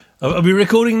Are we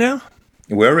recording now?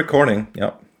 We're recording.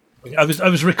 Yeah. I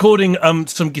was recording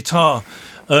some guitar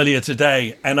earlier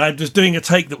today, and I was doing a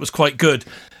take that was quite good,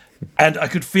 and I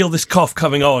could feel this cough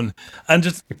coming on, and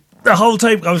just the whole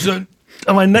tape I was and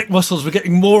my neck muscles were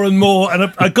getting more and more,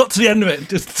 and I got to the end of it, and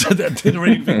just did a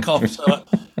really big cough. So,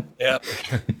 yeah.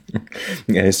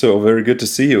 Yeah. So very good to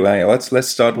see you. Let's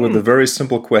start with a very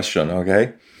simple question.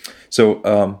 Okay.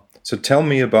 So tell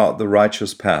me about the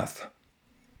righteous path.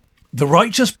 The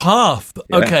righteous path.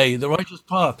 Yeah. Okay, the righteous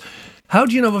path. How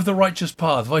do you know of the righteous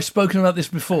path? Have I spoken about this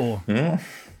before? I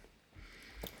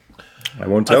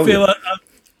won't tell you.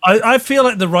 I feel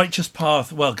like the righteous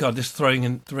path. Well, God, this throwing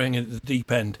in at the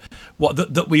deep end. What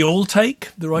that we all take,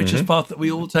 the righteous path that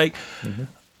we all take. I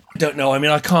don't know. I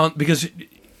mean, I can't, because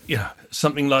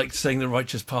something like saying the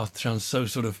righteous path sounds so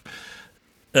sort of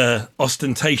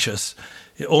ostentatious.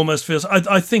 It almost feels.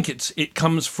 I think it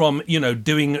comes from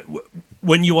doing.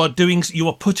 When you are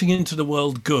putting into the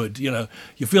world good. You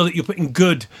feel that you're putting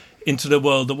good into the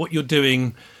world. That what you're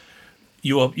doing,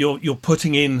 you're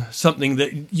putting in something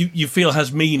that you feel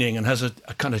has meaning and has a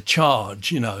kind of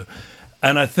charge. And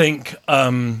I think I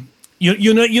mean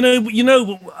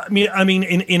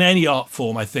in any art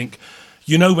form, I think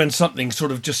when something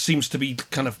sort of just seems to be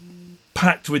kind of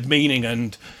packed with meaning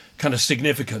and kind of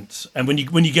significance, and when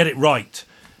you get it right,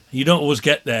 you don't always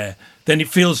get there, then it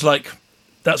feels like.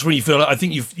 That's when you feel like, I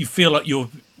think you feel like you're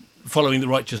following the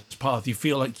righteous path. You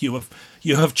feel like you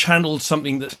have channeled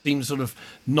something that seems sort of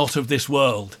not of this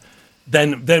world.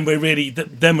 Then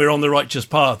we're on the righteous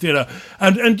path, and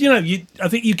I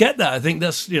think you get that. I think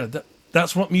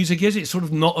that's what music is. It's sort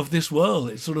of not of this world.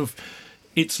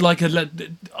 It's like I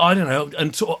don't know,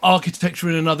 and sort of architecture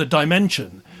in another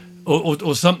dimension,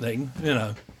 or something,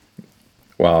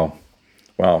 Wow.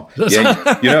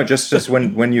 Yeah, just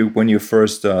when you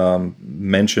first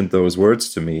mentioned those words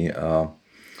to me, I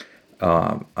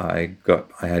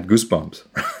had goosebumps.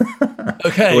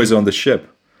 Okay. I was on the ship,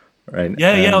 right?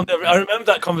 Yeah. I remember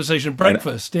that conversation.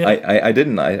 Breakfast. Yeah. I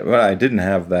didn't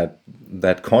have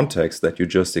that context that you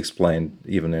just explained,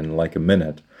 even in like a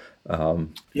minute.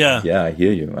 Yeah, I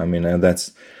hear you. I mean,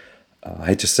 that's I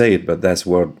hate to say it, but that's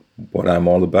what I'm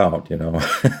all about. Yeah.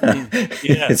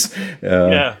 It's,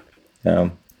 yeah.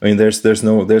 I mean, there's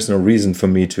no reason for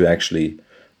me to actually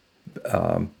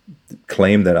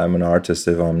claim that I'm an artist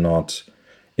if I'm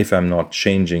not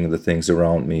changing the things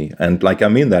around me. And like I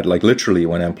mean that, like literally,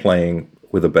 when I'm playing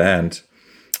with a band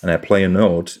and I play a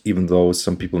note, even though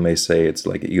some people may say it's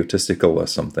like egotistical or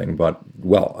something, but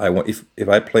well, if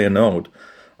I play a note,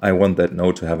 I want that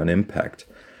note to have an impact.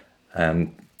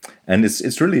 And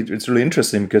it's really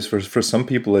interesting, because for some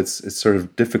people it's sort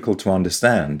of difficult to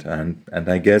understand, and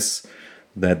I guess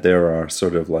that there are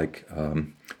sort of like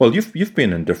well, you've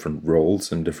been in different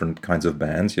roles in different kinds of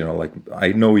bands, like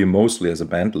I know you mostly as a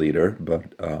band leader,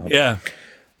 but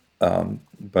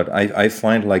but I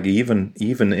find like even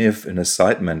if in a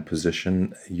sideman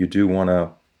position you do want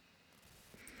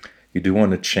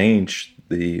to change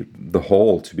the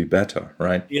whole to be better,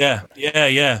 right? Yeah,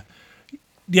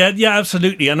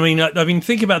 absolutely. And I mean, I've been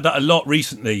thinking about that a lot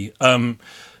recently.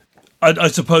 I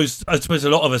suppose a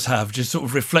lot of us have, just sort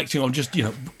of reflecting on just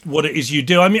what it is you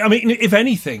do. I mean, if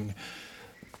anything,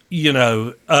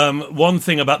 one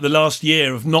thing about the last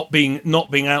year of not being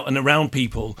out and around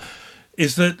people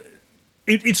is that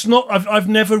it's not. I've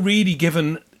never really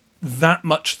given that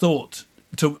much thought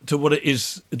to what it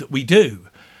is that we do.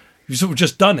 We've sort of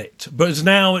just done it, but it's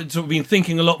sort of been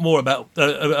thinking a lot more about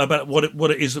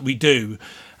what it is that we do,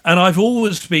 and I've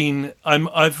always been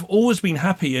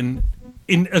happy in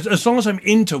as long as I'm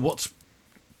into what's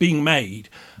being made,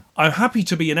 I'm happy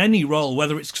to be in any role,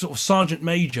 whether it's sort of sergeant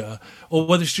major or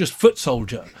whether it's just foot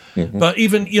soldier. But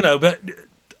even but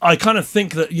I kind of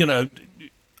think that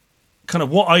kind of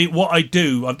what I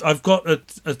do, I've got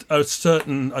a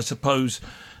certain, I suppose,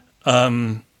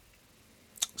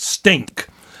 stink.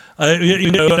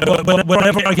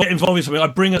 Whenever I get involved in something, I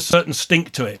bring a certain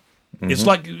stink to it. It's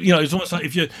like it's almost like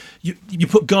if you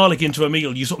put garlic into a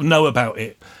meal, you sort of know about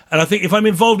it. And I think if I'm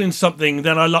involved in something,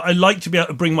 then I like to be able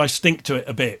to bring my stink to it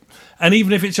a bit. And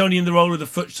even if it's only in the role of the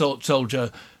foot soldier,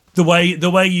 the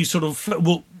way you sort of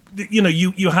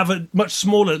you have a much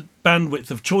smaller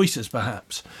bandwidth of choices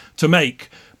perhaps to make.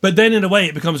 But then in a way,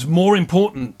 it becomes more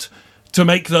important to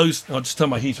make those. I'll just turn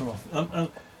my heater off.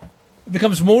 It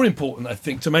becomes more important, I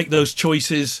think, to make those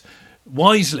choices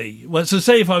wisely. Well, so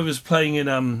say if I was playing it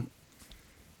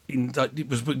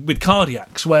was with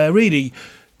Cardiacs, where really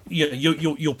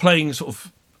you're playing sort of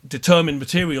determined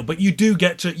material, but you do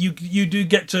get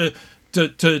to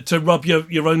to rub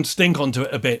your own stink onto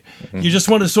it a bit. You just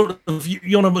want to sort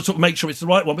of make sure it's the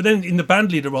right one. But then in the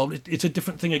band leader role, it's a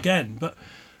different thing again. But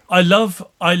I love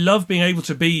being able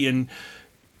to be in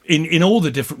all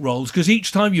the different roles, because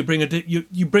each time you bring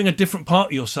you bring a different part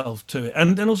of yourself to it,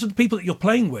 and also the people that you're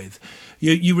playing with,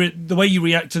 the way you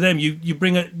react to them, you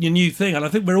bring your new thing. And I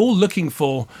think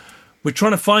we're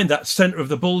trying to find that center of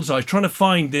the bullseye, trying to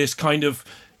find this kind of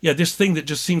this thing that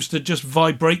just seems to just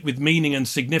vibrate with meaning and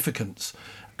significance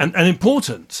and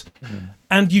importance,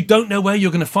 and you don't know where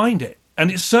you're going to find it, and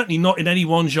it's certainly not in any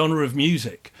one genre of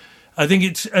music. I think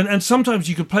it's and sometimes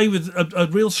you could play with a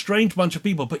real strange bunch of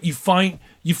people, but you find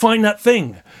that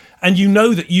thing, and you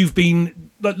know that you've been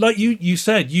like you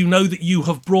said, you know that you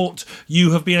have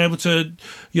been able to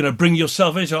bring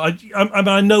yourself in. So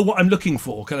I know what I'm looking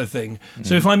for, kind of thing.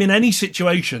 So if I'm in any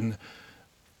situation,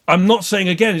 I'm not saying,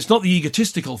 again, it's not the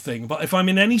egotistical thing, but if I'm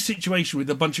in any situation with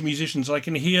a bunch of musicians, I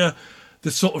can hear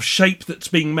the sort of shape that's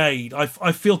being made.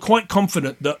 I feel quite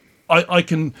confident that I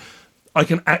can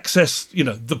access,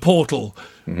 the portal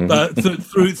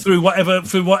through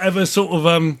whatever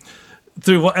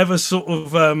sort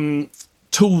of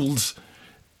tools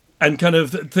and kind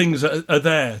of things are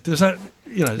there. Does that,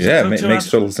 Yeah, it makes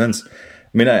total sense. I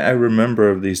mean, I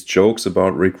remember these jokes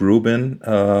about Rick Rubin,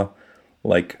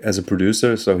 like as a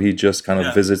producer. So he just kind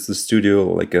of visits the studio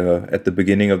like at the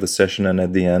beginning of the session and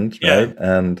at the end, right?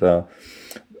 And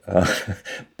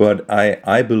but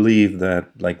I believe that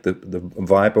like the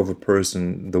vibe of a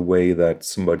person, the way that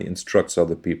somebody instructs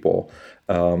other people,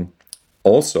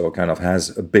 also kind of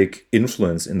has a big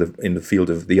influence in the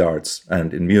field of the arts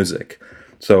and in music.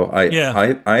 So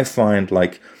I find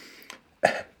like,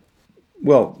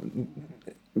 well,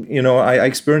 I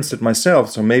experienced it myself.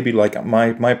 So maybe like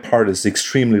my part is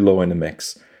extremely low in the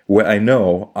mix, where I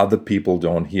know other people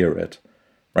don't hear it,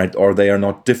 right? Or they are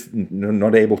not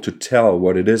able to tell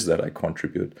what it is that I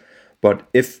contribute. But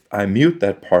if I mute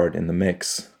that part in the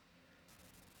mix,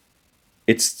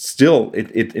 it's still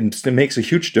it makes a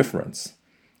huge difference.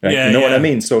 Right? You know what I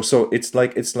mean? So it's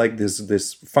like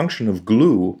this function of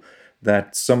glue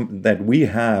that we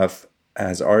have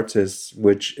as artists,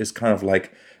 which is kind of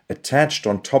like attached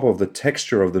on top of the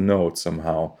texture of the note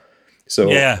somehow.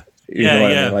 So you know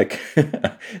what I mean? Like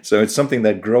so it's something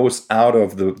that grows out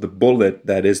of the bullet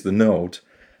that is the note,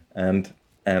 and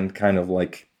kind of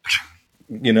like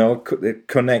it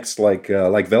connects like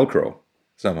Velcro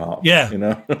somehow. Yeah,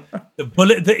 the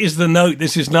bullet that is the note.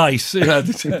 This is nice.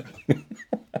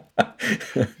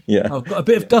 Yeah, I've got a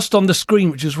bit of dust on the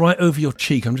screen, which is right over your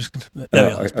cheek. I'm just there. We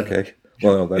are. Okay.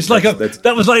 Well, it's like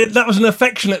that was an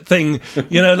affectionate thing,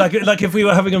 like if we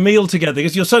were having a meal together,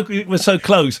 because we're so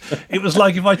close. It was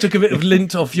like if I took a bit of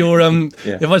lint off your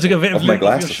if I took a bit of lint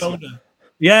off your shoulder.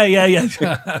 Yeah. Yeah.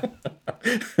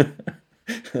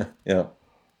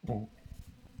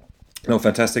 No,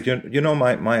 fantastic.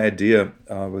 My idea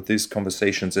with these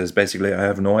conversations is basically I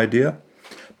have no idea,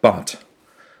 but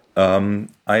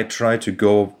I try to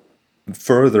go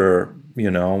further,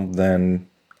 than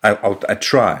I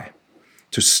try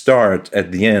to start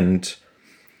at the end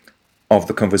of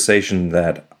the conversation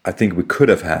that I think we could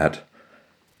have had.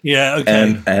 Yeah,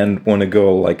 okay. And want to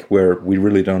go like where we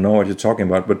really don't know what you're talking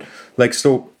about. But like,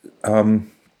 so I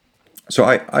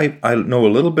know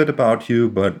a little bit about you,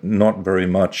 but not very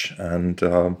much. And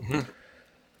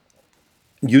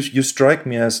you strike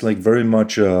me as like very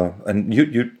much, and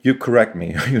you correct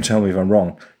me, you tell me if I'm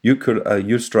wrong.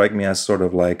 You strike me as sort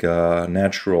of like a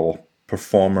natural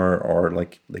performer, or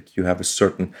like you have a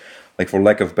certain, like for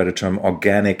lack of a better term,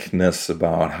 organicness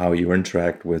about how you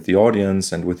interact with the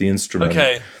audience and with the instrument.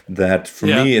 Okay. That for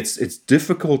me it's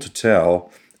difficult to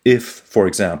tell if, for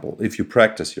example, if you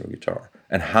practice your guitar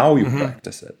and how you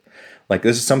practice it. Like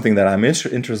this is something that I'm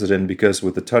interested in, because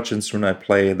with the touch instrument I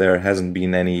play, there hasn't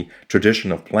been any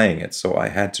tradition of playing it, so I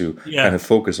had to kind of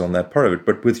focus on that part of it.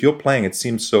 But with your playing, it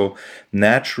seems so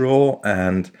natural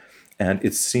and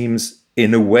it seems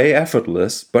in a way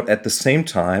effortless, but at the same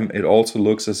time it also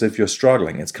looks as if you're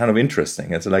struggling. It's kind of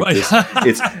interesting. It's like this.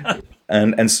 It's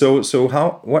and so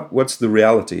what's the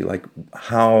reality? Like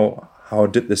how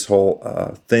did this whole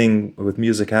thing with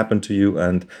music happen to you,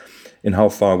 and in how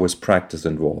far was practice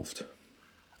involved?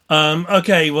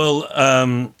 Okay,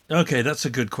 that's a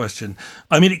good question.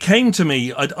 I mean, it came to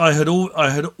me. I had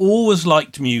always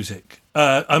liked music.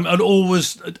 I'd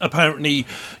always apparently,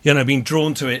 been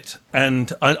drawn to it,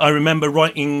 and I remember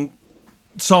writing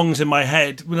songs in my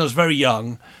head when I was very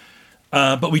young.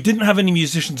 But we didn't have any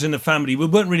musicians in the family. We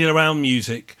weren't really around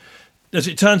music. As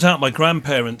it turns out, my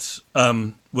grandparents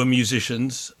were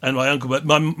musicians, and my uncle, but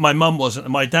my mum wasn't,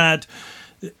 and my dad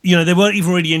they weren't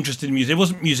even really interested in music. There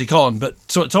wasn't music on, but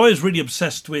so I was really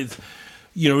obsessed with,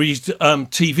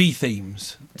 TV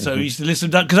themes. So I used to listen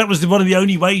to that because that was one of the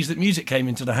only ways that music came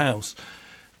into the house.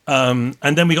 And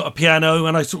then we got a piano,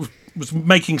 and I sort of was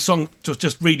making songs,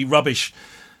 just really rubbish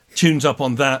tunes up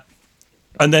on that.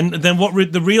 And then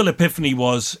the real epiphany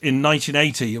was in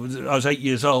 1980. I was 8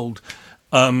 years old.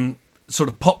 Sort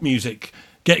of pop music,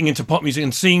 getting into pop music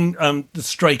and seeing the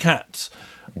Stray Cats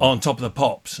on Top of the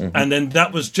Pops, and then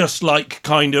that was just like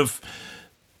kind of,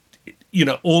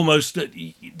 almost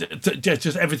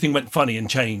just everything went funny and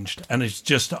changed, and it's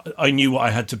just I knew what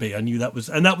I had to be. I knew that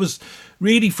was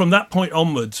really from that point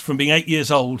onwards, from being 8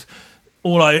 years old.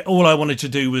 All I wanted to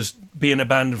do was be in a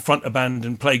band and front a band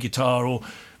and play guitar, and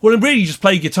really just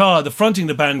play guitar. The fronting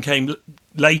the band came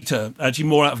later, actually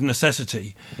more out of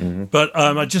necessity. But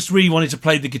I just really wanted to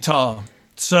play the guitar.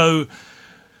 So,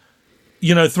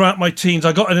 throughout my teens,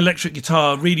 I got an electric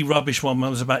guitar, really rubbish one when I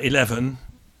was about 11.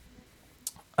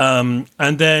 And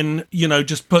then, in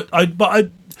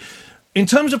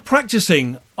terms of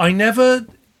practicing, I never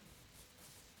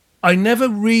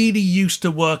really used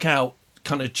to work out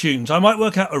kind of tunes. I might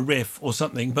work out a riff or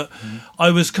something, but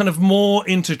I was kind of more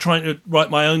into trying to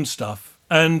write my own stuff.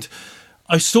 And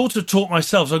I sort of taught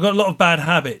myself. So I got a lot of bad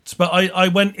habits, but I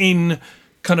went in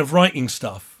kind of writing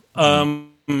stuff.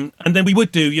 And then we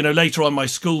would do, later on my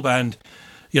school band,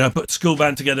 put school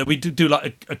band together. We'd do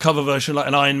like a cover version, like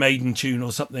an Iron Maiden tune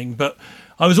or something. But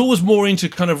I was always more into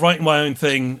kind of writing my own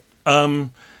thing. And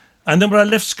then when I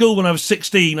left school when I was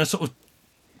 16, I sort of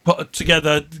put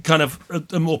together kind of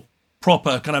a more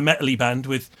proper kind of metal-y band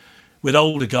with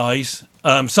older guys,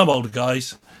 some older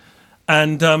guys.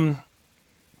 And, and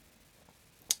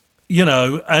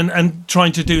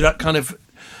trying to do that kind of,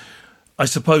 I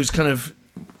suppose, kind of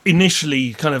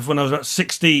initially, kind of when I was about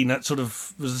 16, that sort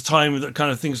of was the time that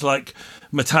kind of things like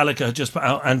Metallica had just put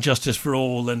out And Justice for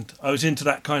All, and I was into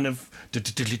that kind of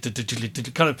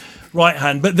right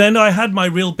hand. But then I had my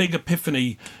real big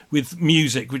epiphany with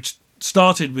music, which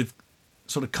started with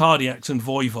sort of Cardiacs and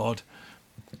Voivod.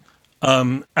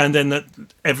 And then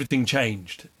everything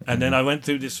changed. And then I went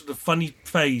through this sort of funny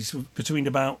phase between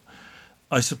about,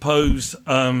 I suppose,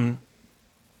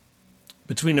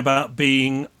 between about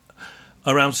being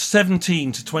around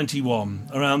 17 to 21,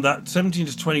 around that 17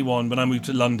 to 21 when I moved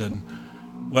to London,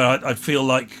 where I feel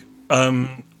like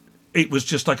it was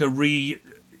just like a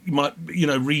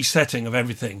resetting of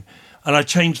everything. And I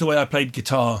changed the way I played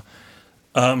guitar.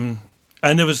 And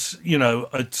there was,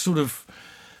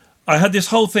 I had this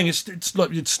whole thing. It's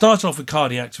like it started off with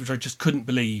Cardiacs, which I just couldn't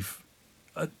believe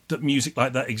that music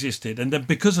like that existed. And then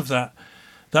because of that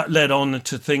led on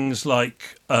to things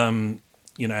like,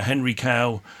 Henry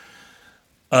Cow,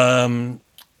 and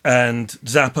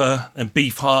Zappa and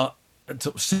Beefheart, and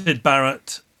Syd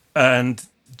Barrett and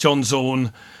John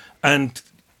Zorn, and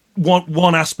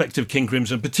one aspect of King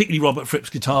Crimson, particularly Robert Fripp's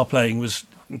guitar playing, was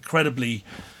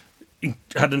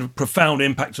had a profound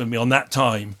impact on me on that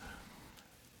time.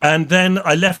 And then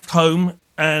I left home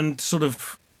and sort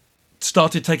of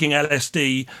started taking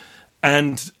LSD,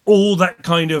 and all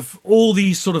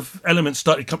these sort of elements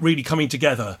started really coming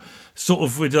together, sort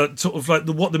of with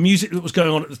what the music that was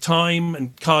going on at the time,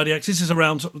 and Cardiacs. This is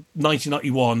around sort of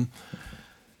 1991,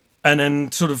 and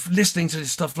then sort of listening to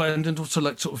this stuff, and also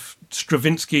like sort of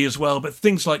Stravinsky as well, but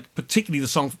things like particularly the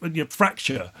song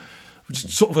Fracture, which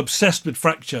is sort of obsessed with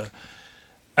Fracture,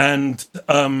 and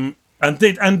the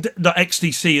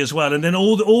XTC as well, and then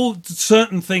all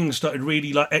certain things started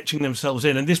really like etching themselves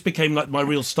in, and this became like my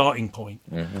real starting point.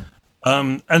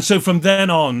 And so from then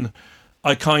on,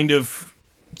 I kind of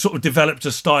sort of developed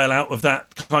a style out of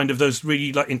that kind of those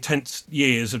really like intense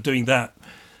years of doing that.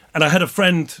 And I had a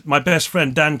friend, my best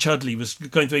friend Dan Chudley, was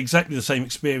going through exactly the same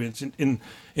experience in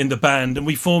the band, and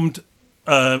we formed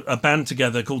a band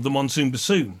together called the Monsoon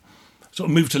Bassoon. Sort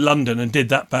of moved to London and did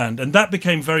that band, and that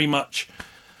became very much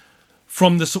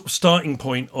from the sort of starting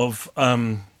point of,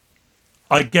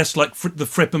 I guess, like the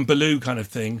Fripp and Ballou kind of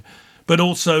thing, but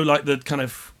also like the kind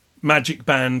of magic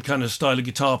band kind of style of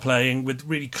guitar playing with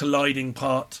really colliding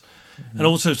parts, and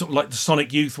also sort of like the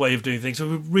Sonic Youth way of doing things. So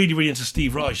we're really, really into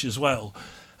Steve Reich as well.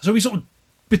 So we sort of,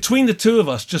 between the two of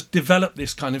us, just developed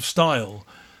this kind of style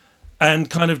and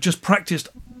kind of just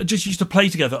used to play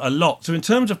together a lot. So in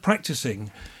terms of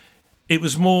practicing, it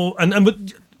was more, and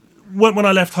when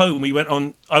I left home, I went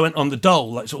on the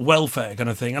dole, like sort of welfare kind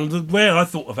of thing. And the way I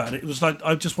thought about it was like,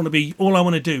 all I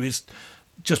want to do is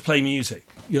just play music.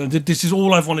 This is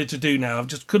all I've wanted to do now. I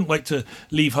just couldn't wait to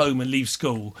leave home and leave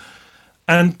school.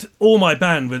 And all my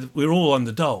band, we were all on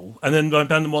the dole. And then my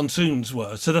band, the Monsoons,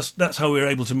 were. So that's how we were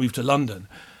able to move to London.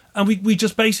 And we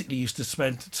just basically used to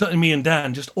spend, certainly me and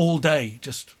Dan, just all day,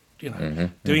 just,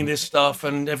 doing this stuff,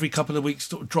 and every couple of weeks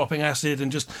sort of dropping acid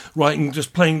and just writing,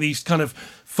 just playing these kind of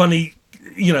funny,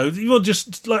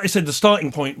 just like I said, the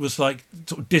starting point was like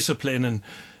sort of Discipline and,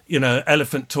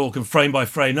 Elephant Talk and Frame by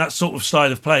Frame, that sort of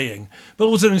style of playing. But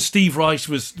also then Steve Reich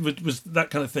was that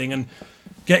kind of thing, and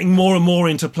getting more and more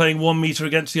into playing 1 meter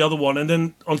against the other one, and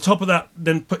then on top of that,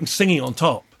 then putting singing on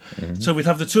top. So we'd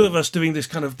have the two of us doing this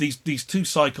kind of these 2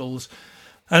 cycles,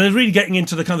 and then really getting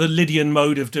into the kind of Lydian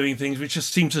mode of doing things, which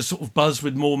just seemed to sort of buzz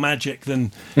with more magic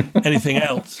than anything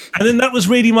else. And then that was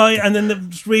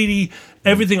really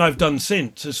everything I've done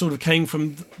since. It sort of came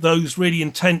from those really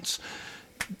intense,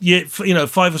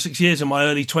 5 or 6 years in my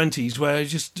early 20s, where I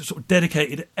just sort of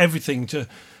dedicated everything to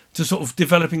sort of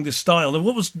developing this style. And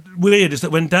what was weird is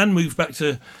that when Dan moved back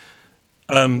to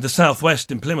the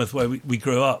Southwest in Plymouth, where we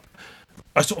grew up,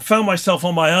 I sort of found myself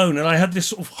on my own, and I had this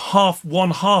sort of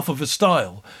one half of a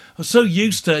style. I was so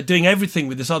used to doing everything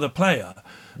with this other player,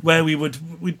 where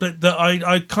that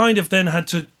I kind of then had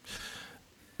to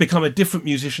become a different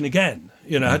musician again.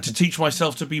 I had to teach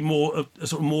myself to be a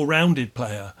sort of more rounded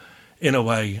player in a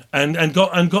way, and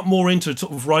got more into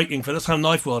sort of writing for. That's how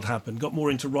Knife World happened. Got more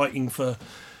into writing for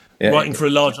a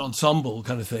large ensemble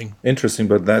kind of thing. Interesting,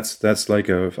 but that's like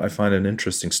I find an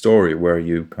interesting story where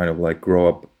you kind of like grew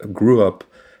up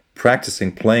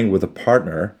practicing playing with a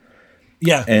partner,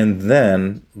 and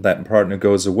then that partner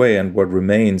goes away, and what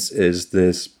remains is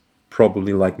this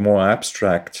probably like more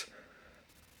abstract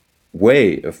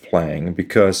way of playing,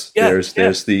 because there's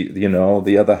the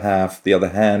the other half, the other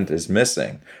hand is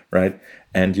missing, right?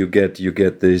 And you get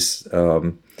this.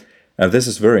 This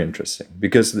is very interesting,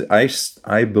 because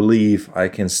I believe I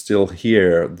can still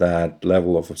hear that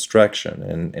level of abstraction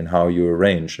in how you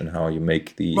arrange and how you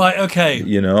make the right. Okay,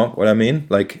 you know what I mean?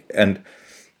 Like, and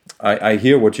I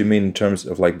hear what you mean in terms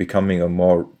of like becoming a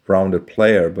more rounded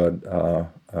player, but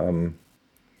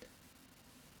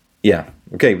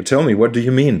okay. But tell me, what do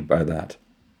you mean by that?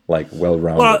 Like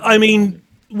well-rounded? Well, I mean.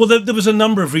 Well, there was a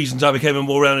number of reasons I became a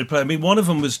more rounded player. I mean, one of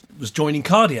them was joining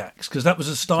Cardiacs, because that was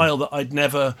a style that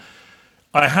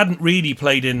I hadn't really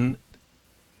played in.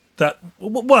 That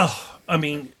well, I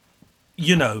mean,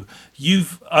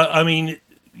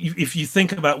 if you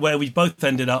think about where we both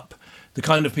ended up, the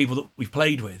kind of people that we've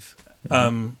played with,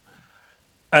 and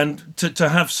to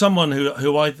have someone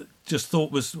who I just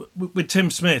thought was with Tim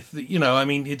Smith,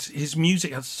 his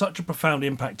music had such a profound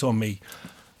impact on me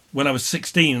when I was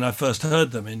 16 and I first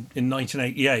heard them in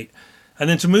 1988. And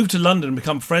then to move to London and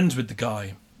become friends with the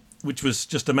guy, which was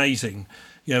just amazing.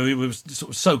 We were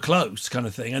sort of so close kind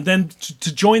of thing. And then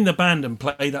to join the band and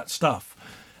play that stuff.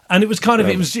 And it was kind of,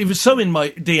 it was so in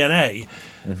my DNA,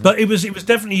 but it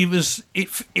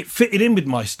fitted in with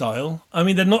my style. I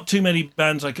mean, there are not too many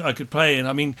bands I could play in.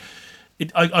 I mean,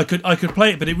 I could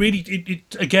play it, but it really,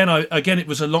 again, it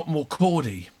was a lot more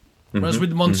chordy. Whereas with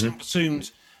the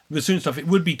Monsoon stuff, it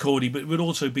would be chordy, but it would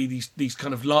also be these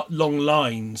kind of long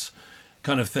lines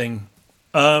kind of thing.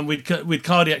 With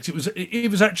Cardiacs,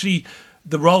 it was actually,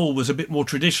 the role was a bit more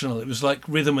traditional. It was like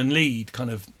rhythm and lead kind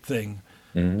of thing.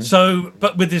 So,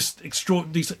 but with this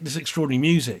extraordinary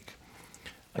music.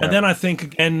 And then I think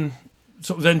again,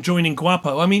 sort of then joining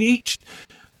Guapo. I mean,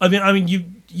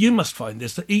 you must find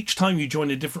this, that each time you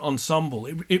join a different ensemble,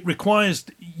 it requires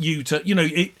you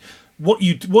to, what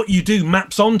you do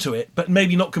maps onto it, but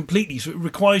maybe not completely. So it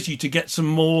requires you to get some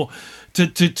more,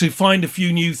 to find a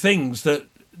few new things that.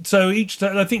 So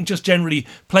I think just generally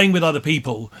playing with other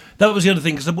people, that was the other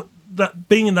thing, because that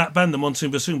being in that band, the Monsoon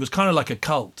Bassoon, was kind of like a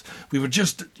cult. We were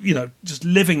just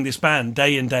living this band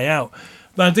day in, day out.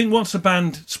 But I think once the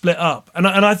band split up, and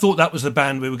I thought that was the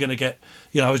band we were going to get,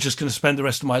 I was just going to spend the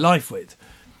rest of my life with.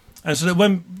 And so that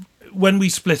when we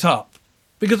split up,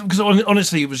 because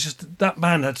honestly, it was just, that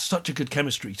band had such a good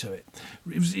chemistry to it.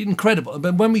 It was incredible.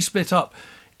 But when we split up,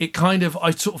 it kind of,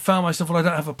 I sort of found myself, I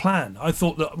don't have a plan. I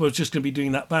thought that I was just going to be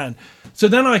doing that band. So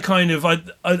then I kind of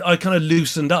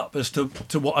loosened up as to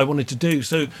what I wanted to do.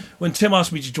 So when Tim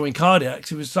asked me to join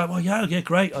Cardiacs, it was like, well, yeah,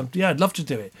 great. I'd love to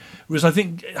do it. Whereas I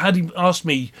think, had he asked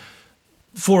me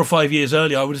 4 or 5 years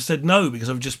earlier, I would have said no, because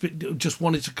I've just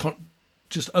wanted to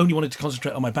only wanted to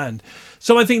concentrate on my band.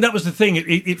 So I think that was the thing.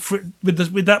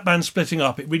 With that band splitting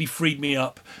up, it really freed me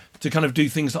up to kind of do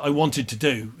things that I wanted to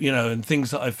do, and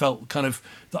things that I felt kind of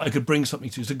that I could bring something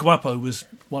to. So Guapo was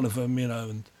one of them,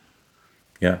 and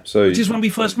yeah. So which is when we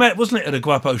first met, wasn't it, at a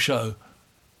Guapo show?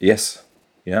 Yes.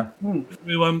 Yeah.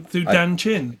 Through Dan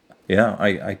Chin. Yeah,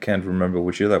 I can't remember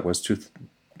which year that was.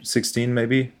 2016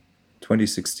 maybe,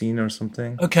 2016 or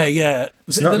something. Okay, yeah.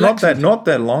 It's not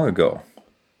that long ago.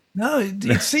 No,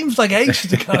 it seems like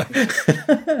ages ago.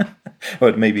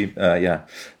 but maybe yeah.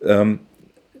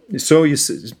 So you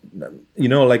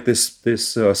know, like this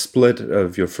split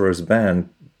of your first band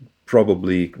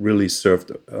probably really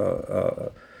served,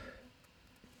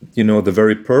 you know, the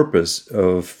very purpose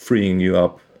of freeing you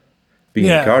up being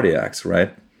in Yeah, Cardiacs,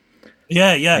 right?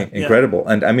 yeah. Incredible.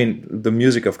 And I mean, the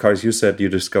music of Cardiacs, you said you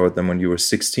discovered them when you were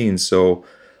 16, so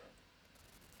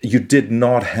you did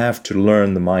not have to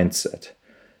learn the mindset.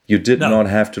 You did No, not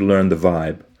have to learn the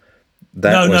vibe.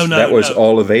 no, no, That no, was no.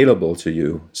 all available to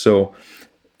you. So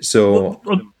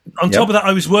On top yep. of that,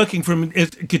 I was working from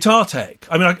Guitar Tech.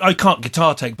 I mean, I can't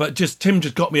Guitar Tech, but Tim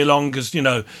just got me along because, you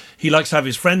know, he likes to have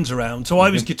his friends around. So I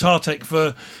was Guitar Tech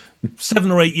for 7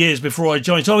 or 8 years before I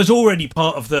joined. So I was already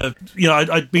part of the, you know,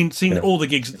 I'd been seeing Yeah. all the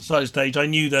gigs at the side stage. I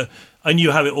knew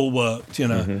how it all worked, you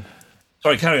know.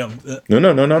 Sorry, carry on. No.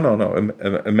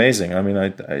 Amazing. I mean,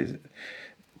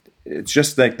 it's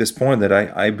just like this point that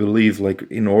I believe, like,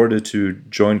 in order to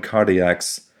join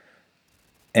Cardiacs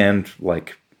and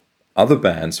like other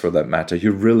bands for that matter,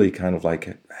 you really kind of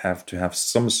like have to have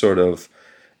some sort of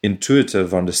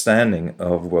intuitive understanding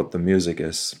of what the music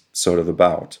is sort of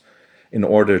about in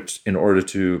order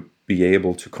to be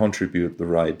able to contribute the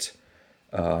right,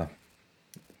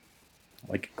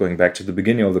 like going back to the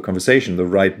beginning of the conversation, the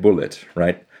right bullet,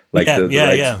 right? Like Yeah, the yeah,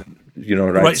 right, yeah. you know,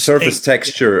 The right right surface state.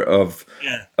 texture of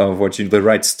Yeah, what you, the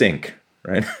right stink,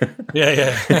 right?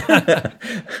 yeah.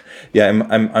 Yeah,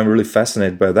 I'm really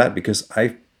fascinated by that because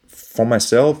for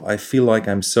myself, I feel like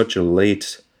I'm such a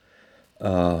late,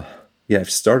 yeah,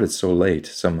 I've started so late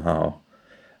somehow,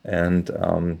 and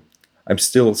I'm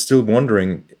still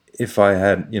wondering if I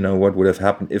had, you know, what would have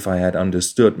happened if I had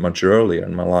understood much earlier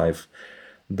in my life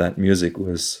that music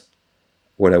was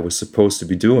what I was supposed to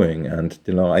be doing, and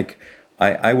you know, like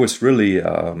I was really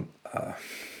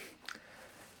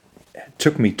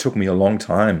took me a long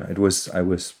time. I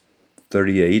was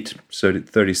 38,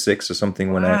 36 or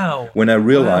something Wow. when I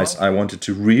realized Wow. I wanted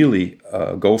to really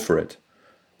go for it.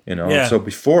 You know, Yeah, so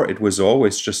before it was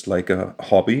always just like a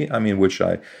hobby. I mean, which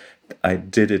I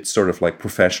did it sort of like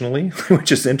professionally,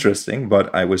 which is interesting.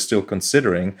 But I was still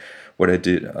considering what I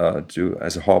did do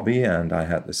as a hobby, and I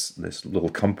had this little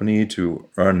company to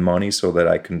earn money so that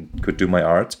I could do my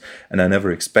art. And I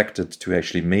never expected to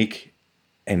actually make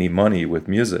any money with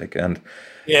music,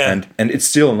 yeah. and it's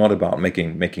still not about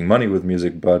making money with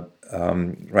music. But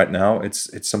right now,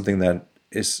 it's something that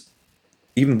is,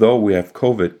 even though we have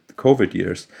COVID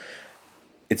years,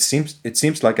 it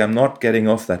seems like I'm not getting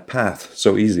off that path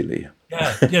so easily.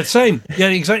 Yeah, same. Yeah,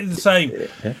 exactly the same.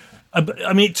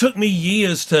 I mean, it took me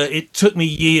years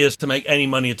to make any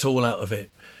money at all out of it.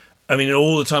 I mean,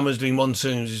 all the time I was doing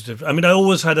monsoons. I mean, I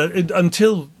always had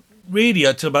until really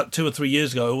until about 2 or 3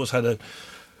 years ago, I always had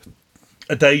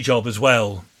a day job as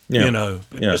well. Yeah, You know,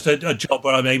 yeah. just a job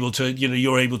where I'm able to, you know,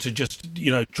 you're able to just,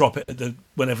 you know, drop it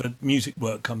whenever music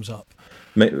work comes up.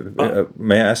 But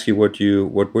May I ask you what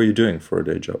were you doing for a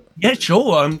day job? yeah,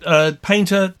 sure. I'm a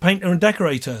painter and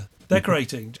decorator.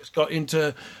 Decorating. Just got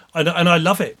into, and I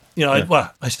love it. You know, Yeah.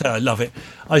 I say I love it.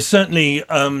 I certainly,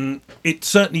 it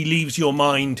certainly leaves your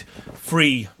mind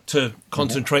free to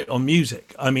concentrate on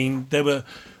music. I mean, there were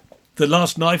the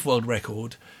last Knife World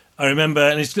record. I remember,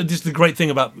 and this is the great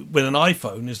thing about with an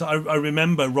iPhone is that I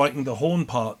remember writing the horn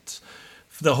parts,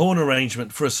 the horn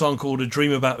arrangement for a song called "A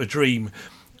Dream About a Dream."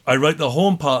 I wrote the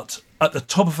horn parts at the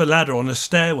top of a ladder on a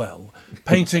stairwell,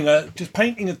 painting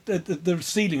the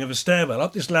ceiling of a stairwell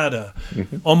up this ladder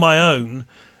on my own,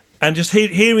 and just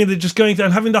hearing the just going through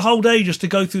and having the whole day just to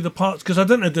go through the parts because I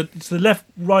don't know it's the left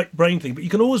right brain thing, but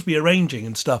you can always be arranging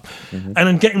and stuff, and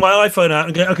then getting my iPhone out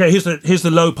and going, okay, here's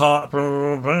the low part,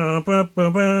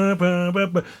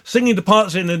 singing the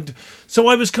parts in, and so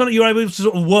I was you're able to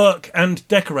sort of work and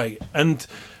decorate, and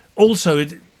also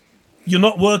you're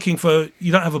not working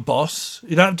you don't have a boss.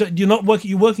 You're not working.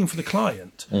 You're working for the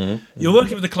client. You're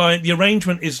working for the client. The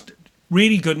arrangement is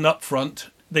really good and upfront.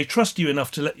 They trust you enough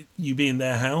to let you be in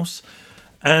their house,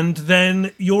 and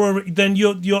then your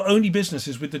only business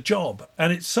is with the job.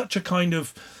 And it's such a kind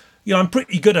of, you know, I'm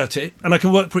pretty good at it, and I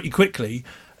can work pretty quickly.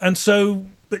 And so,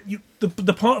 but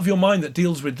the part of your mind that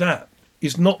deals with that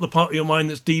is not the part of your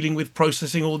mind that's dealing with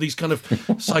processing all these kind of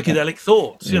psychedelic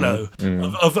thoughts, you know,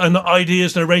 of and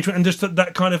ideas and arrangement and just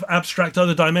that kind of abstract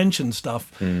other dimension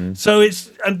stuff. So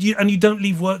and you don't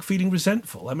leave work feeling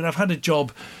resentful. I mean, I've had a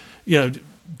job, you know,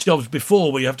 jobs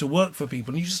before where you have to work for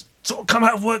people and you just sort of come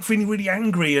out of work feeling really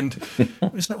angry and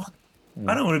it's like, well,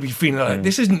 I don't want to be feeling like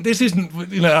this isn't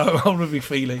you know how I want to be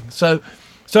feeling. So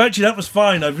actually that was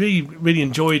fine. I really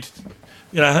enjoyed,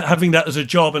 you know, having that as a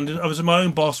job, and I was my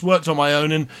own boss, worked on my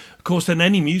own, and of course then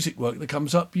any music work that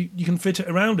comes up, you can fit it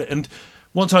around it. And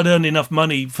once I'd earned enough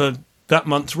money for that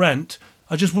month's rent,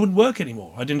 I just wouldn't work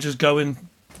anymore. I didn't just go and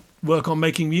work on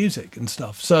making music and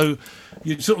stuff. So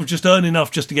you sort of just earn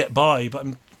enough just to get by.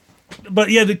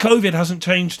 But yeah, the COVID hasn't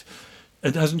changed.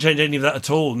 It hasn't changed any of that at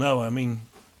all. No, I mean.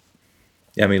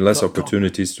 Yeah, I mean, less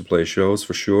opportunities to play shows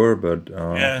for sure, but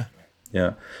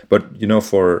yeah. But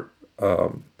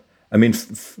I mean,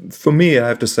 for me, I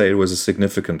have to say it was a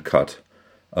significant cut.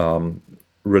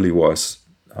 Really was,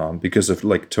 because of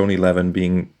like Tony Levin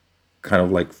being kind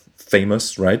of like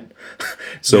famous, right?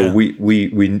 So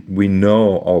we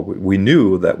know, or we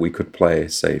knew that we could play,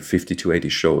 say, 50 to 80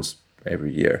 shows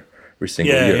every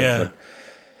single year.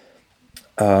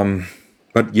 Yeah.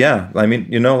 But yeah, I mean,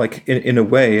 like in a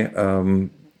way, and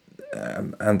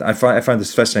I find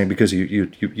this fascinating because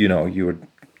you were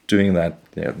doing that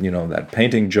that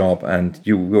painting job, and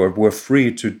you were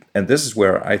free to, and this is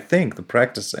where I think the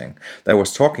practicing that I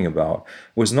was talking about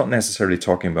was not necessarily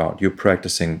talking about you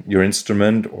practicing your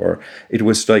instrument, or it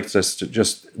was like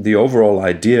just the overall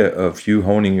idea of you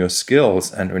honing your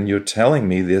skills. And when you're telling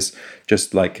me this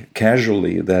just like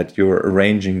casually that you're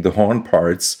arranging the horn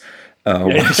parts,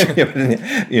 it's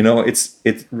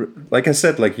like I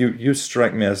said, like you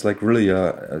strike me as like really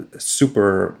a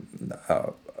super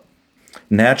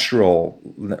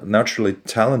naturally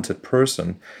talented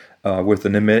person with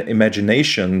an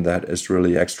imagination that is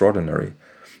really extraordinary.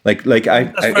 Like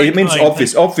it means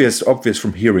obvious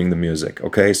from hearing the music.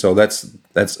 Okay, so that's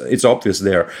it's obvious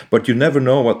there, but you never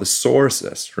know what the source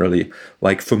is really.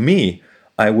 Like for me,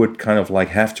 I would kind of like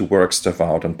have to work stuff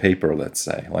out on paper, let's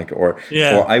say, like, or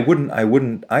I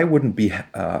wouldn't be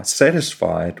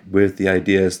satisfied with the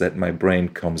ideas that my brain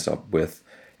comes up with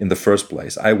in the first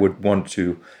place. I would want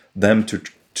them to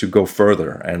go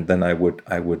further, and then I would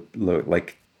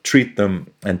like treat them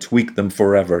and tweak them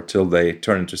forever till they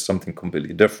turn into something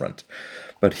completely different.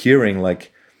 But hearing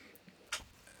like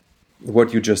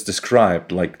what you just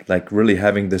described, like really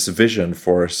having this vision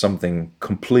for something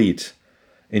complete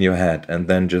in your head, and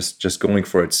then just going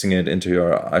for it, singing it into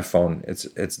your iPhone,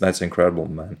 that's incredible,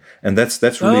 man. And that's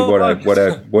really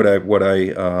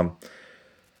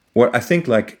what I think,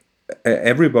 like,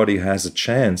 everybody has a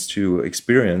chance to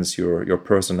experience your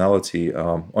personality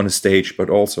on a stage, but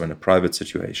also in a private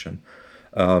situation.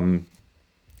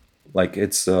 Like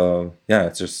it's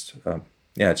just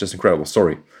incredible.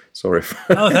 Sorry.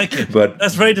 Oh, thank you. But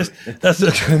that's very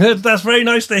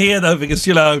nice to hear, though, because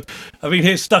I've been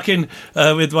here stuck in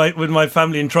with my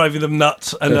family and driving them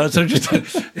nuts, and so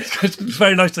it's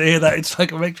very nice to hear that. It's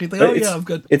like it makes me think, I'm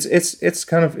good. It's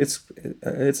kind of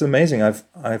it's amazing.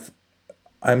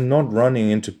 I'm not running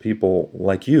into people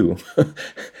like you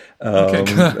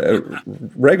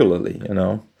regularly,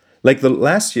 Like the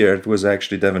last year, it was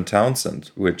actually Devin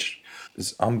Townsend, which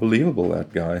is unbelievable,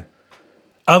 that guy.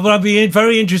 Well, I'd be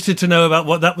very interested to know about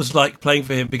what that was like playing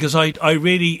for him, because I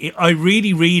really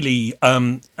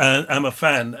am a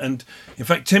fan. And in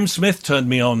fact, Tim Smith turned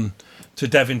me on to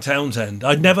Devin Townsend.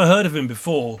 I'd never heard of him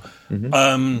before at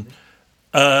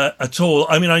all.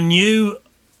 I mean, I knew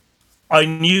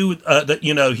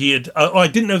that he had. I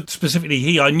didn't know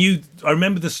specifically I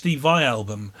remember the Steve Vai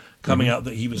album coming out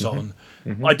that he was on.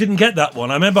 Mm-hmm. I didn't get that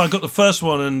one. I remember I got the first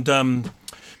one and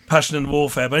Passion and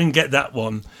Warfare, but I didn't get that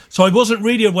one. So I wasn't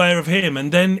really aware of him.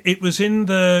 And then it was in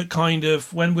the kind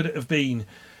of, when would it have been?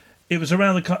 It was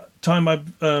around the time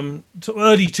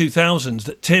early 2000s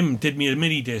that Tim did me a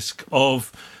mini disc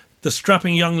of the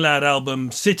Strapping Young Lad album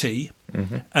City,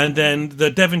 and then the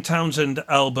Devin Townsend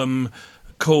album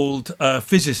called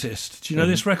Physicist. Do you know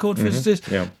this record, Physicist?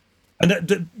 Yeah.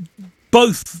 And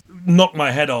both knocked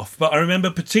my head off, but I remember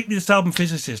particularly this album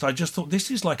Physicist. I just thought, this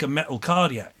is like a Metal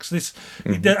Cardiacs.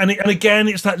 And again,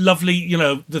 it's that lovely,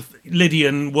 the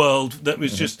Lydian world that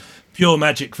was just pure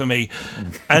magic for me.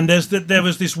 And there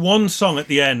was this one song at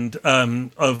the end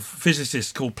of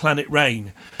Physicist called Planet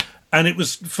Rain. And it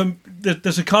was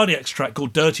there's a Cardiacs track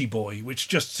called Dirty Boy, which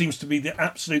just seems to be the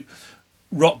absolute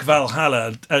rock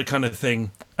Valhalla kind of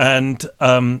thing. And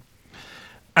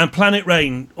Planet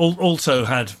Rain also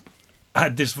had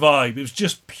this vibe. It was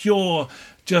just pure,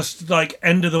 just like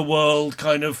end of the world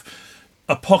kind of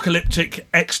apocalyptic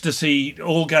ecstasy,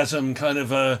 orgasm kind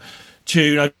of a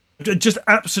tune. I just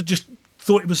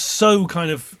thought it was so kind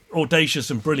of audacious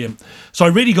and brilliant. So I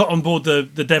really got on board the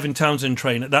Devin Townsend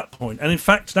train at that point. And in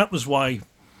fact, that was why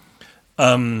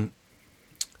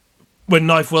when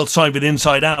Knife World signed with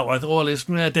Inside Out, I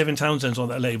thought, Devin Townsend's on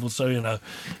that label, so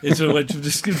it's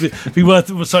be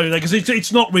worth signing there, because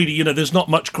it's not really, there's not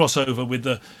much crossover with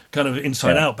the kind of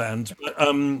Inside Out bands,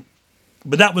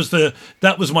 but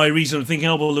that was my reason of thinking,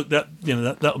 oh well, look,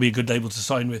 that'll be a good label to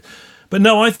sign with. But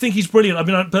no, I think he's brilliant. I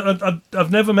mean,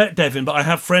 I've never met Devin, but I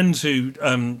have friends who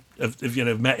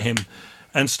have met him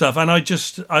and stuff. And I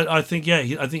think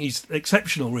I think he's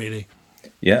exceptional, really.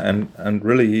 Yeah, and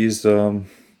really he's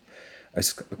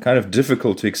it's kind of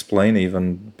difficult to explain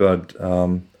even, but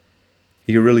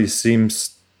he really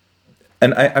seems,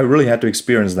 and I really had to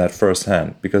experience that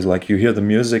firsthand, because like you hear the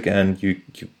music and you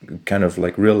kind of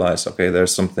like realize, okay,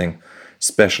 there's something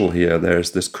special here.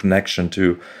 There's this connection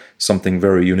to something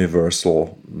very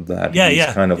universal that he's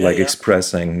kind of like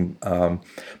expressing.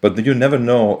 But you never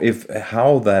know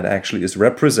how that actually is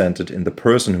represented in the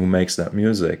person who makes that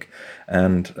music.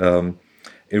 And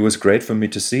it was great for me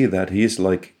to see that he's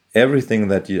like everything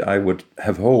that I would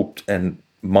have hoped, and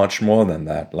much more than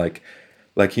that. Like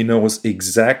he knows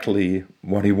exactly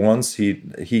what he wants. He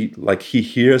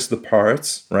hears the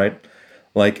parts, right?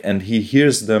 Like, and he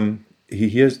hears them. He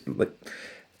hears like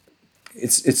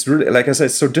it's really, like I said,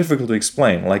 it's so difficult to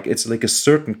explain. Like it's like a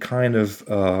certain kind of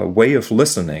way of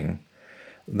listening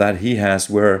that he has,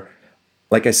 where,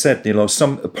 like I said,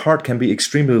 some part can be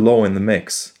extremely low in the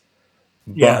mix,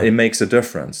 but it makes a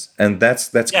difference, and that's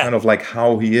kind of like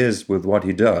how he is with what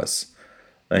he does.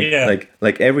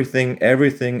 Like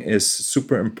everything is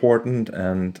super important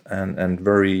and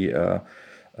very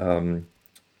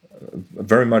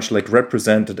very much like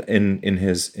represented in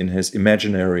his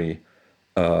imaginary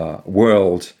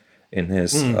world, in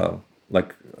his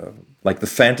like the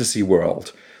fantasy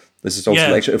world. This is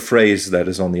also actually a phrase that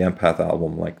is on the Empath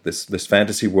album, like this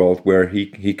fantasy world where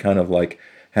he kind of like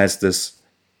has this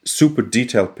super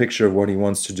detailed picture of what he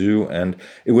wants to do. And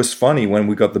it was funny when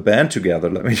we got the band together.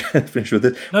 Let me finish with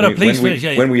it.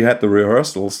 When we had the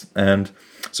rehearsals, and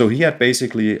so he had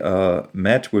basically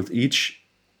met with each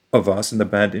of us in the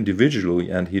band individually,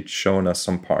 and he'd shown us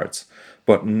some parts,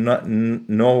 but not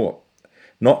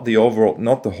the overall,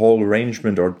 not the whole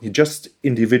arrangement, or just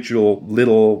individual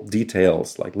little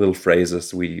details, like little phrases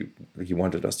he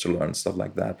wanted us to learn, stuff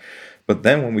like that. But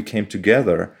then when we came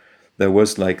together, there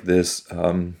was like this,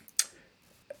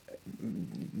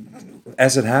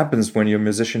 as it happens when you're a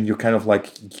musician, you kind of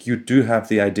like, you do have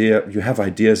the idea, you have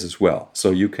ideas as well. So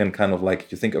you can kind of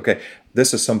like, you think, okay,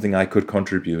 this is something I could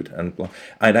contribute. And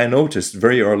I noticed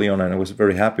very early on, and I was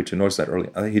very happy to notice that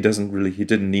early, he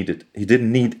didn't need it. He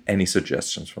didn't need any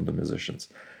suggestions from the musicians,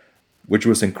 which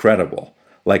was incredible.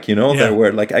 Like, there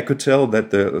were, like, I could tell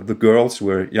that the girls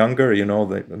were younger,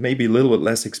 they maybe a little bit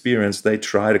less experienced. They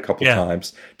tried a couple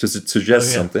times to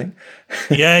suggest something.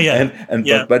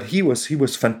 But he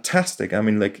was fantastic. I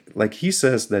mean, like he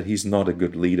says that he's not a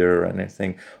good leader or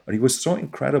anything, but he was so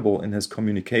incredible in his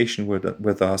communication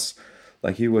with us.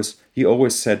 Like he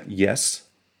always said yes.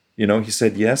 He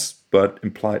said yes, but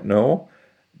implied no.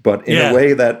 But in a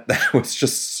way that was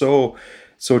just so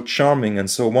charming and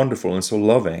so wonderful and so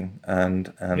loving,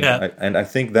 and I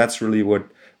think that's really what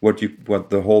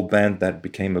the whole band that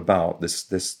became about,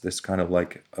 this kind of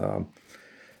like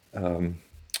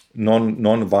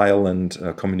non-violent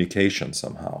communication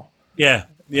somehow. Yeah.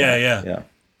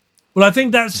 Well, I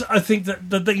think that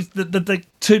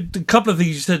the couple of things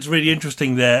you said is really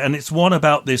interesting there, and it's one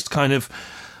about this kind of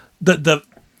the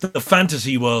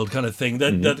fantasy world kind of thing,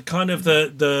 that kind of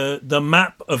the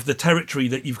map of the territory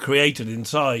that you've created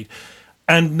inside,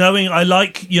 and knowing I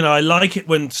like it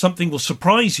when something will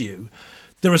surprise you.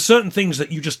 There are certain things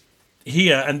that you just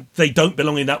hear and they don't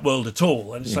belong in that world at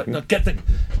all, and it's like, no, get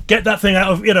that thing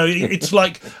out of, it's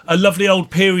like a lovely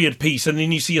old period piece, and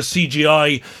then you see some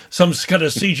kind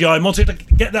of CGI monster,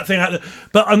 get that thing out of there.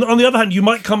 But on the other hand, you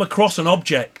might come across an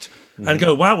object and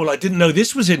go, wow, well, I didn't know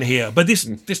this was in here, but this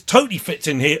totally fits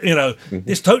in here,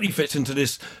 this totally fits into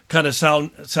this kind of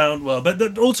sound world.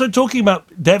 But also talking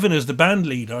about Devin as the band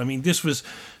leader, I mean, this was,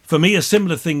 for me, a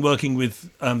similar thing working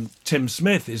with Tim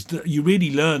Smith, is that you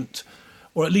really learnt,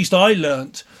 or at least I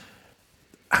learnt,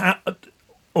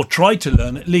 or tried to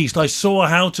learn at least, I saw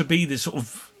how to be this sort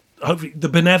of, hopefully, the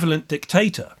benevolent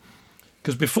dictator.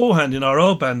 Because beforehand in our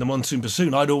old band, the Monsoon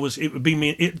Bassoon, it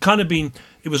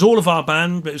was all of our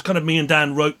band, but it was kind of me and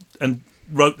Dan wrote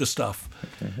the stuff.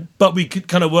 Mm-hmm. But we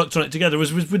kind of worked on it together.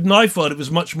 With Knife World, it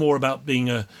was much more about being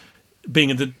in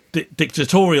the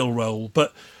dictatorial role,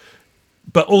 but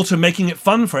also making it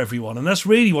fun for everyone. And that's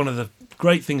really one of the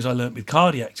great things I learned with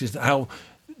Cardiacs, is that how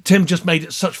Tim just made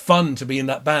it such fun to be in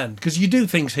that band, because you do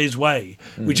things his way,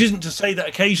 which isn't to say that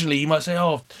occasionally you might say,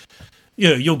 oh,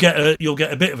 you'll get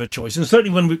a bit of a choice. And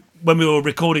certainly when we were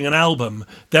recording an album,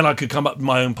 then I could come up with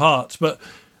my own parts. But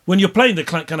when you're playing the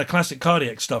kind of classic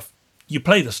Cardiac stuff, you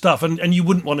play the stuff and you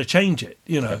wouldn't want to change it,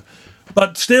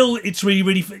 but still, it's really,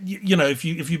 really, if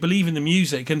you believe in the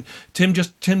music, and Tim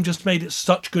just made it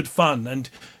such good fun, and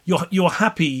you're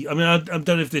happy. I mean, I don't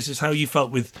know if this is how you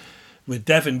felt with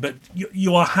Devin, but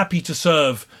you are happy to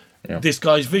serve this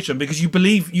guy's vision because you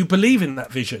believe in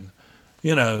that vision.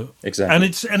 Exactly, and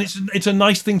it's a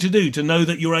nice thing to do, to know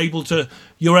that you're able to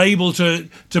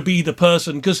be the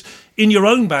person, because in your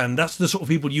own band, that's the sort of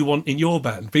people you want in your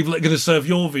band, people that are going to serve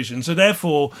your vision. So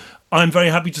therefore, I'm very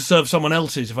happy to serve someone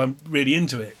else's if I'm really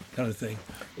into it, kind of thing.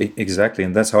 Exactly,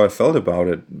 and that's how I felt about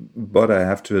it. But I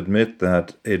have to admit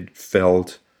that it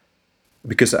felt,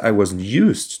 because I wasn't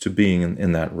used to being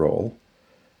in that role.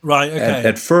 Right. Okay.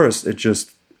 At first, it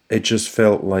just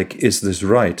felt like, is this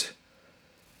right?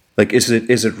 Like, is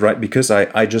it right? Because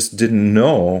I just didn't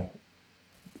know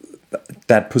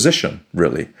that position,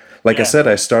 really. Like I said,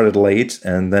 I started late,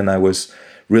 and then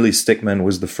Stickman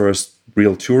was the first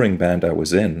real touring band I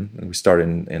was in. And we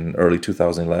started in early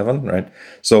 2011, right?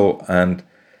 So, and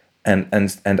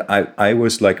I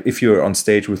was like, if you're on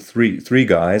stage with three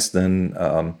guys, then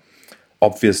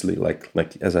obviously, like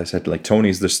as I said, like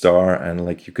Tony's the star, and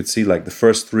like you could see, like the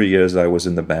first 3 years I was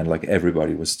in the band, like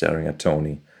everybody was staring at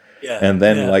Tony. Yeah, and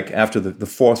then like after the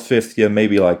fourth, fifth year,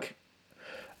 maybe like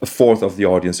a fourth of the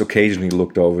audience occasionally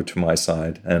looked over to my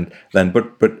side. And then, but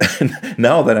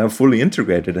now that I'm fully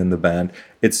integrated in the band,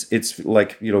 it's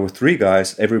like, with three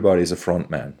guys, everybody's a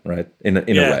front man, right? In a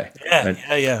way. Yeah,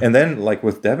 right? yeah. And then like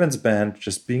with Devin's band,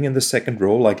 just being in the second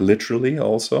row, like literally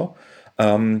also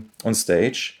on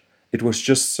stage, it was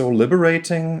just so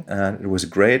liberating, and it was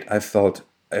great. I felt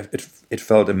it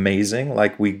felt amazing.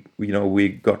 Like we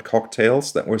got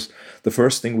cocktails. That was the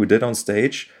first thing we did on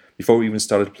stage before we even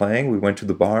started playing. We went to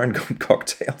the bar and got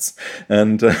cocktails,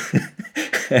 and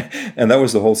and that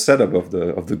was the whole setup of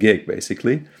the gig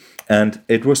basically. And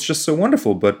it was just so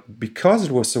wonderful. But because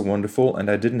it was so wonderful, and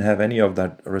I didn't have any of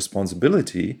that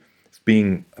responsibility of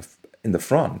being in the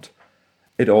front,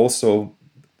 it also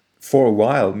for a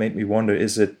while made me wonder: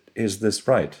 is this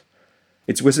right?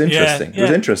 It was interesting. It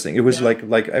was interesting. It was like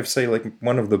I'd say like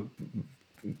one of the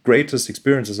greatest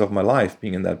experiences of my life,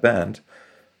 being in that band.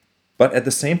 But at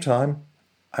the same time,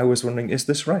 I was wondering, is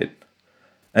this right?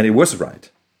 And it was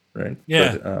right?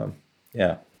 Yeah.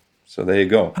 But, so there you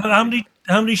go. How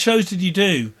many shows did you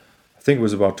do? I think it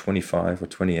was about 25 or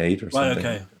 28 or something.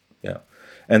 Right. Okay. Yeah.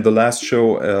 And the last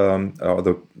show, or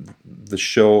the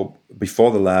show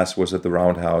before the last, was at the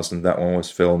Roundhouse, and that one was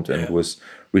filmed and was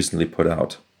recently put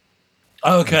out.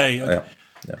 Okay. Yeah.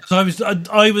 So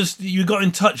I was. You got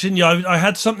in touch, didn't you? I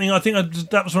had something. I think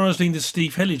that was when I was doing the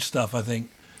Steve Hillage stuff. I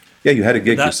think. Yeah, you had a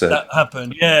gig. You said that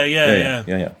happened. Yeah.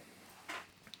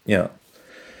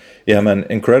 Yeah, man,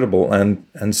 incredible.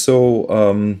 And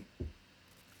so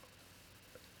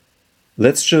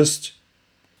let's just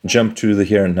jump to the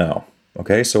here and now.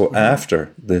 Okay, so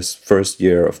after this first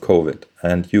year of COVID,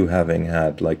 and you having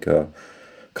had like a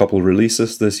couple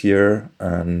releases this year,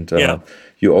 and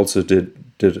you also did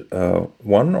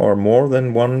one or more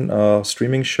than one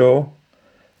streaming show.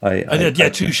 I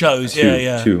did, 2 shows.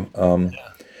 Two.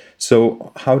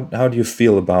 So how do you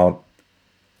feel about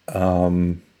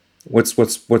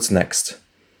what's next?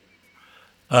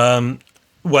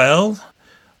 Well,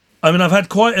 I mean, I've had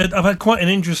quite an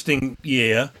interesting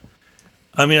year.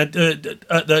 I mean,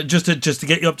 just to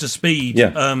get you up to speed.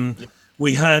 Yeah.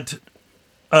 We had.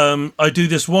 I do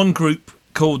this one group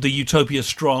called the Utopia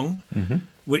Strong,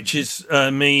 which is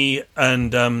me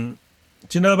and. Do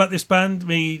you know about this band?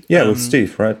 Me. Yeah, with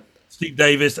Steve, right? Steve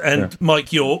Davis and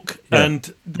Mike York,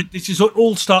 and this is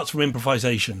all starts from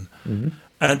improvisation.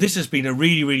 And this has been a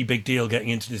really, really big deal getting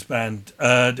into this band.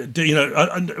 I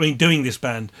mean, doing this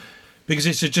band, because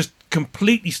it's just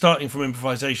completely starting from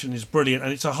improvisation is brilliant,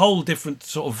 and it's a whole different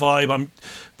sort of vibe. I'm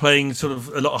playing sort of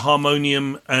a lot of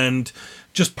harmonium and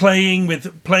just playing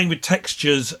with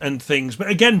textures and things, but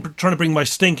again trying to bring my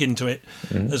stink into it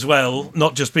as well,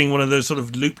 not just being one of those sort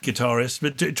of loop guitarists,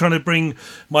 but trying to bring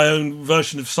my own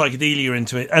version of psychedelia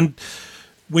into it. And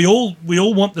we all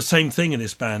want the same thing in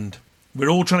this band. We're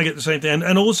all trying to get the same thing.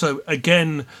 And also,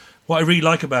 again, what I really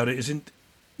like about it is,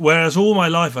 whereas all my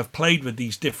life I've played with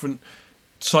these different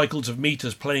cycles of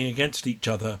meters playing against each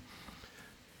other,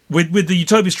 with the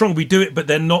Utopia Strong we do it, but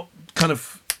they're not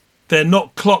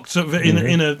clocked sort of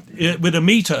with a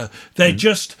meter. They're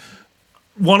just,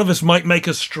 one of us might make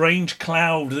a strange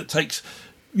cloud that takes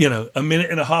a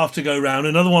minute and a half to go round.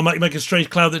 Another one might make a strange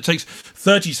cloud that takes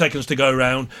 30 seconds to go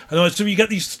round. And so you get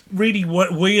these really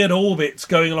weird orbits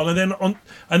going along,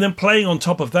 and then playing on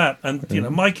top of that. And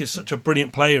Mike is such a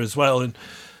brilliant player as well, and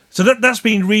so that's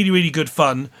been really, really good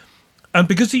fun. And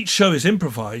because each show is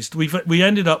improvised, we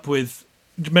ended up with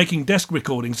making desk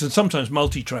recordings and sometimes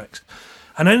multi-tracks,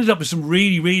 and I ended up with some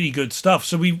really, really good stuff.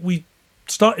 So we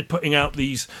started putting out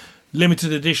these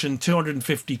limited edition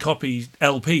 250 copy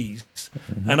LPs,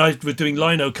 and I was doing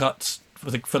lino cuts for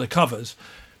the covers,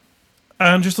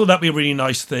 and just thought that'd be a really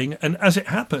nice thing. And as it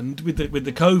happened with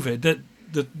the COVID,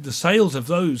 that the sales of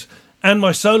those and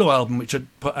my solo album, which I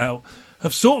put out,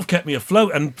 have sort of kept me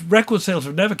afloat, and record sales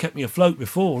have never kept me afloat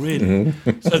before, really.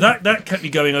 So that kept me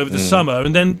going over the summer.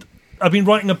 And then I've been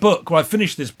writing a book. Well, I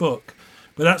finished this book,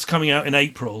 but that's coming out in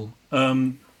April.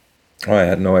 I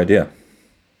had no idea.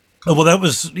 Oh, well, that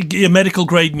was medical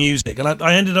grade music, and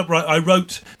I ended up I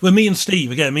wrote with me and Steve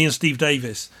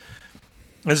Davis.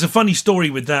 There's a funny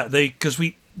story with that. Because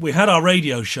we had our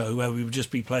radio show where we would just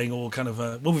be playing all kind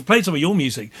of we've played some of your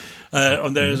music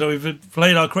on there, so we've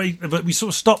played our but we sort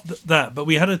of stopped that. But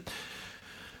we had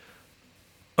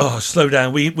slow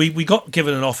down. We got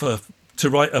given an offer to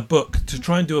write a book, to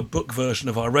try and do a book version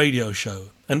of our radio show,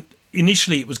 and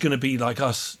initially it was going to be like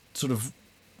us sort of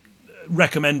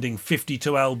recommending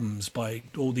 52 albums by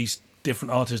all these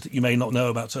different artists that you may not know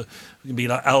about. So it can be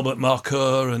like Albert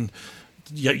Marcoeur and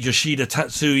Yoshida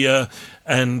Tatsuya,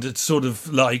 and it's sort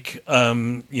of like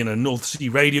North Sea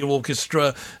Radio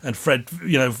Orchestra and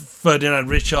Ferdinand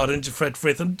Richard and Fred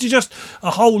Frith, and just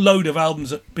a whole load of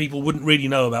albums that people wouldn't really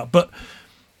know about. But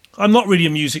I'm not really a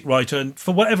music writer, and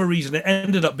for whatever reason it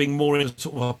ended up being more in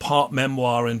sort of a part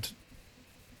memoir and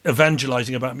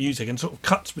evangelizing about music, and sort of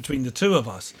cuts between the two of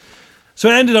us. So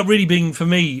it ended up really being, for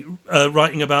me,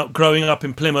 writing about growing up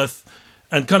in Plymouth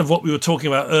and kind of what we were talking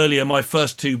about earlier, my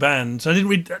first two bands. I didn't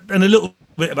read, and a little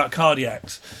bit about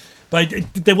Cardiacs, but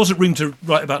there wasn't room to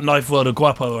write about Knife World or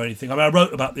Guapo or anything. I mean, I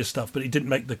wrote about this stuff, but it didn't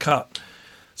make the cut.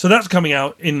 So that's coming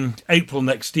out in April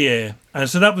next year. And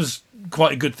so that was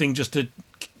quite a good thing, just to,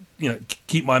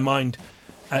 keep my mind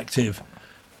active.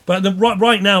 But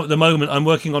right now, at the moment, I'm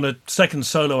working on a second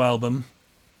solo album.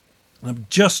 I'm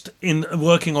just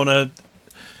working on a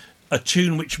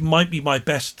tune which might be my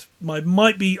best,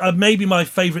 maybe my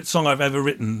favourite song I've ever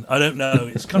written. I don't know.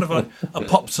 It's kind of a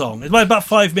pop song. It's about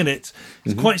 5 minutes.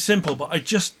 It's quite simple, but I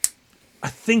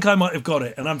think I might have got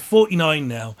it. And I'm 49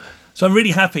 now, so I'm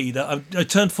really happy that I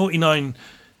turned 49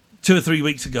 2 or 3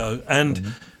 weeks ago,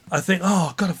 and I think,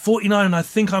 oh God, I'm 49, and I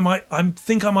think I might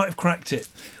have cracked it.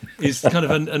 It's kind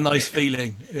of a nice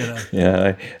feeling,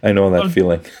 Yeah, I know that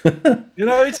feeling.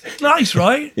 It's nice,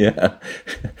 right? Yeah.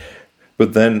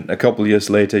 But then a couple of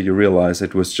years later, you realize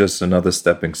it was just another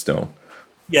stepping stone.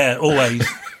 Yeah, always.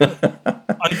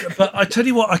 But I tell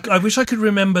you what, I wish I could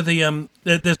remember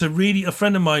there's a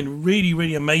friend of mine, really,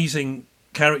 really amazing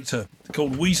character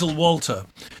called Weasel Walter.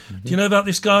 Do you know about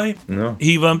this guy? No.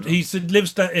 He lives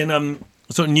in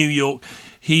sort of New York.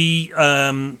 He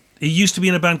used to be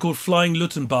in a band called Flying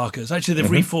Luttenbachers. Actually,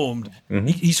 they've reformed.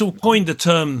 He sort of coined the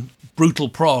term brutal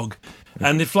prog.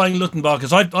 And the Flying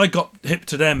Luttenbachers, I got hip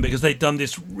to them because they'd done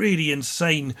this really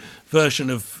insane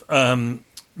version of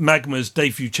Magma's De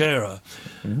Futura.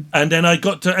 And then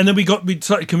we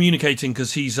started communicating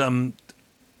because he's was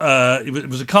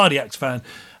a Cardiacs fan,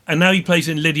 and now he plays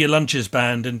in Lydia Lunch's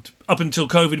band. And up until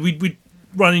COVID, we'd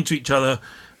run into each other,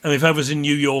 and if I was in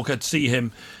New York, I'd see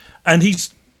him. And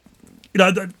he's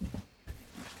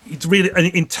really an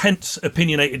intense,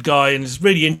 opinionated guy, and it's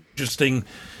really interesting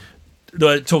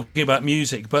talking about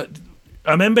music. But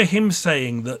I remember him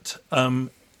saying that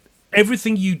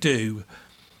everything you do,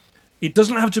 it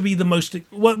doesn't have to be the most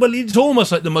well it's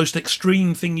almost like the most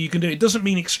extreme thing you can do. It doesn't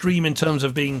mean extreme in terms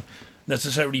of being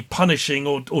necessarily punishing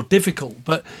or difficult,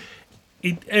 but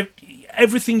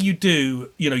everything you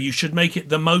do, you should make it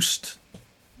the most,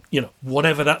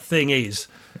 whatever that thing is,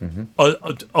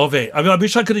 of it. I mean, I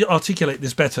wish I could articulate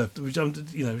this better, which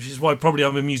is why probably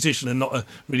I'm a musician and not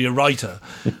really a writer.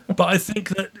 But I think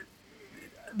that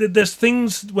there's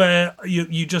things where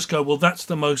you just go, well, that's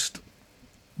the most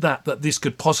that this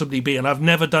could possibly be, and I've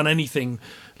never done anything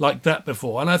like that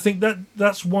before. And I think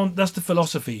that's the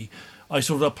philosophy I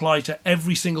sort of apply to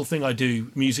every single thing I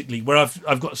do musically, where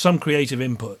I've got some creative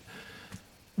input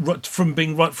from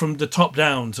being right from the top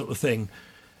down sort of thing.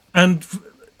 And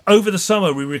over the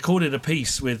summer, we recorded a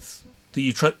piece with the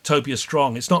Utopia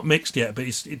Strong. It's not mixed yet, but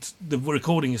it's the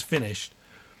recording is finished.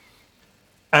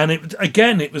 And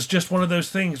it was just one of those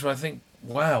things where I think,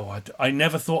 wow, I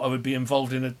never thought I would be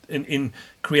involved in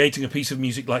creating a piece of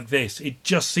music like this. It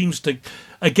just seems to,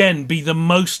 again, be the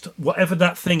most, whatever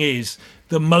that thing is,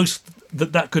 the most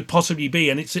that could possibly be.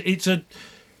 And it's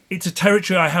a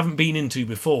territory I haven't been into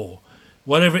before.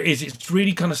 Whatever it is, it's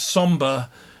really kind of somber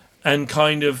and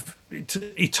kind of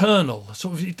eternal,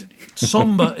 sort of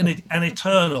somber and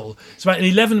eternal. It's about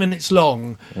 11 minutes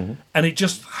long, and it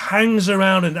just hangs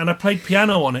around. And I played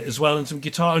piano on it as well and some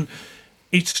guitar, and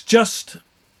it's just,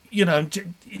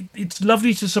 it's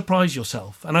lovely to surprise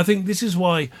yourself. And I think this is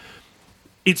why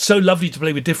it's so lovely to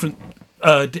play with different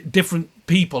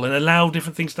people and allow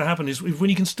different things to happen, is when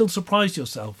you can still surprise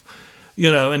yourself,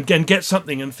 and get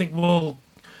something and think, well,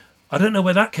 I don't know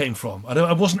where that came from.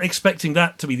 I wasn't expecting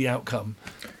that to be the outcome.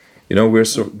 We're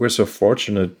so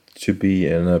fortunate to be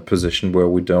in a position where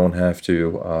we don't have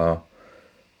to.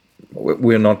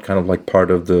 We're not kind of like part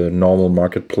of the normal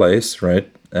marketplace, right?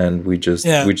 And we just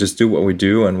do what we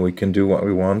do, and we can do what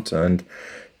we want. And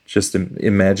just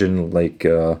imagine, like,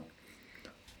 I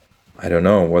don't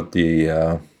know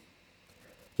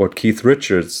what Keith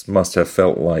Richards must have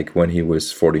felt like when he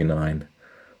was 49.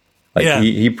 Like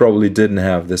he probably didn't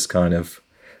have this kind of,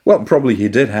 well, probably he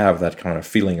did have that kind of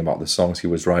feeling about the songs he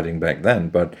was writing back then,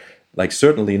 but like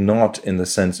certainly not in the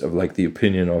sense of like the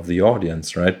opinion of the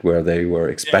audience, right? Where they were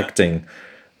expecting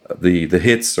the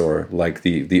hits or like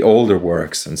the older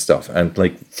works and stuff. And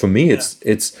like for me, I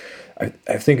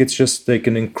think it's just like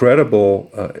an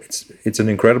incredible, it's an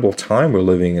incredible time we're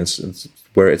living in,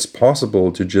 where it's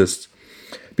possible to just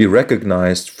be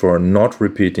recognized for not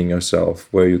repeating yourself,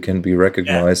 where you can be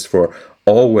recognized for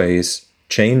always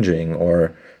changing,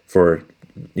 or for,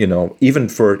 even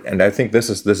for, and I think this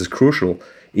is crucial,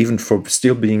 even for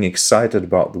still being excited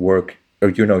about the work, or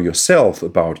yourself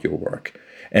about your work.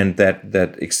 And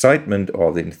that excitement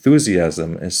or the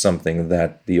enthusiasm is something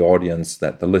that the audience,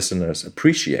 that the listeners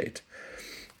appreciate.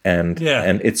 And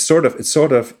it's sort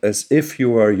of as if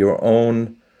you are your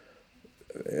own,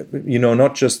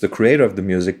 not just the creator of the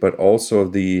music, but also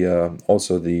the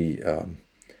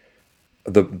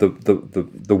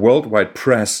worldwide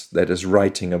press that is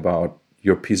writing about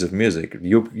your piece of music.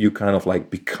 You kind of like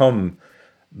become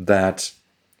that,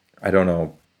 I don't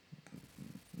know,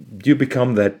 you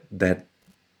become that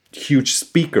huge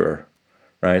speaker,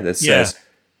 right? That says,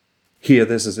 here,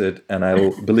 this is it, and I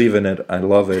believe in it, I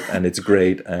love it, and it's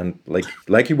great. And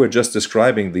like you were just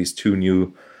describing these two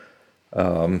new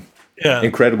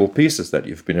incredible pieces that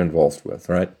you've been involved with,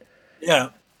 right? Yeah.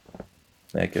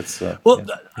 Like it's I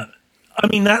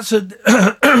mean, that's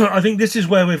I think this is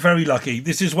where we're very lucky.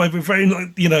 This is why we're very,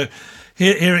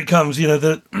 here it comes,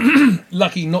 the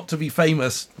lucky not to be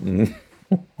famous,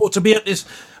 or to be at this,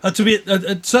 to be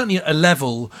at certainly at a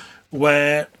level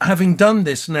where, having done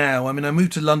this now, I mean, I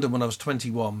moved to London when I was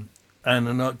 21,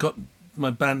 and I got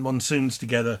my band Monsoons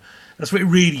together. That's where it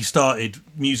really started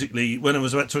musically, when I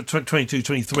was about 22,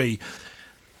 23.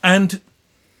 And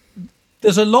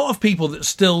there's a lot of people that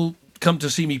still come to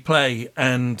see me play,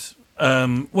 and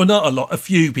well, not a lot, a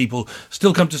few people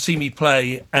still come to see me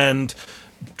play and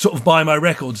sort of buy my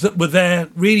records, that were there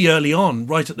really early on,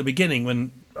 right at the beginning,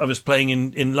 when I was playing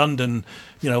in London,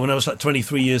 when I was like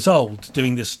 23 years old,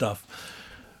 doing this stuff.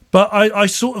 But I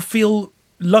sort of feel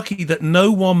lucky that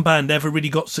no one band ever really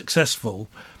got successful,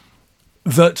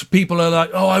 that people are like,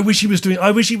 oh, I wish he was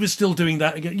still doing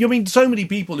that again. I mean, so many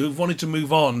people who've wanted to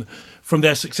move on from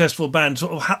their successful band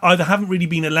sort of either haven't really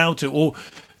been allowed to, or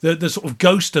the sort of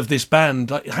ghost of this band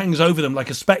hangs over them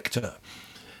like a spectre.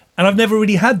 And I've never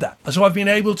really had that. So I've been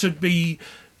able to be,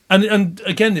 and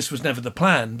again, this was never the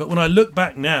plan, but when I look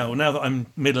back now that I'm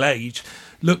middle-aged,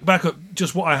 look back at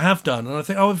just what I have done, and I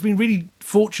think, I've been really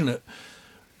fortunate,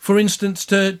 for instance,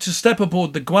 to step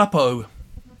aboard the Guapo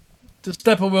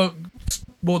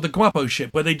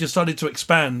ship, where they decided to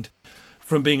expand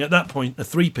from being at that point a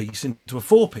 3-piece into a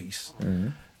 4-piece,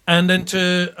 and then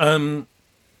to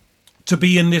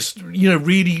be in this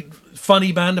really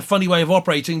funny band, a funny way of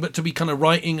operating, but to be kind of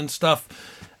writing and stuff,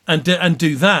 and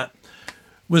do that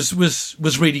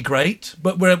was really great.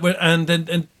 But and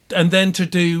then to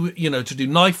do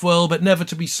Knife World, but never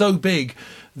to be so big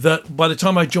that by the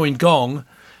time I joined Gong,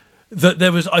 that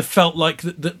I felt like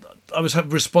that I was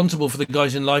responsible for the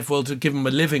guys in Life World to give them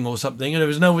a living or something, and there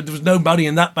was nobody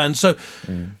in that band. So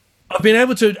I've been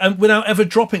able to, and without ever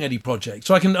dropping any project.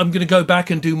 So I'm going to go back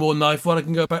and do more Knife World. I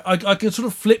can go back. I can sort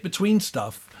of flip between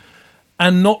stuff,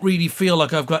 and not really feel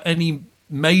like I've got any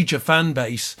major fan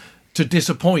base to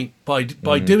disappoint by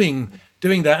doing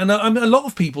that. And a lot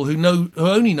of people who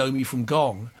only know me from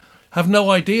Gong have no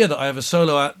idea that I have a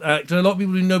solo act, and a lot of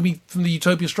people who know me from the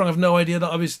Utopia Strong have no idea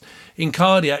that I was in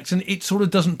Cardiacs, and it sort of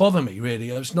doesn't bother me really.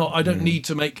 It's not. I don't need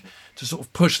to sort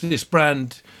of push this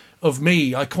brand of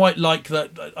me. I quite like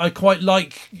that. I quite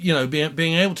like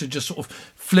being able to just sort of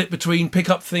flip between, pick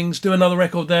up things, do another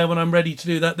record there when I'm ready to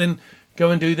do that, then go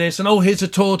and do this, and here's a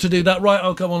tour to do that. Right,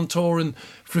 I'll go on tour and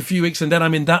for a few weeks, and then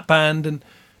I'm in that band, and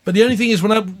But the only thing is,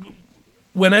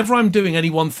 whenever I'm doing any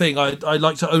one thing, I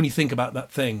like to only think about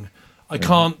that thing. I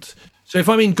can't. So if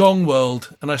I'm in Gong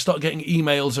World and I start getting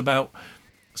emails about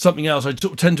something else, I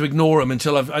tend to ignore them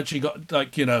until I've actually got,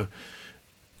 like, you know,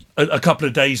 a couple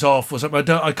of days off or something.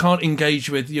 I can't engage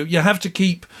with you. You have to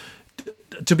keep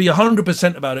to be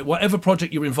 100% about it. Whatever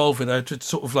project you're involved with, to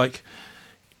sort of like,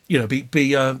 you know,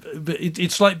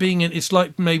 it's like being in. It's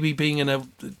like maybe being in a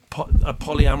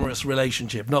polyamorous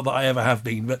relationship. Not that I ever have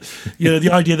been, but you know,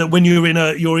 the idea that when you're in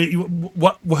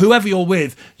whoever you're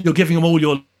with, you're giving them all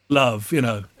your love. You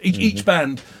know, each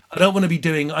band. I don't want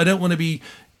to be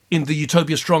in the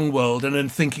Utopia Strong world and then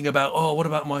thinking about, oh, what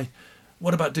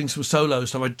about doing some solo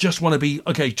stuff? I just want to be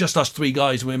just us three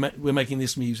guys. We're making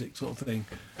this music, sort of thing.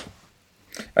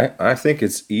 I think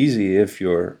it's easy if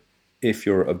you're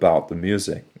about the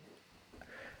music.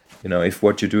 You know, if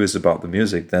what you do is about the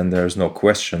music, then there's no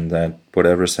question that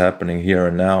whatever's happening here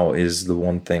and now is the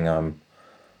one thing I'm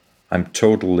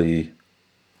totally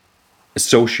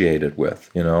associated with.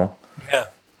 You know. Yeah.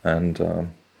 And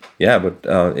but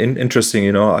interesting.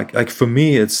 You know, like for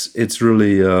me, it's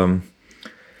really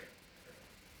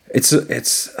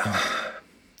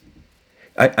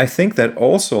I think that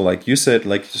also, like you said,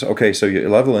 like, okay, so your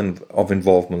level of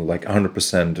involvement, like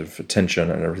 100% of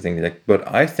attention and everything, like, but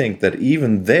I think that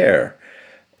even there,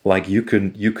 like you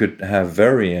could have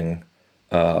varying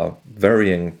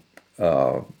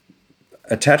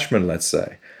attachment, let's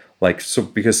say, like, so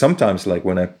because sometimes, like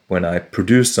when I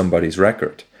produce somebody's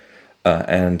record,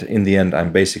 and in the end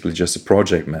I'm basically just a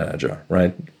project manager,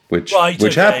 right? Which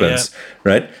happens,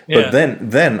 right? Yeah. But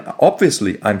then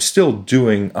obviously I'm still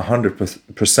doing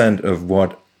 100% of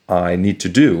what I need to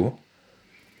do.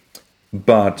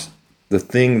 But the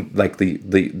thing, like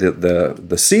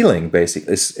the ceiling,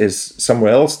 basically is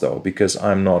somewhere else, though, because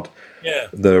I'm not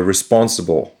the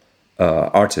responsible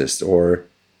artist, or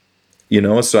you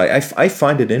know. So I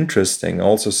find it interesting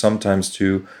also sometimes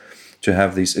to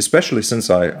have these, especially since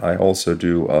I also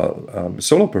do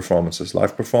solo performances,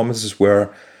 live performances, where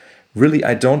really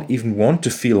I don't even want to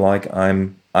feel like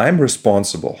I'm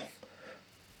responsible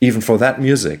even for that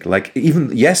music. Like, even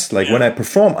when I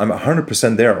perform, I'm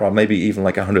 100% there, or maybe even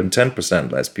like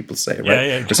 110%, as people say,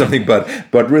 right? Or something.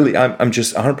 But really I'm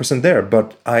just 100% there,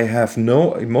 but I have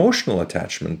no emotional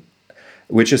attachment,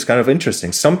 which is kind of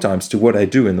interesting sometimes, to what I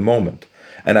do in the moment.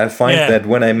 And I find that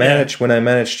when I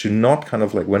manage to not kind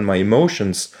of like, when my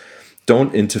emotions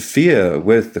don't interfere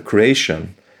with the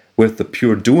creation, with the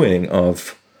pure doing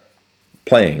of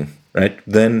playing, right?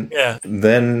 Then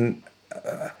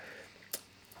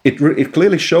it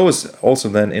clearly shows also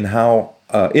then in how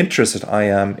interested I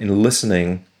am in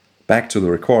listening back to the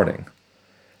recording.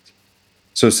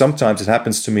 So sometimes it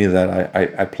happens to me that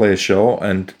I play a show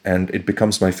and it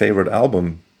becomes my favorite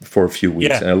album for a few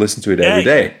weeks, and I listen to it every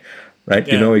day. Right,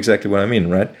 you know exactly what I mean,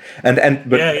 right? And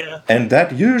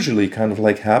that usually kind of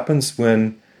like happens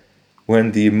when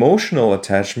the emotional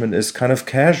attachment is kind of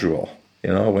casual, you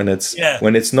know, when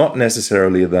it's not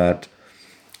necessarily that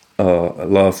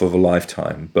love of a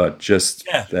lifetime, but just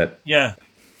that. Yeah.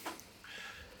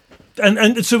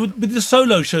 And so with the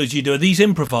solo shows you do, are these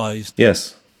improvised?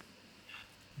 Yes.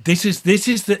 This is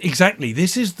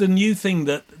the new thing,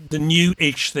 that the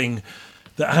new-ish thing,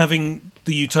 that having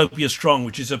the Utopia Strong,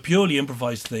 which is a purely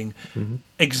improvised thing,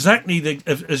 exactly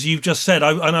as you've just said.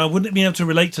 I wouldn't be able to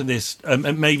relate to this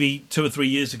maybe 2 or 3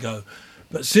 years ago,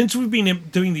 but since we've been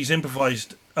doing these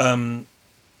improvised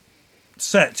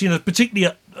sets, you know,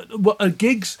 particularly at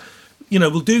gigs, you know,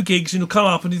 we'll do gigs and you'll come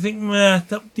up and you think,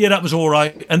 that was all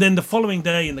right, and then the following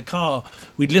day in the car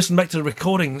we'd listen back to the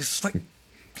recording. It's like,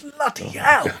 bloody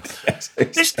hell,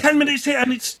 this 10 minutes here,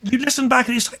 and you listen back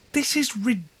and it's like, this is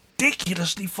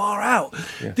ridiculously far out.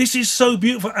 This is so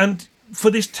beautiful, and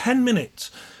for this 10 minutes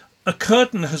a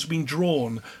curtain has been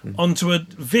drawn onto a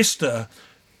vista,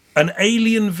 an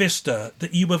alien vista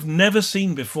that you have never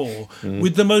seen before,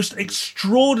 with the most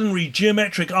extraordinary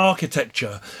geometric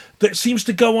architecture that seems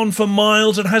to go on for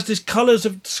miles and has these colours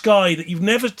of sky that you've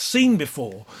never seen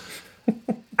before.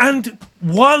 And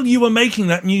while you were making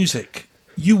that music,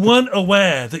 you weren't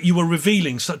aware that you were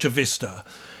revealing such a vista.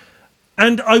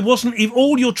 And I wasn't even.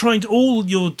 All you're trying to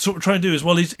do is,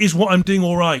 well, is what I'm doing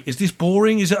all right? Is this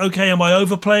boring? Is it okay? Am I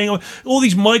overplaying? All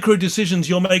these micro decisions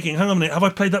you're making. Hang on a minute, have I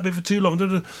played that bit for too long?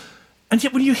 And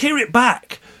yet when you hear it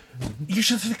back, you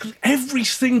should think every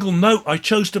single note I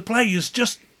chose to play is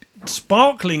just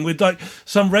sparkling with like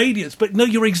some radiance. But no,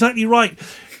 you're exactly right.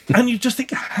 And you just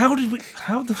think, how did we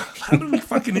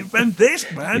fucking invent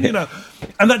this, man? You know,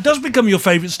 and that does become your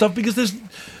favourite stuff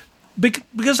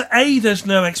because A, there's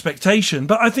no expectation,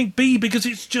 but I think B, because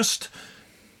it's just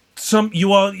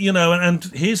you are, and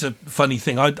here's a funny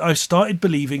thing. I started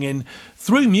believing in,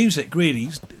 through music, really,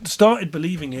 started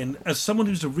believing in, as someone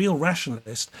who's a real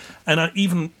rationalist, and I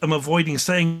even am avoiding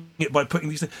saying it by putting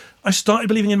these things, I started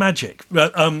believing in magic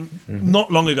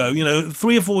not long ago,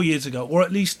 3 or 4 years ago, or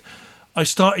at least I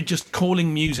started just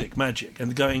calling music magic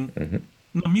and going,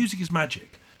 no, music is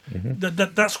magic.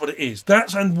 That's what it is.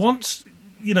 And once,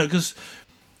 because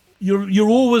you're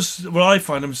always, well, I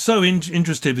find I'm so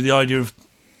interested with the idea of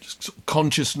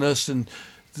consciousness and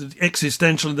the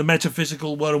existential and the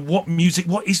metaphysical world. What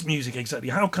is music exactly?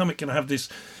 How come it can have this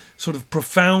sort of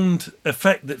profound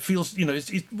effect that feels,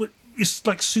 it's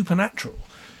like supernatural?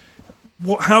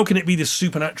 How can it be this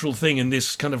supernatural thing in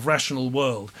this kind of rational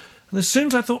world? And as soon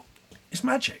as I thought, it's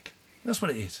magic. That's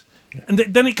what it is. And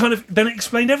then it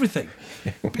explained everything.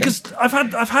 Because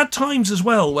I've had times as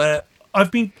well where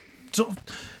I've been sort of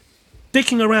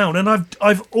dicking around and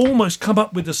I've almost come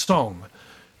up with a song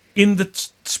in the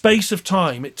space of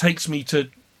time it takes me to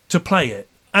play it,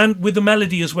 and with the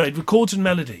melody as well. It records in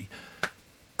melody,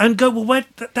 and go, well,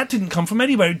 that didn't come from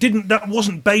anywhere. That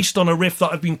wasn't based on a riff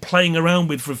that I've been playing around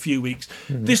with for a few weeks.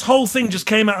 This whole thing just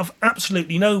came out of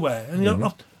absolutely nowhere, and you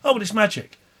go, oh, well, it's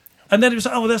magic. And then it was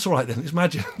like, oh, well, that's all right then, it's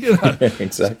magic.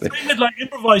 Exactly. Same with like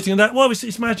improvising and that. Well,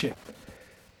 it's magic.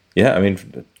 Yeah, I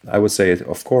mean, I would say,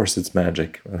 of course, it's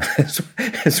magic. It's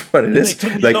what it is. It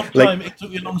took me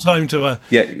a long time to.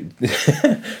 Yeah.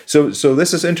 So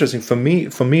this is interesting for me.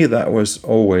 For me, that was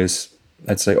always,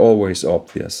 I'd say, always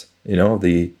obvious.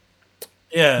 That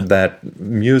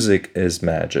music is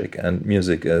magic, and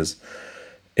music is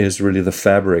really the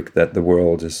fabric that the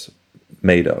world is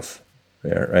made of.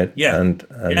 Yeah. Right. Yeah. And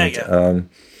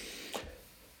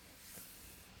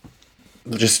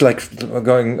just like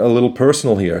going a little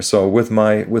personal here. So with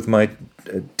my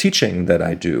teaching that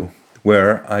I do,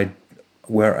 where I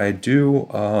do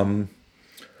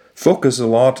focus a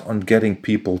lot on getting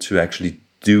people to actually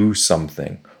do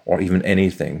something or even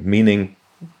anything, meaning,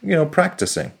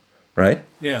 practicing, right?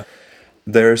 Yeah.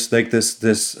 There's like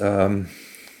this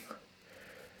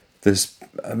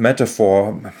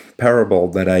metaphor parable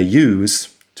that I use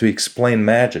to explain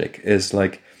magic is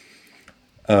like,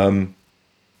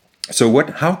 so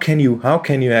how can you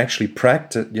actually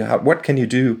practice? What can you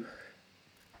do?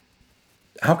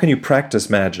 How can you practice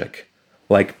magic?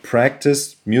 Like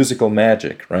practice musical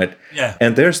magic, right? Yeah.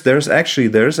 And there's actually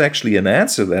an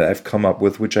answer that I've come up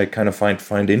with, which I kind of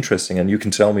find interesting. And you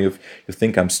can tell me if you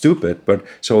think I'm stupid. But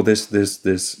so this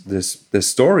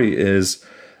story is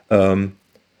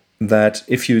that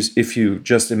if you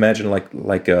just imagine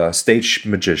like a stage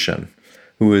magician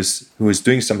who is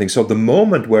doing something. So the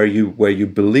moment where you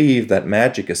believe that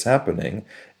magic is happening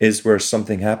is where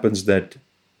something happens that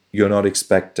you're not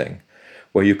expecting.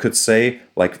 Where you could say,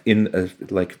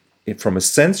 from a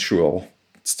sensual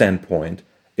standpoint,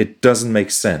 it doesn't make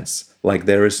sense. Like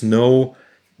there's no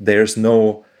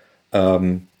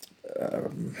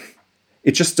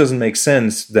it just doesn't make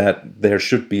sense that there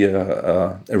should be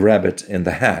a rabbit in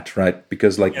the hat, right?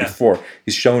 Because before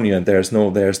he's shown you, and there's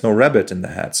no rabbit in the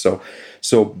hat. So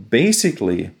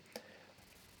basically,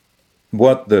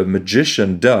 what the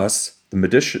magician does, the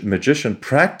magician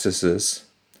practices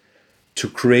to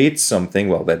create something.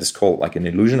 Well, that is called like an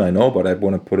illusion, I know, but I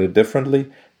want to put it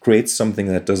differently. Create something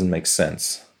that doesn't make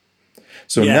sense.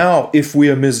 So now, if we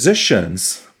are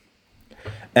musicians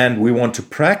and we want to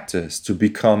practice to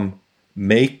become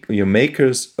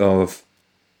makers of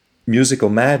musical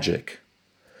magic,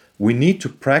 we need to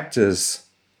practice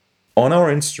on our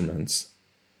instruments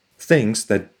things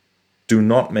that do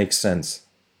not make sense,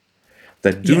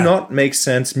 that do not make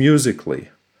sense musically.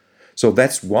 So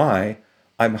that's why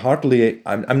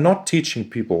I'm not teaching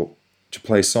people to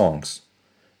play songs.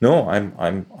 No,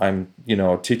 I'm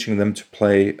teaching them to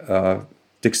play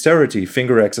dexterity,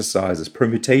 finger exercises,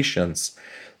 permutations,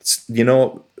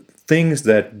 things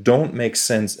that don't make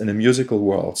sense in a musical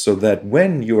world, so that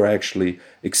when you are actually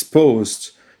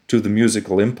exposed to the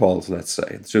musical impulse, let's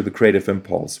say, to the creative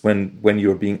impulse, when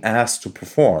you're being asked to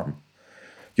perform,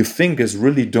 your fingers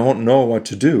really don't know what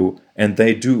to do, and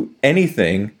they do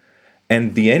anything,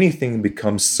 and the anything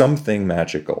becomes something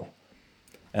magical.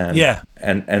 And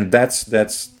and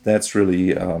that's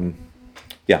really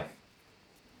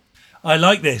I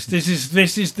like this.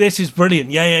 This is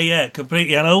brilliant. Yeah,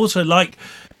 completely. And I also like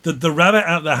the rabbit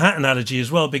out the hat analogy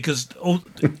as well, because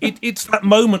it's that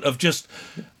moment of just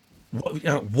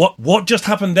what just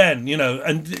happened then,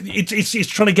 and it's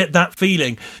trying to get that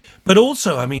feeling. But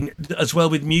also, I mean, as well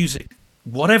with music,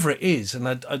 whatever it is, and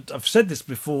I've said this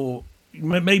before,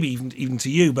 maybe even to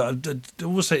you, but I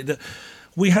always say that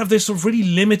we have this sort of really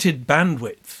limited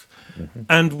bandwidth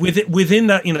and within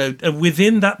that,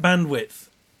 within that bandwidth,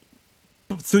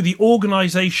 through the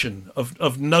organisation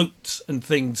of notes and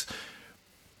things,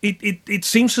 it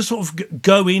seems to sort of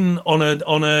go in on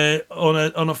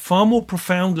a far more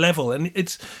profound level,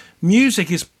 and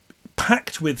music is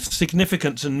packed with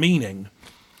significance and meaning,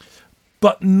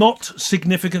 but not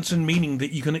significance and meaning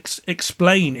that you can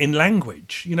explain in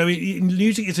language.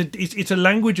 Music it's a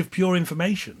language of pure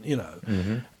information.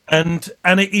 And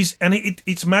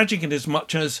it's magic in as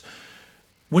much as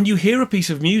when you hear a piece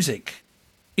of music,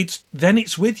 it's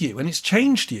with you and it's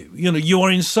changed you. You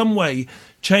are in some way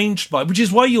changed by, which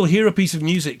is why you'll hear a piece of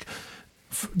music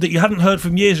that you hadn't heard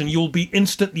from years, and you'll be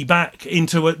instantly back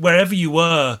into it wherever you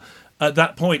were at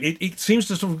that point. It seems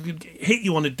to sort of hit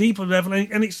you on a deeper level,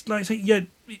 and it's like,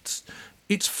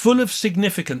 it's full of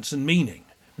significance and meaning.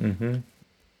 Mm-hmm.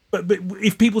 But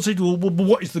if people say, well,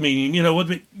 what is the meaning?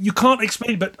 You can't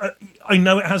explain it, but I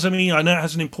know it has a meaning. I know it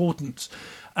has an importance,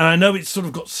 and I know it's sort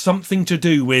of got something to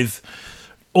do with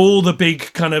all the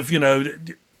big kind of,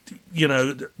 the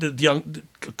young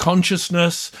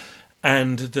consciousness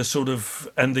and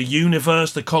the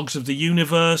universe, the cogs of the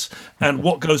universe, and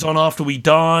what goes on after we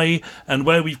die, and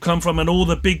where we've come from, and all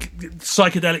the big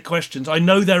psychedelic questions. I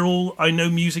know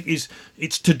music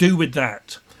it's to do with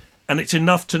that. And it's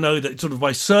enough to know that sort of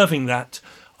by serving that,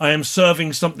 I am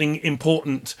serving something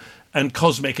important and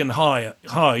cosmic and high,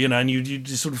 and you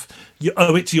just sort of, you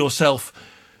owe it to yourself.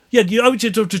 Yeah, you owe it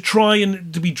to try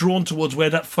and to be drawn towards where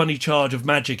that funny charge of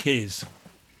magic is.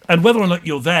 And whether or not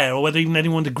you're there, or whether even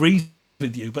anyone agrees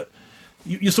with you, but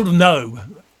you sort of know.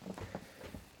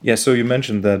 Yeah, so you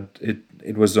mentioned that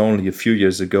it was only a few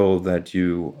years ago that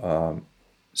you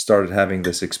started having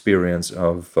this experience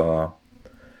of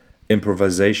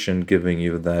improvisation giving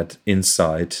you that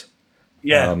insight.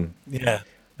 Yeah.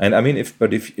 And I mean,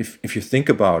 if you think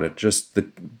about it, just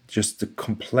the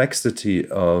complexity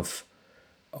of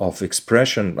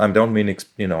expression. I don't mean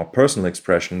personal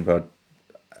expression, but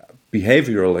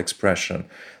behavioral expression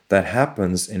that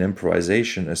happens in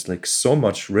improvisation is like so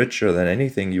much richer than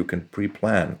anything you can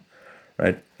pre-plan,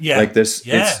 right? Yeah. Like this,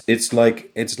 yeah. it's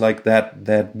like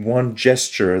that one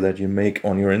gesture that you make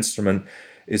on your instrument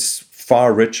is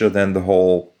far richer than the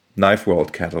whole Knife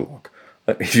World catalog.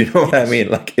 If you know what I mean,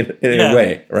 like in a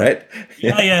way, right?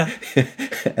 Yeah.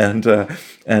 and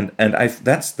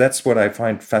that's what I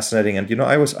find fascinating. And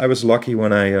I was lucky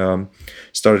when I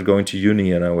started going to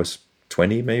uni, and I was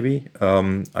 20 maybe.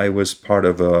 I was part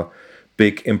of a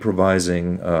big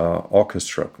improvising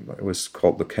orchestra. It was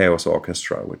called the Chaos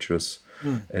Orchestra, which was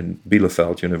in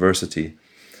Bielefeld University,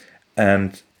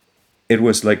 and it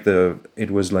was like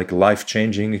a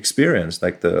life-changing experience.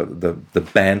 Like the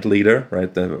band leader,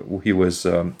 right? He was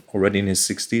already in his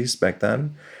 60s back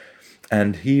then,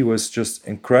 and he was just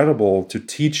incredible to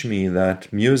teach me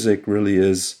that music really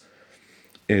is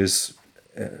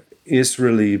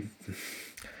really,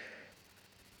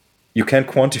 you can't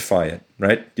quantify it,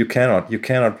 right? You cannot.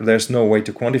 There's no way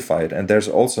to quantify it, and there's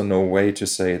also no way to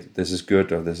say this is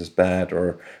good or this is bad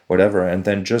or whatever. And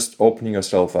then just opening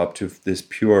yourself up to this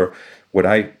pure, what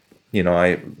I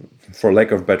for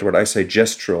lack of a better word, I say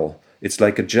gestural. It's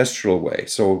like a gestural way.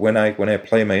 So when I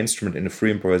play my instrument in a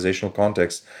free improvisational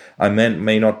context, I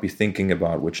may not be thinking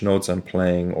about which notes I'm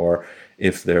playing, or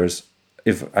if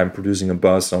I'm producing a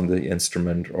buzz on the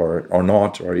instrument or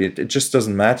not, or it just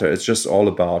doesn't matter. It's just all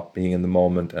about being in the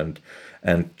moment, and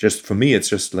just for me, it's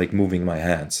just like moving my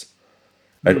hands.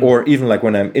 Right? Or even like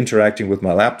when I'm interacting with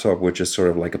my laptop, which is sort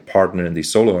of like a partner in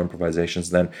these solo improvisations,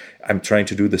 then I'm trying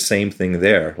to do the same thing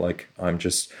there. Like I'm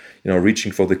just,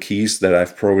 reaching for the keys that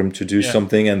I've programmed to do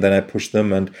something, and then I push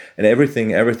them, and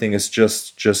everything is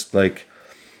just like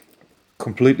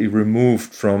completely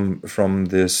removed from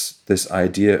this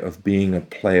idea of being a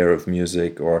player of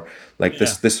music, or like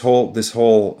this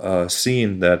whole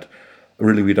scene that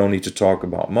really we don't need to talk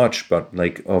about much, but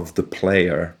like of the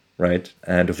player. Right,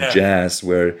 and of jazz,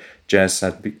 where jazz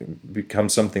had become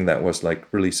something that was like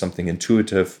really something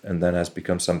intuitive, and then has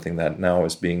become something that now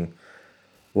is being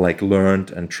like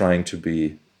learned and trying to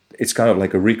be. It's kind of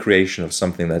like a recreation of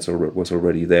something that was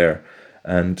already there,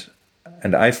 and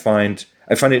I find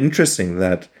it interesting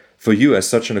that for you as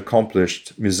such an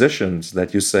accomplished musician,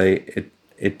 that you say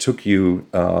it took you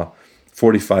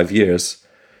 45 years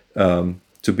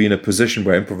to be in a position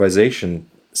where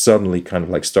improvisation suddenly kind of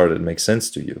like started to make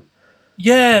sense to you.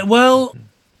 Yeah, well,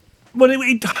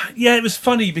 it was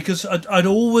funny because I'd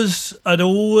always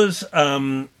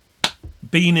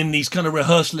been in these kind of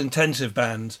rehearsal intensive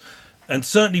bands, and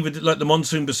certainly with like the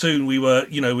Monsoon Bassoon, we were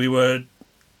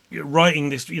writing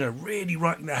this, really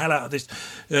writing the hell out of this,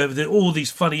 all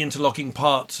these funny interlocking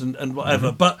parts and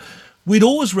whatever. But we'd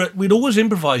always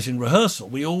improvise in rehearsal.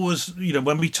 We always,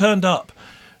 when we turned up,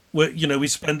 we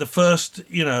spend the first,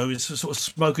 it's a sort of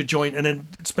smoke a joint and then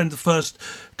spend the first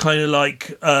kind of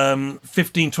like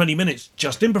 15, 20 minutes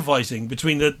just improvising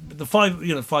between the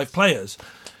five players.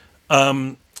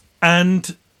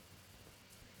 And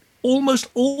almost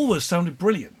always sounded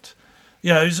brilliant.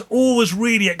 It's always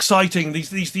really exciting.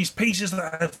 These pieces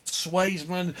that have sways,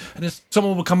 man, and then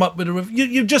someone will come up with a review.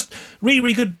 You just really,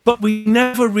 really good, but we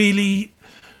never really.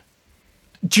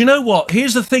 Do you know what?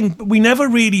 Here's the thing: we never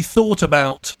really thought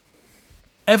about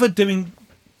ever doing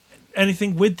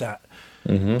anything with that,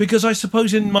 because I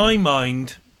suppose in my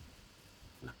mind,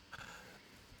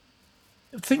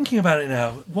 thinking about it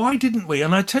now, why didn't we?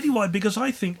 And I tell you why, because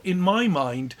I think in my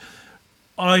mind,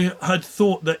 I had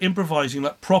thought that improvising,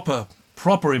 like proper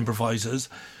improvisers,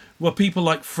 were people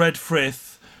like Fred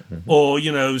Frith, or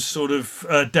sort of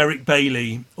Derek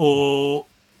Bailey, or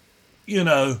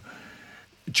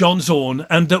John Zorn,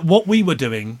 and that what we were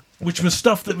doing, which was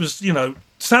stuff that was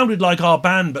sounded like our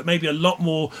band, but maybe a lot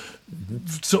more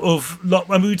sort of.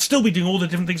 I mean, we'd still be doing all the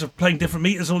different things of playing different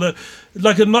meters, although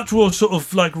like a much more sort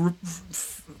of like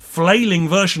flailing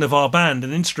version of our band,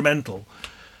 an instrumental.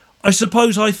 I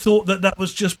suppose I thought that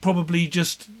was just probably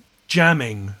just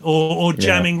jamming or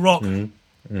jamming rock,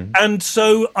 and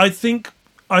so I think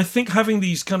having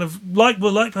these kind of like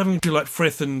having to like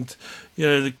Frith and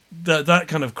that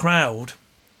kind of crowd,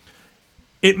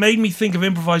 it made me think of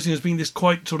improvising as being this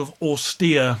quite sort of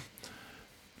austere,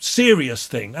 serious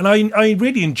thing, and I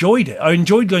really enjoyed it. I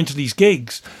enjoyed going to these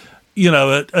gigs.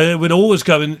 Would always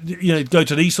go and go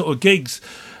to these sort of gigs,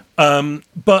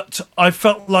 but I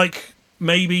felt like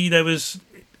maybe there was.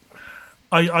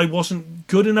 I wasn't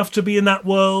good enough to be in that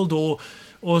world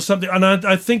or something. And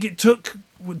I think it took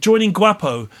joining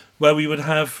Guapo, where we would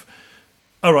have,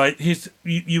 all right,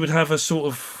 you would have a sort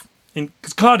of,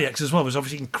 because Cardiacs as well was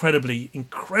obviously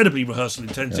incredibly rehearsal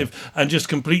intensive and just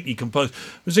completely composed.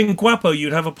 Whereas in Guapo,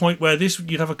 you'd have a point where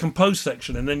you'd have a composed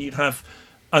section and then you'd have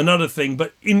another thing.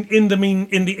 But in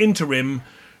the interim,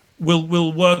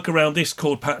 we'll work around this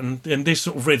chord pattern and this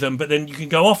sort of rhythm, but then you can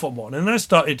go off on one. And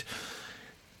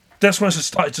that's when I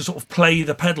started to sort of play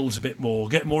the pedals a bit more,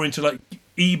 get more into like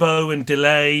EBow and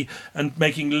delay and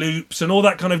making loops and all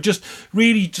that kind of just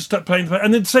start playing.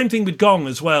 And then the same thing with Gong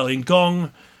as well. In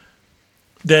Gong,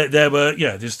 there were,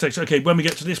 this takes, okay, when we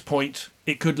get to this point,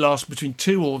 it could last between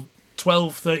 2 or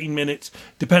 12, 13 minutes,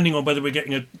 depending on whether we're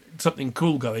getting something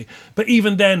cool going. But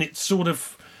even then, it's sort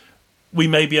of, we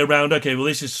may be around, okay, well,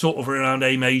 this is sort of around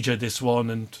A major, this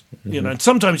one, and and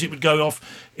sometimes it would go off.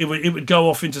 It would go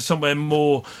off into somewhere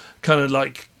more kind of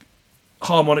like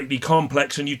harmonically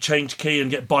complex, and you change key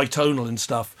and get bitonal and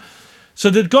stuff. So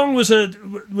the Gong was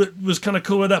kind of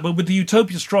cool with that, but with the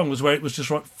Utopia Strong was where it was just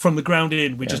right from the ground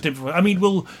in. We just improvise. I mean,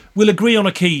 we'll agree on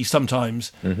a key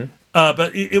sometimes,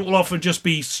 but it will often just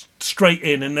be straight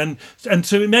in, and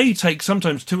so it may take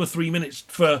sometimes 2 or 3 minutes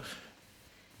for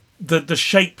the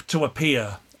shape to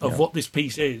appear of what this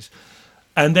piece is,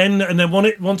 and then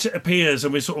once it appears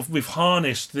and we've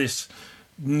harnessed this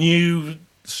new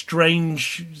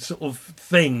strange sort of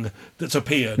thing that's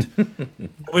appeared,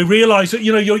 we realise that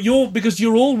you're because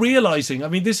you're all realising. I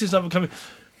mean, this is coming.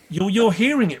 You're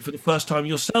hearing it for the first time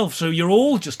yourself, so you're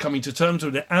all just coming to terms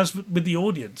with it as with the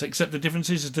audience. Except the difference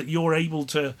is that you're able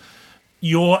to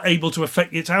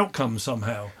affect its outcome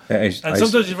somehow. And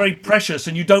sometimes it's very precious,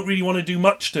 and you don't really want to do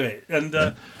much to it. And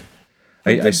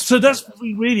so that's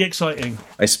really exciting.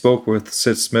 I spoke with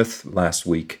Sid Smith last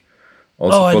week,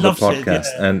 also for the podcast,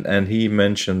 Sid, and he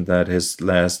mentioned that his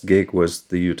last gig was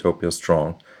the Utopia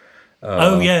Strong.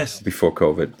 Before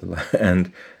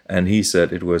COVID, and he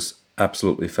said it was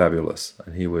absolutely fabulous.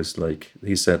 And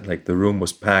he said the room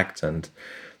was packed, and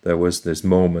there was this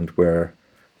moment where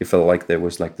he felt like there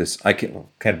was like this. I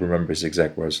can't remember his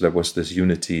exact words. There was this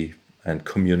unity and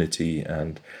community,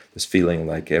 and this feeling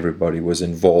like everybody was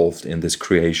involved in this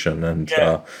creation. And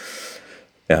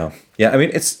I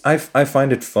mean, I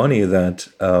find it funny that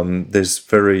this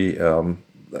very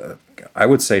I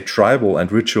would say tribal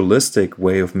and ritualistic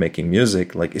way of making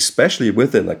music, like especially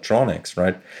with electronics,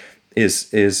 right, is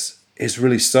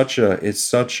really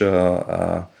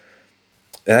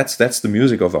that's the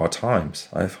music of our times,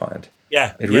 I find.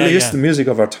 Yeah, it really is the music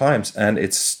of our times, and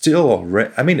it's still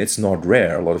I mean, it's not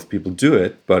rare. A lot of people do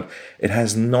it, but it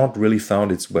has not really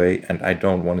found its way. And I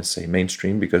don't want to say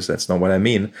mainstream, because that's not what I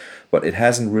mean. But it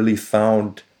hasn't really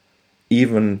found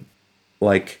even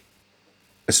like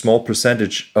a small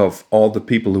percentage of all the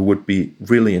people who would be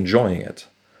really enjoying it.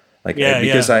 I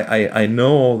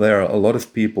know there are a lot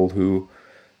of people who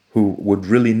would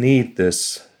really need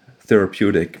this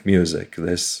therapeutic music,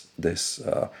 this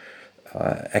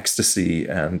ecstasy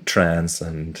and trance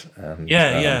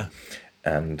Yeah, yeah.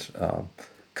 and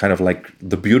kind of like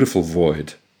the beautiful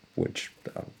void, which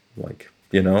like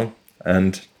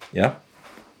and yeah.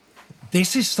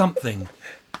 This is something.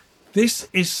 This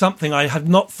is something I had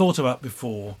not thought about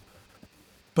before,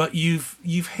 but you've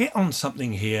hit on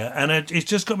something here, and it's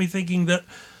just got me thinking that,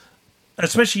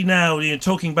 especially now,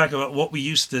 talking back about what I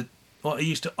used to.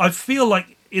 I feel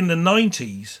like in the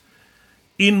 '90s,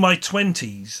 in my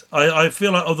 20s, I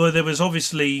feel like, although there was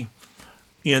obviously,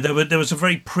 there was a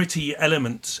very pretty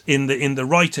element in the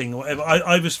writing or whatever.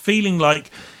 I was feeling like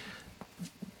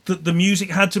the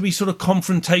music had to be sort of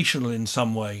confrontational in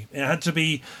some way. It had to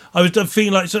be. I was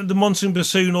feeling like the Monsoon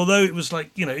Bassoon, although it was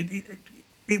like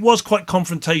it was quite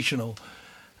confrontational,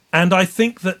 and I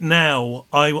think that now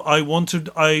I wanted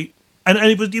and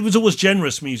it was always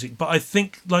generous music, but I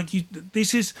think like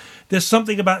there's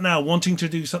something about now wanting to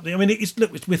do something. I mean,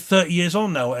 we're 30 years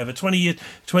on now, whatever, 20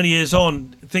 years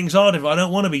on, things are different. I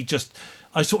don't want to be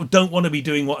I sort of don't want to be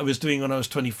doing what I was doing when I was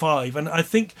 25, and I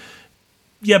think.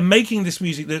 Yeah, making this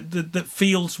music that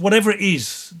feels whatever it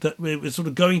is that we're sort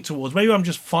of going towards. Maybe I'm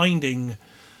just finding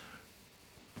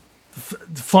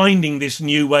this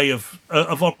new way of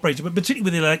operating, but particularly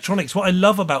with electronics. What I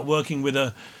love about working with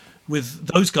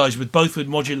those guys, with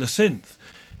modular synth,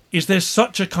 is there's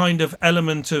such a kind of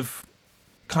element of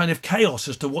kind of chaos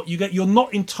as to what you get. You're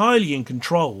not entirely in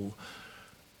control.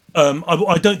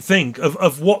 I don't think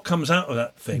of what comes out of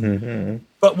that thing,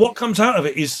 but what comes out of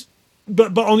it is.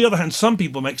 But on the other hand, some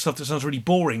people make stuff that sounds really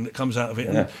boring that comes out of it,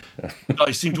 and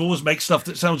I seem to always make stuff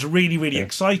that sounds really, really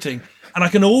exciting. And I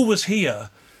can always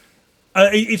hear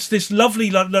it's this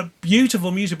lovely, beautiful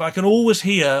music, but I can always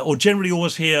hear, or generally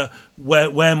always hear,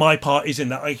 where my part is in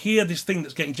that. I hear this thing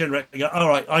that's getting generated. I go, all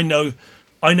right, I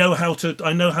know how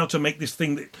to make this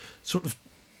thing that sort of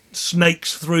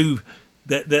snakes through.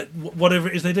 That whatever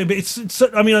it is they do, but it's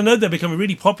I mean, I know they're becoming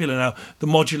really popular now, the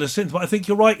modular synth, but I think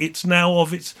you're right. It's now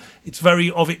it's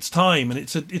very of its time, and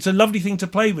it's a lovely thing to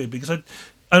play with because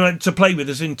to play with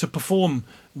as in to perform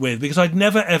with, because I'd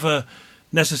never ever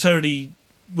necessarily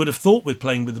would have thought with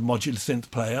playing with a modular synth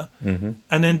player, and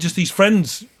then just these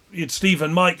friends, Steve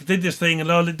and Mike did this thing, and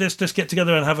let's get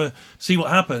together and see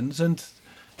what happens, and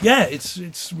yeah,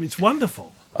 it's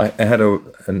wonderful. I had a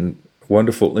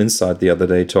wonderful insight the other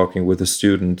day talking with a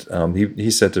student.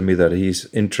 He said to me that he's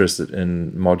interested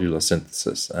in modular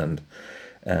synthesis, and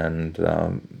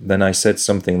then I said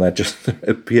something that just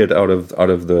appeared out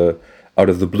of the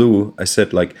blue. I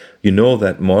said, like,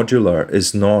 that modular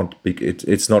is not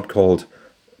it's not called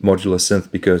modular synth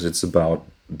because it's about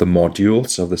the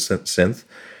modules of the synth.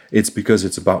 It's because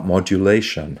it's about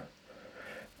modulation.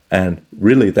 And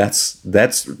really,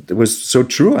 it was so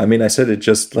true. I mean, I said it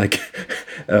just like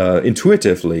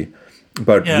intuitively,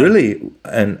 but really,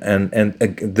 and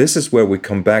this is where we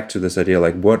come back to this idea,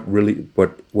 like what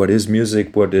is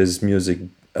music? What is music?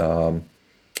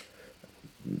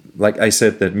 Like I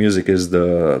said, that music is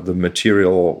the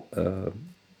material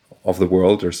of the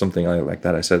world, or something like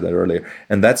that. I said that earlier,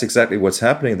 and that's exactly what's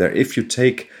happening there. If you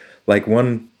take like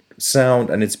one sound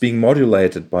and it's being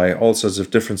modulated by all sorts of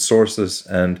different sources,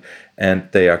 and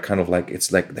they are kind of like,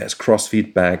 it's like there's cross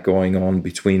feedback going on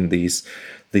between these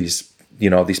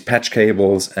patch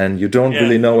cables, and you don't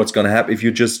really know what's going to happen if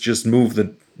you just move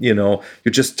you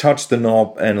just touch the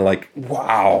knob and like,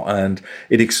 wow, and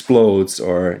it explodes,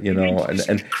 or it's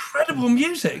incredible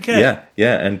music.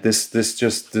 And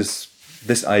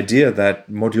this idea that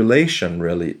modulation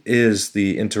really is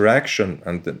the interaction,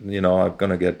 and I'm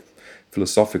gonna get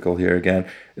philosophical here again,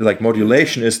 like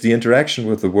modulation is the interaction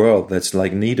with the world that's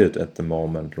like needed at the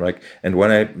moment, right? And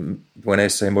when I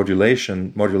say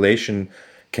modulation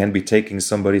can be taking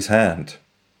somebody's hand,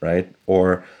 right?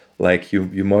 Or like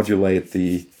you modulate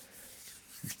the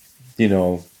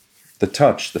the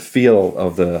touch, the feel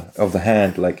of the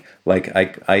hand, like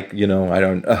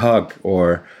a hug,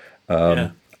 or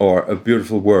or a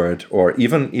beautiful word, or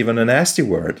even a nasty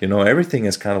word. Everything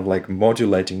is kind of like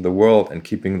modulating the world and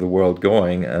keeping the world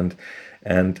going. And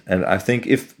I think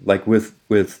if like with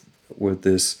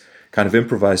this kind of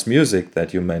improvised music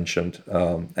that you mentioned,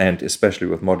 and especially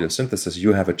with modular synthesis,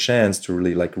 you have a chance to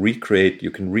really like recreate. You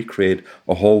can recreate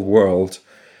a whole world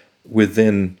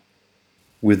within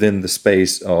the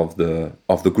space of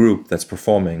the group that's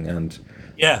performing, and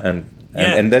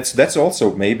that's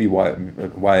also maybe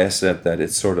why I said that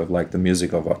it's sort of like the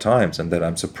music of our times, and that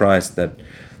I'm surprised that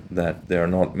there are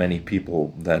not many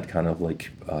people that kind of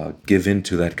like give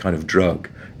into that kind of drug,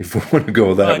 if we want to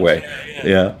go that way.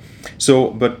 Yeah. So,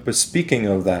 but speaking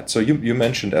of that, so you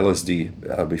mentioned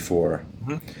LSD before.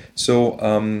 Mm-hmm. So,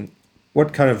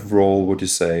 what kind of role would you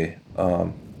say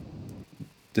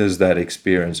does that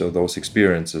experience or those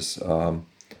experiences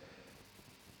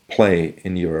play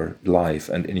in your life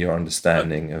and in your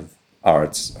understanding of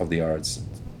the arts?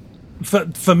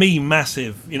 For me,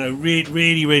 massive.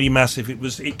 Really, really massive.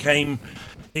 It came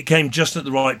just at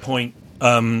the right point,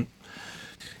 and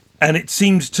it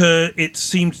seemed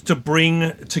to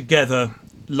bring together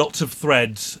lots of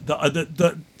threads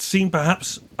that seem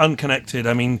perhaps unconnected.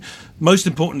 I mean, most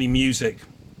importantly, music,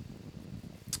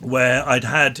 where I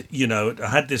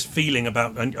had this feeling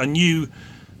about. I knew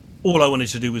all I wanted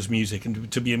to do was music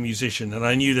and to be a musician, and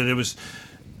I knew that it was.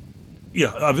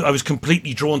 I was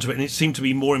completely drawn to it, and it seemed to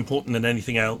be more important than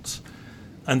anything else.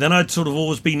 And then I'd sort of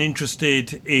always been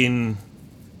interested in,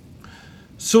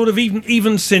 sort of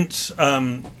even since, I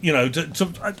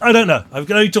don't know. I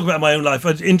can only talk about my own life.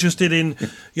 I was interested in,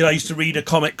 I used to read a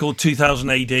comic called 2000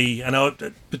 AD,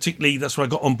 and particularly that's where I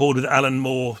got on board with Alan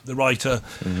Moore, the writer,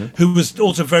 who was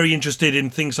also very interested in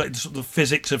things like the sort of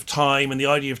physics of time and the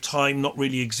idea of time not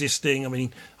really existing. I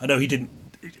mean, I know he didn't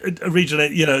originally,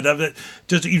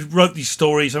 just he wrote these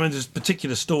stories. I mean, there's a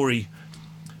particular story,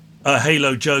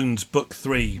 Halo Jones, book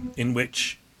 3, in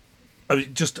which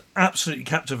it just absolutely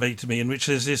captivated me, in which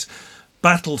there's this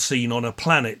battle scene on a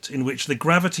planet in which the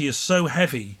gravity is so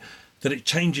heavy that it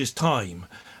changes time.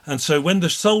 And so when the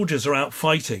soldiers are out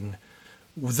fighting,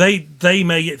 they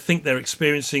may think they're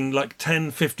experiencing like 10,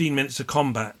 15 minutes of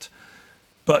combat,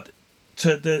 but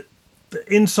to the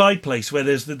inside place where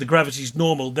there's the gravity's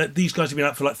normal, that these guys have been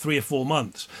out for like 3 or 4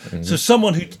 months. So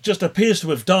someone who just appears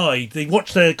to have died, they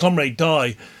watch their comrade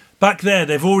die. Back there,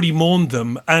 they've already mourned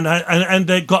them, and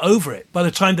they got over it by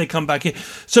the time they come back here.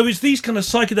 So it's these kind of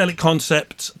psychedelic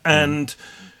concepts and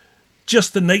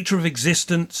just the nature of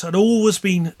existence. I was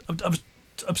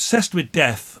obsessed with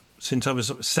death since I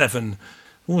was 7.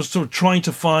 I was sort of trying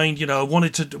to find, I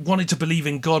wanted to believe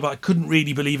in God, but I couldn't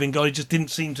really believe in God. It just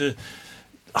didn't seem to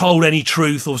hold any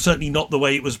truth, or certainly not the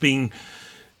way it was being,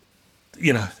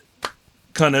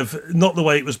 kind of not the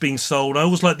way it was being sold. I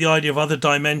always liked the idea of other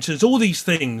dimensions, all these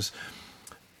things.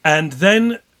 And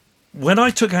then when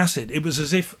I took acid, it was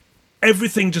as if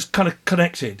everything just kind of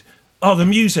connected. Oh, the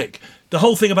music, the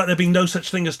whole thing about there being no such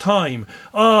thing as time.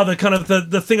 Oh, the kind of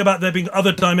the thing about there being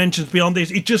other dimensions beyond this.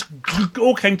 It just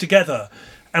all came together,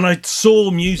 and I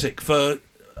saw music for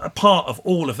a part of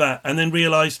all of that, and then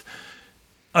realised,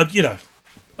 oh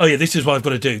yeah, this is what I've got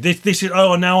to do. This is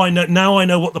now I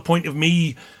know what the point of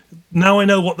me. Now I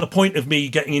know what the point of me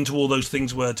getting into all those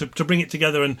things were, to bring it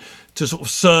together and to sort of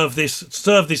serve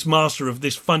this master of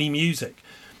this funny music.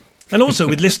 And also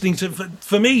with listening to,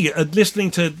 for me,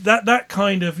 listening to that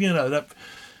kind of, that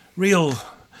real,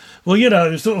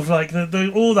 well, sort of like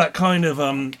the all that kind of,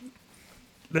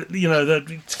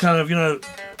 it's kind of,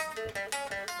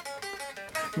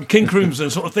 King Crimson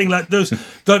sort of thing, like those,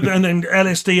 and then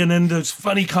LSD, and then those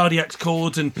funny cardiac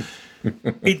chords, and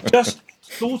it just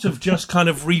sort of just kind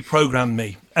of reprogrammed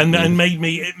me and made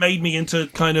me into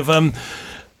kind of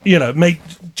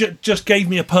just gave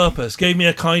me a purpose, gave me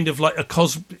a kind of like a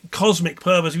cosmic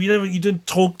purpose. You didn't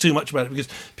talk too much about it because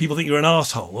people think you're an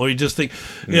asshole, or you just think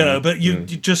but you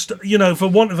just for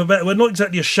want of a better, we're not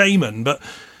exactly a shaman, but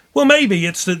well, maybe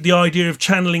it's the idea of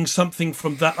channeling something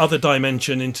from that other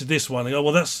dimension into this one. And go,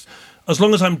 well, that's, as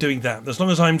long as I'm doing that, as long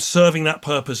as I'm serving that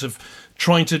purpose of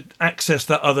trying to access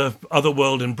that other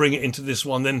world and bring it into this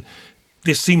one, then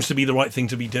this seems to be the right thing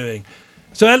to be doing.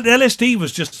 So LSD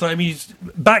was just, I mean,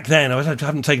 back then, I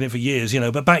haven't taken it for years,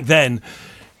 but back then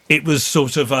it was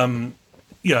sort of,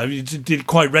 did it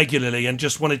quite regularly, and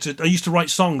just wanted to, I used to write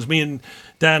songs. Me and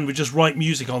Dan would just write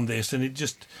music on this, and it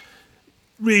just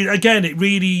really, again, it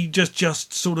really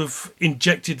just sort of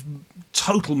injected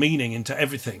total meaning into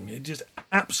everything. It just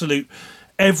absolute,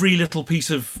 every little piece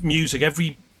of music,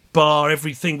 every bar,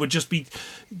 everything would just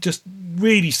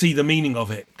really see the meaning of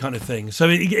it, kind of thing. So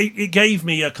it gave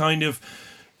me a kind of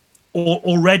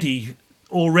already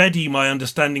my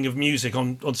understanding of music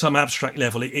on some abstract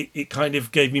level. It kind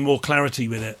of gave me more clarity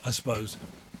with it, I suppose.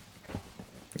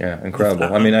 Yeah,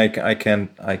 incredible. I mean, I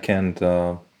can't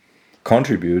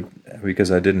contribute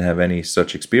because I didn't have any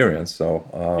such experience.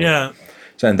 So yeah.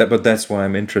 So but that's why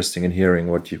I'm interested in hearing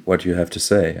what you have to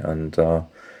say. And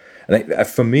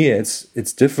for me,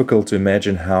 it's difficult to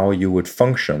imagine how you would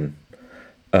function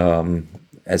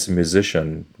as a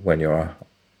musician when you're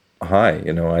high.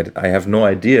 I have no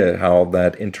idea how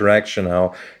that interaction,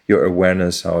 how your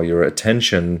awareness, how your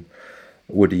attention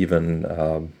would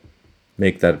even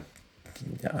make that.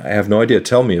 I have no idea.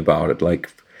 Tell me about it.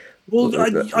 Like, well,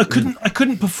 I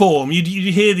couldn't perform. You'd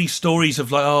hear these stories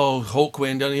of like, oh,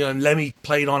 Hawkwind, and Lemmy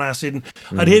played on acid. And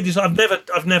I'd hear this. I've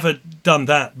never done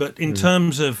that. But in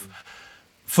terms of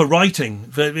for writing,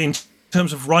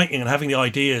 terms of writing and having the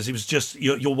ideas, it was just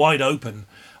you're wide open.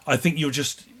 I think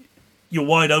you're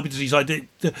wide open to these ideas.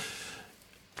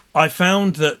 I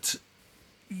found that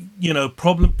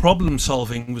problem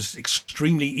solving was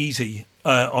extremely easy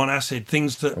on acid.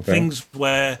 Things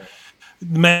where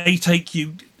may take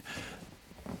you.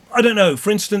 I don't know.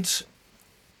 For instance,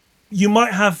 you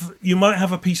might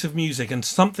have a piece of music and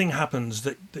something happens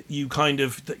that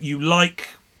you like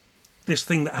this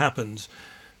thing that happens,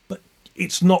 but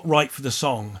it's not right for the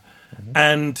song,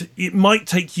 and it might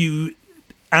take you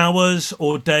hours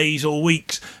or days or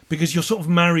weeks because you're sort of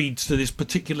married to this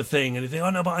particular thing, and you think, oh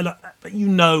no, but I like that. But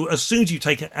as soon as you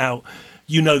take it out,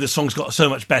 the song's got so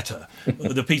much better,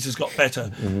 or the piece has got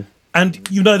better, and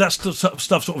that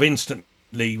stuff sort of instantly.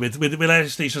 With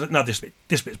LSD, it's like, no, this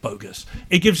bit's bogus.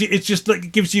 It gives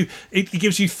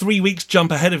you 3 weeks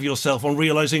jump ahead of yourself on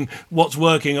realizing what's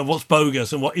working and what's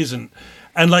bogus and what isn't.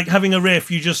 And like having a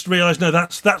riff, you just realize, no,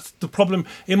 that's the problem.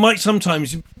 It might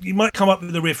sometimes you might come up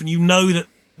with a riff and that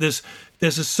there's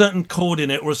a certain chord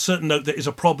in it or a certain note that is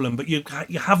a problem, but you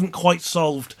haven't quite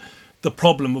solved the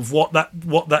problem of what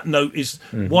that note is,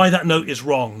 why that note is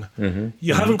wrong.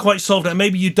 You haven't quite solved it.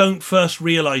 Maybe you don't first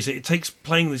realize it. It takes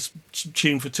playing this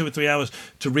tune for 2 or 3 hours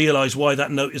to realize why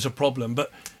that note is a problem,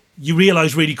 but you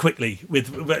realize really quickly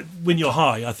when you're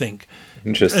high, I think.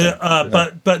 Interesting.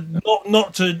 But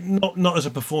not as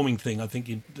a performing thing. I think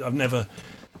I've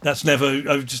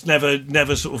just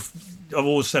never sort of, I've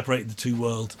always separated the two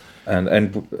worlds.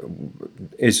 And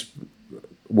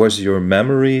was your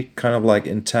memory kind of like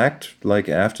intact, like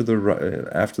after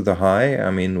the high?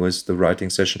 I mean, was the writing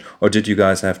session, or did you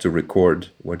guys have to record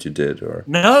what you did? Or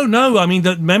no. I mean,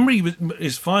 the memory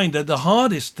is fine. The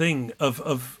hardest thing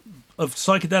of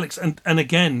psychedelics, and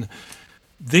again,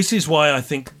 this is why I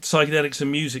think psychedelics and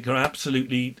music are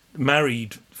absolutely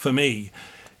married for me,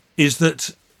 is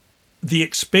that the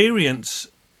experience.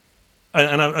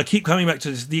 And I keep coming back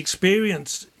to this. The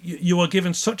experience, you are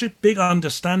given such a big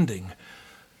understanding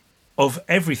of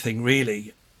everything,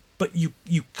 really, but you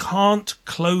can't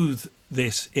clothe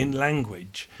this in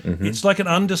language. It's like an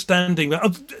understanding.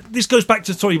 This goes back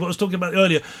to what I was talking about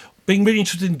earlier, being really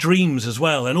interested in dreams as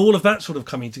well, and all of that sort of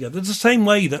coming together. It's the same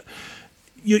way that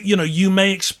you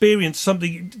may experience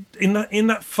something in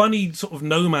that funny sort of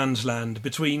no man's land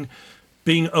between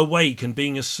being awake and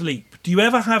being asleep. Do you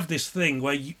ever have this thing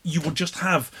where you will just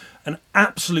have an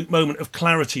absolute moment of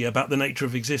clarity about the nature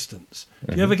of existence?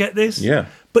 Do you ever get this? Yeah.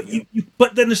 But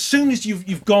then as soon as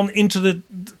you've gone into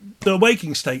the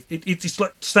waking state, it's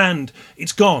like sand.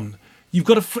 It's gone. You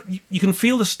can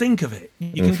feel the stink of it.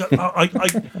 You can go,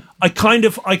 I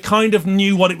kind of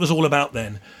knew what it was all about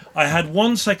then. I had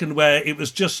 1 second where it was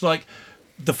just like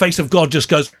the face of God just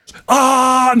goes,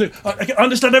 I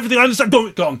understand everything. I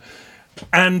understand. Gone.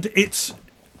 And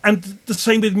the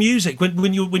same with music.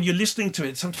 When you're listening to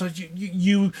it, sometimes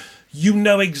you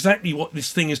know exactly what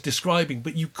this thing is describing,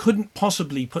 but you couldn't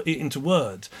possibly put it into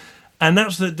words. And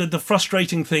that's the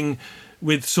frustrating thing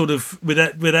with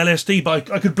LSD.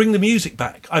 But I could bring the music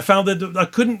back. I found that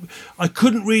I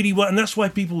couldn't really work, and that's why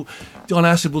people on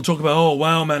acid will talk about, oh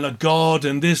wow, man, a god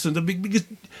and this and because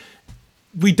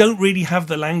we don't really have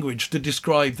the language to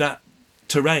describe that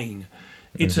terrain.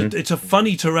 It's a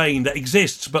funny terrain that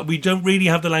exists, but we don't really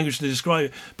have the language to describe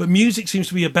it. But music seems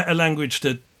to be a better language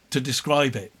to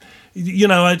describe it.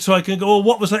 So I can go, oh,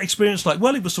 what was that experience like?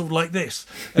 Well, it was sort of like this,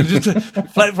 and just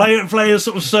play a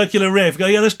sort of circular riff. Go,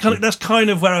 yeah, that's kind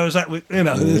of where I was at with,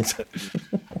 Yeah,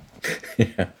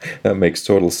 that makes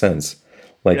total sense.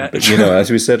 Like, as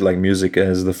we said, like music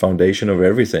is the foundation of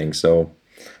everything. So,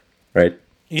 right?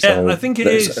 Yeah, so I think it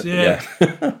is. Yeah.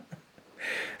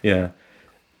 Yeah.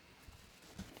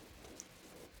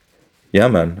 Yeah,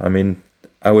 man. I mean,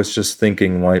 I was just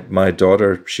thinking, my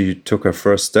daughter, she took her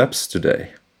first steps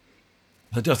today.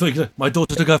 I thought my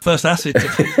daughter took her first acid.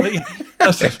 Exactly.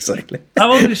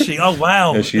 How old is she? Oh,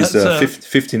 wow. Yeah, she's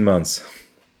 15 months.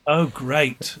 Oh,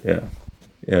 great. Yeah.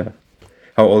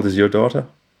 How old is your daughter?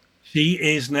 She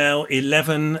is now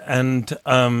 11 and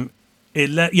 11. I was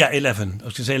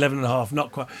going to say 11 and a half,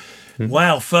 not quite.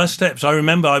 Wow, first steps. I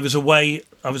remember I was away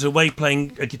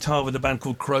playing a guitar with a band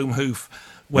called Chrome Hoof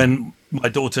when my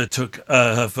daughter took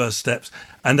her first steps,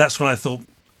 and that's when I thought,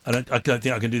 I don't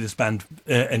think I can do this band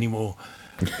anymore.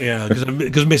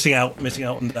 Because missing out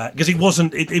on that, because it was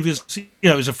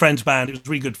it was a friend's band. It was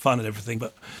really good fun and everything.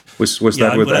 But was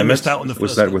that with Emmett? I missed out on the first.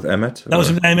 Was that with Emmett? That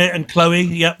was with Emmett and Chloe.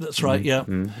 Yep, that's right. Yeah.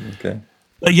 Okay.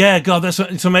 But yeah, God,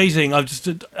 it's amazing. I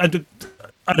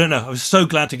don't know. I was so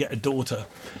glad to get a daughter.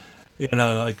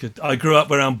 I grew up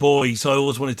around boys, so I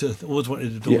always wanted a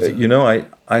daughter.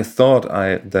 I thought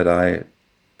that I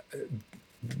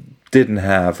didn't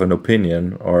have an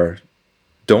opinion or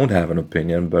don't have an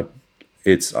opinion, but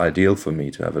it's ideal for me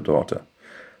to have a daughter.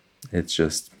 It's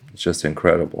just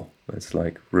incredible. It's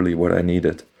like really what I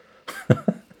needed.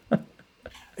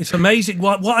 It's amazing.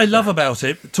 What I love about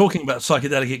it, talking about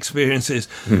psychedelic experiences,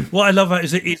 what I love about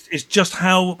it is it's just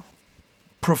how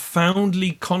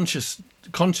profoundly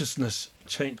consciousness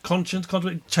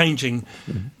changing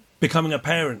becoming a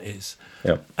parent is.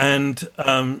 Yeah. And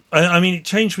I mean, it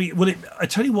changed me. Well, I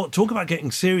tell you what, talk about getting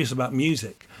serious about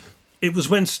music. It was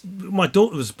when my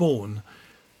daughter was born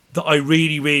that I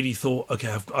really, really thought,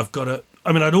 okay, I've got to.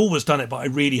 I mean, I'd always done it, but I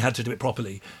really had to do it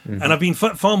properly. And I've been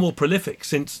far more prolific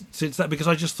since that, because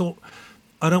I just thought,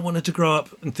 I don't want her to grow up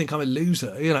and think I'm a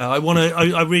loser. You know,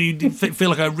 I really do feel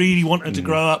like I really want her to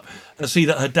grow up and see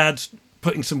that her dad's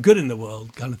putting some good in the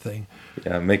world, kind of thing.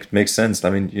 Yeah, makes sense. I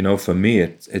mean, you know, for me,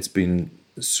 it's been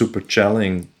super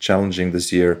challenging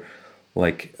this year.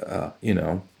 Like, you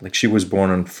know, like she was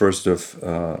born on 1st of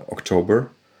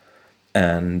October.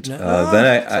 And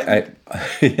then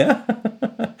yeah,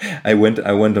 I went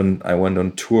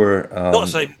on tour. Not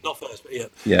first, but yeah.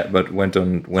 Yeah, but went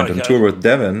on tour with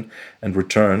Devin and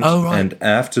returned. Oh, right. And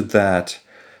after that,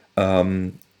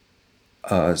 so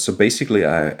basically,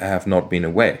 I have not been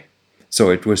away. So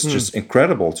it was just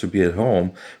incredible to be at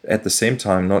home at the same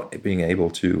time, not being able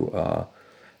to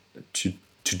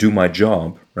do my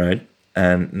job, right,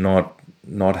 and not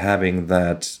having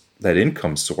that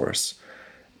income source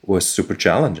was super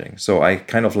challenging. So I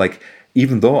kind of like,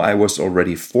 even though I was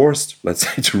already forced, let's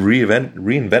say, to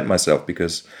reinvent myself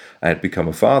because I had become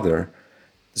a father.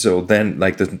 So then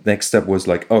like the next step was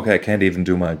like, okay, I can't even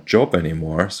do my job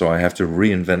anymore. So I have to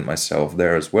reinvent myself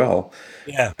there as well.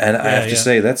 Yeah. And I have to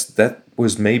say that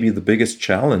was maybe the biggest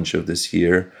challenge of this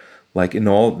year, like in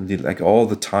all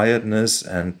the tiredness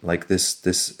and like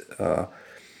this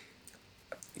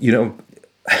you know,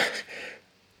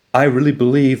 I really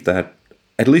believe that,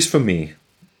 at least for me,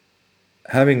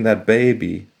 having that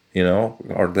baby, you know,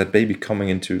 or that baby coming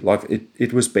into life,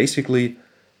 it was basically,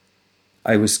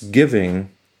 I was giving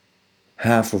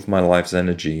half of my life's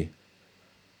energy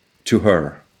to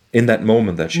her in that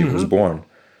moment that she was born.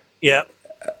 Yeah.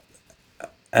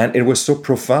 And it was so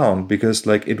profound because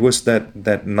like it was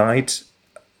that night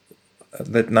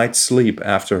sleep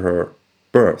after her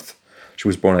birth. She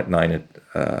was born at 9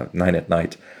 at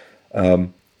night.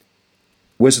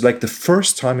 Was like the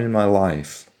first time in my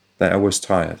life that I was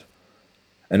tired,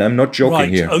 and I'm not joking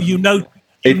here. Oh,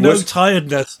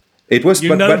 tiredness. It was,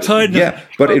 but tiredness. Yeah,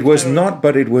 but it was not.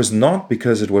 But it was not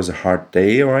because it was a hard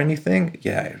day or anything.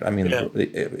 Yeah, I mean,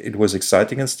 it was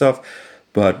exciting and stuff,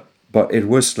 but it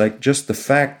was like just the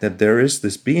fact that there is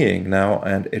this being now,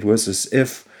 and it was as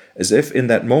if in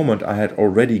that moment I had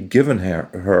already given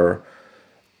her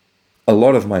a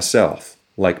lot of myself.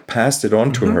 Like passed it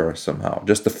on to her somehow.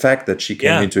 Just the fact that she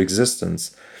came into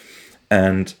existence,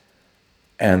 and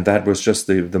that was just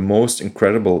the most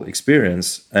incredible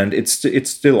experience. And it's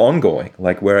still ongoing.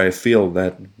 Like where I feel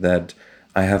that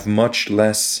I have much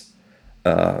less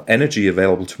energy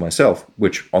available to myself,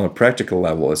 which on a practical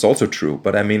level is also true.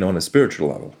 But I mean on a spiritual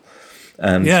level,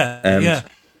 and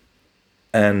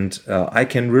I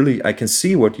can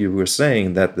see what you were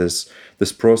saying, that this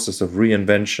process of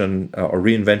reinvention or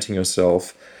reinventing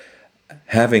yourself,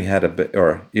 having had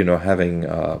having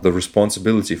the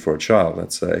responsibility for a child,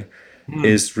 let's say,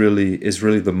 is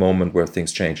really the moment where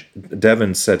things change.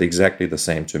 Devin said exactly the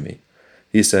same to me.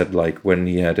 He said like when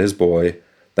he had his boy,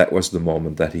 that was the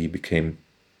moment that he became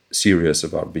serious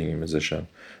about being a musician.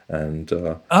 And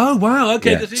oh wow,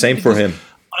 okay, yeah, same for him.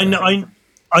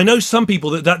 I know some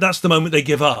people that's the moment they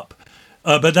give up,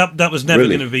 but that was never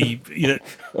Really? going to be, you know.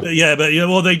 Yeah, but you know,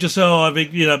 well, they just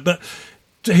you know. But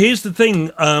here's the thing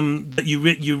that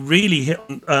you really hit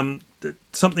on,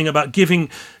 something about giving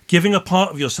a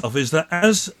part of yourself, is that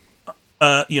as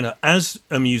you know, as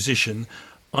a musician,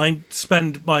 I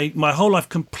spend my whole life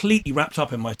completely wrapped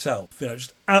up in myself, you know,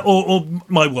 just, or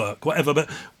my work, whatever. But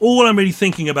all I'm really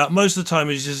thinking about most of the time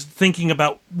is just thinking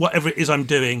about whatever it is I'm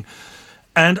doing.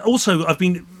 And also, I've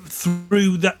been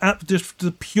through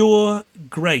the pure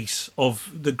grace of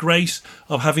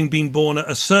having been born at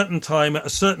a certain time, at a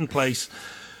certain place,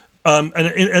 and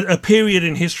in a period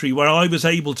in history where I was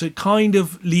able to kind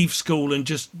of leave school and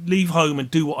just leave home and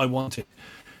do what I wanted.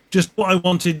 Just what I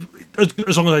wanted,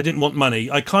 as long as I didn't want money.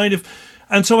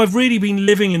 And so I've really been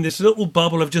living in this little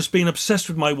bubble of just being obsessed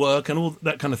with my work and all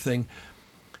that kind of thing.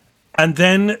 And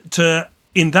then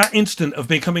in that instant of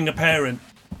becoming a parent,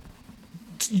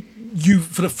 you,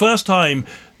 for the first time,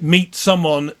 meet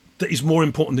someone that is more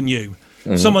important than you.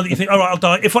 Someone that you think, all right, I'll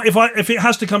die. If it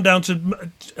has to come down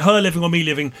to her living or me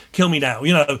living, kill me now.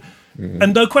 You know,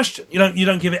 and no question, you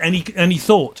don't give it any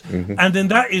thought, and then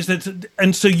that is that,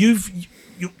 and so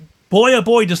boy oh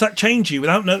boy, does that change you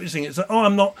without noticing. It's like, oh,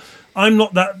 I'm not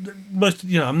that most,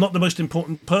 I'm not the most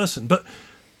important person, but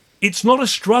it's not a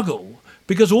struggle,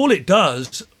 because all it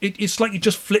does, it's like it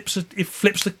just flips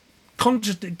the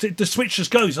conscious, the switch just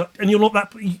goes, and you're not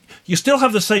that, you still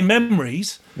have the same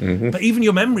memories, but even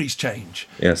your memories change.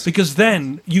 Yes. Because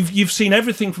then you've seen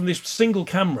everything from this single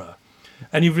camera,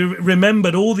 and you've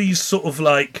remembered all these sort of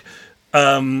like,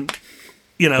 all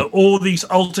these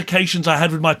altercations I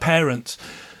had with my parents,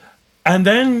 and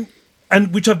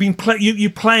which have been you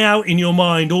play out in your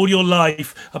mind all your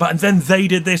life about, and then they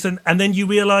did this, and then you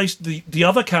realise the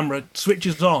other camera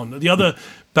switches on, the other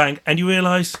bank, and you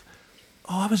realise,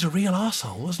 oh, I was a real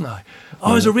arsehole, wasn't I?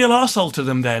 I was a real arsehole to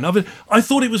them then. I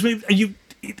thought it was me,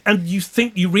 and you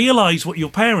think you realise what your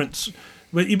parents.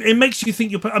 It makes you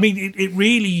think it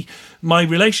really, my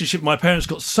relationship with my parents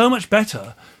got so much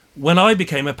better when I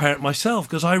became a parent myself,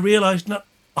 because I realised, no,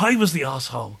 I was the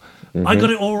arsehole. I got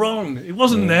it all wrong. It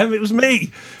wasn't them; it was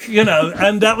me.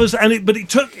 And that was, but it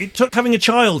took having a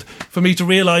child for me to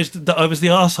realise that I was the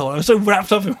arsehole. I was so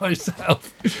wrapped up in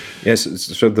myself. Yes.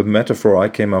 So the metaphor I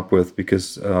came up with,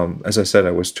 because as I said,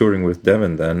 I was touring with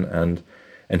Devin then,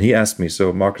 and he asked me,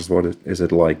 "So Marcus, what is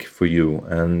it like for you?"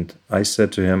 And I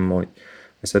said to him,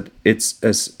 it's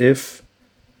as if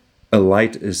a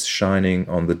light is shining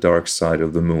on the dark side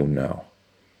of the moon now.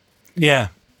 Yeah.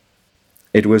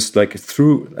 It was like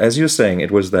through, as you're saying,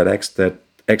 it was that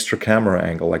extra camera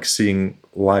angle, like seeing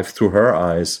life through her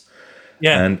eyes,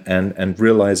 and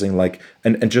realizing like,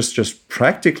 and just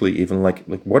practically even like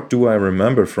what do I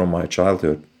remember from my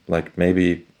childhood? Like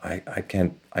maybe I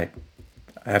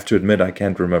have to admit I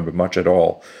can't remember much at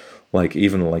all. Like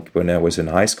even like when I was in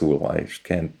high school, I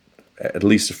can't, at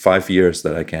least 5 years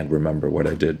that I can't remember what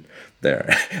I did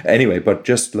there. Anyway, but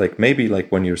just like maybe like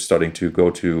when you're starting to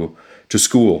go to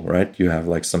school, right? You have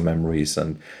like some memories,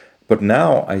 but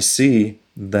now I see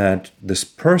that this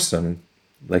person,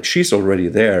 like she's already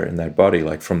there in that body,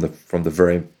 like from the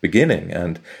very beginning,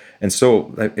 and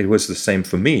so it was the same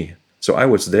for me. So I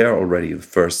was there already the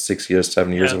first 6 years,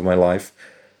 7 years of my life,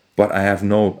 but I have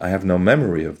no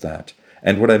memory of that.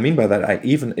 And what I mean by that,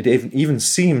 it even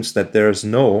seems that there's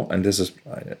no, and this is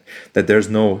that there's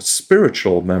no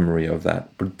spiritual memory of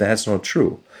that, but that's not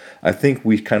true. I think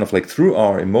we kind of like through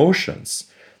our emotions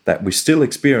that we still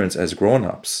experience as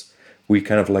grown-ups, we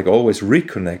kind of like always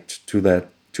reconnect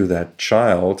to that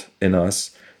child in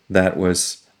us that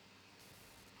was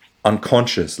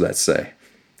unconscious, let's say,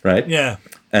 right? Yeah.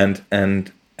 And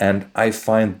I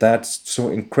find that so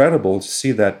incredible to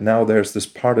see that now there's this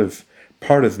part of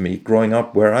me growing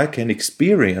up where I can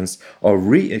experience or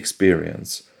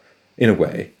re-experience, in a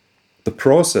way, the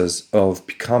process of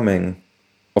becoming,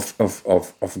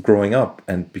 of growing up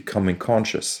and becoming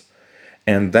conscious.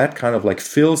 And that kind of like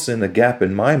fills in a gap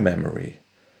in my memory.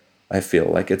 I feel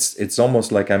like it's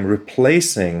almost like I'm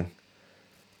replacing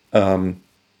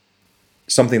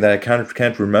something that I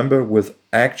can't remember with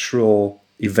actual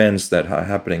events that are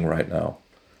happening right now.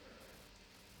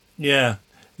 Yeah.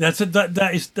 That's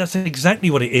exactly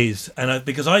what it is, and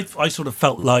because I sort of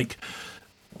felt like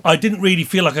I didn't really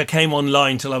feel like I came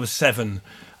online till I was 7,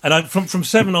 and from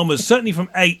 7 onwards, certainly from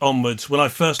 8 onwards, when I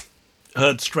first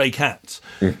heard Stray Cats,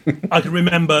 I can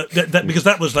remember that because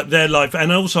that was like their life,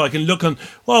 and also I can look on,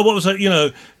 well, what was it,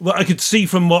 what I could see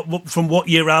from what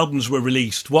year albums were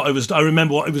released. I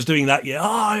remember what I was doing that year.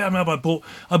 I remember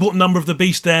I bought Number of the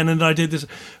Beast then, and I did this,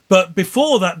 but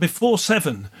before that, before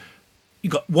 7. You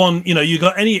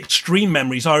got any extreme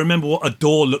memories. I remember what a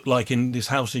door looked like in this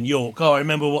house in York. Oh, I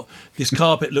remember what this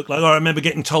carpet looked like. Oh, I remember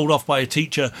getting told off by a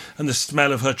teacher and the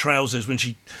smell of her trousers when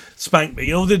she spanked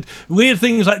me. The weird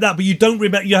things like that. But you don't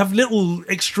remember. You have little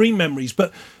extreme memories.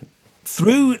 But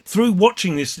through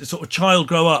watching this sort of child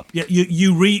grow up,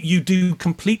 you do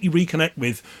completely reconnect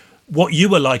with what you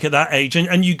were like at that age,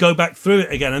 and you go back through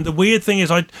it again. And the weird thing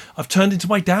is, I've turned into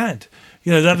my dad.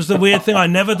 That was the weird thing. I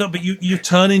never thought, but you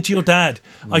turn into your dad.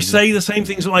 I say the same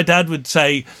things that my dad would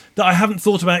say that I haven't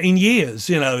thought about in years.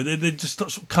 They just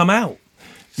sort of come out.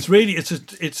 It's really,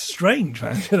 it's strange,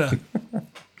 man.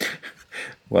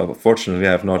 Well, fortunately,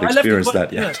 I have not experienced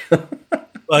that yet.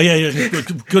 Well, yeah.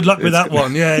 Good luck with that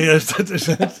one. Yeah.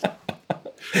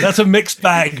 That's a mixed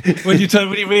bag. When you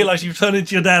realise you've turned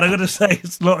into your dad, I got to say,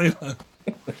 it's not.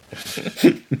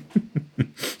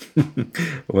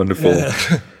 Wonderful.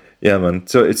 Yeah, man.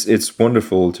 So it's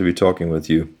wonderful to be talking with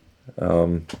you.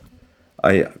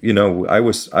 I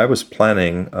was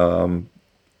planning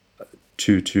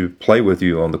to play with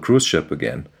you on the cruise ship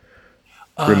again.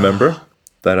 Remember?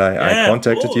 that I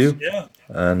contacted you,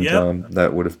 and Yeah.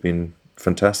 that would have been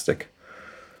fantastic.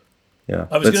 Yeah,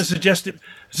 I was going to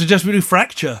suggest we do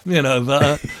Fracture,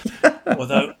 but,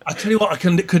 although I tell you what,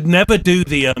 could never do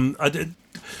the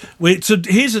so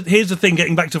here's the thing.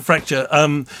 Getting back to Fracture,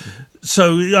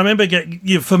 so I remember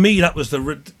for me that was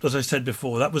as I said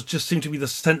before, that was just seemed to be the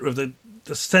center of the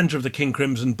King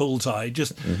Crimson bullseye.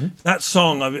 Just that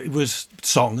song,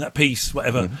 that piece,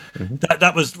 whatever.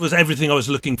 That was everything I was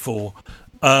looking for,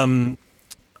 and.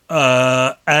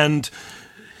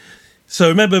 So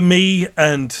remember me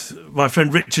and my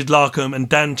friend Richard Larkham and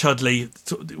Dan Chudley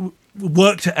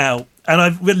worked it out,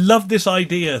 and we loved this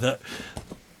idea that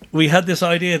we had this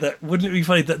idea that, wouldn't it be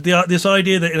funny, that this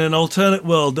idea that in an alternate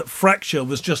world that Fracture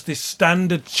was just this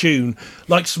standard tune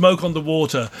like Smoke on the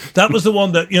Water. That was the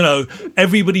one that,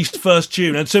 everybody's first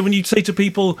tune. And so when you say to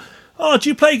people, "Oh, do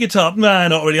you play guitar?" "Nah,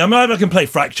 not really. I can play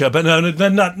Fracture, but no,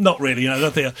 not really.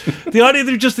 The idea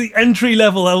that just the entry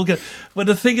level. But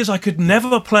the thing is, I could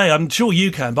never play. I'm sure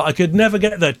you can, but I could never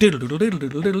get there.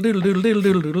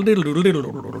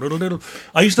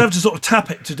 I used to have to sort of tap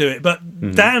it to do it. But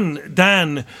Dan,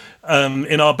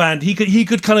 in our band, he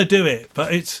could kind of do it.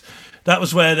 But that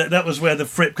was where the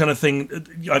Fripp kind of thing.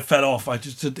 I fell off. I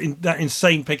just that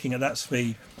insane picking at that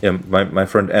speed. Yeah, my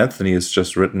friend Anthony has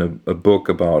just written a book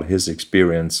about his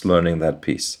experience learning that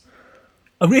piece.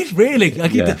 Oh, really?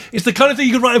 It's the kind of thing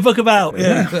you could write a book about.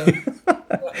 Yeah.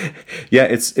 Yeah,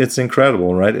 it's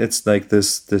incredible, right? It's like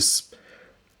this.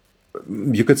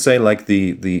 You could say like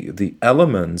the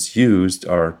elements used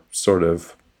are sort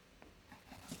of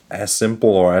as simple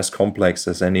or as complex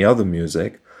as any other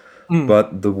music,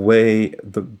 but the way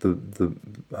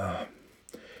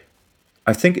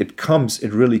I think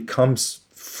it really comes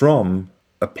from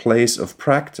a place of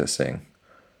practicing.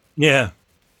 Yeah.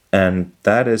 And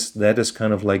that is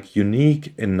kind of like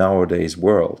unique in nowadays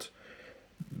world,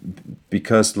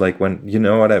 because like when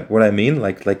what I mean,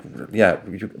 like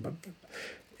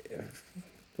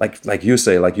you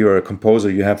say, like you're a composer,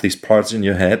 you have these parts in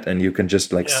your head and you can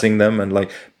just like sing them, and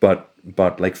like but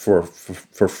like for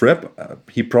Fripp,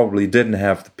 he probably didn't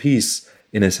have the piece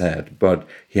in his head, but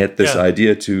he had this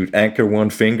idea to anchor one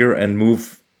finger and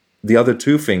move the other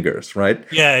two fingers, right?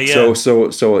 Yeah.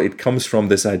 So it comes from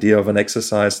this idea of an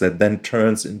exercise that then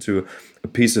turns into a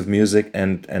piece of music,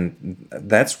 and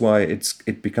that's why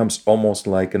it becomes almost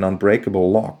like an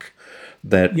unbreakable lock.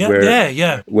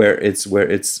 Where it's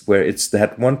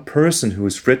that one person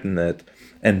who's written it,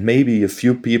 and maybe a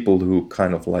few people who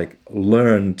kind of like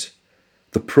learned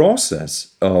the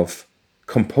process of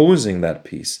composing that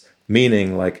piece.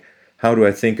 Meaning, like, how do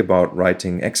I think about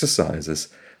writing exercises?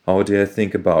 How do I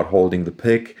think about holding the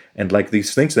pick? And like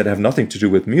these things that have nothing to do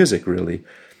with music really,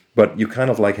 but you kind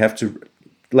of like have to,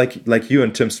 like you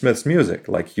and Tim Smith's music,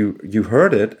 like you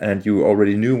heard it and you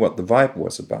already knew what the vibe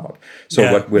was about.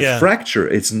 So with Fracture,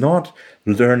 it's not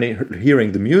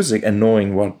hearing the music and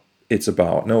knowing what it's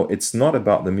about. No, it's not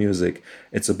about the music.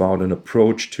 It's about an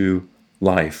approach to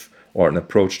life or an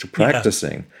approach to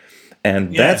practicing.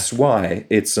 And that's why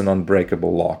it's an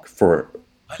unbreakable lock for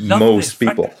most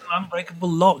people. Unbreakable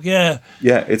lock, yeah.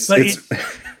 Yeah, it's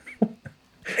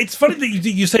funny that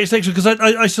you say it's extra, because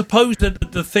I suppose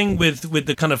that the thing with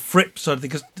the kind of Fripp side of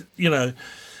things, because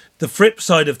the Fripp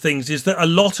side of things is that a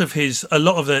lot of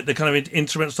the kind of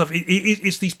instrumental stuff,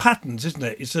 it's these patterns, isn't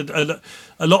it? It's a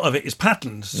lot of it is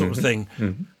patterns sort of thing.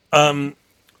 Mm-hmm.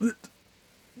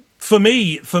 For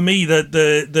me,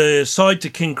 the side to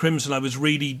King Crimson I was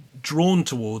really drawn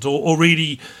towards, or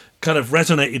really kind of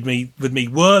resonated with me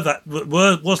was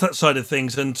that side of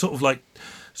things, and sort of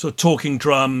talking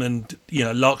drum and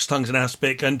lark's tongues and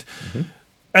aspic and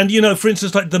for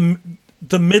instance, like the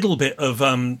middle bit of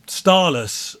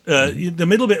Starless, the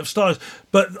middle bit of Starless,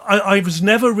 but I was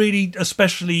never really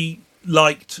especially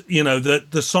liked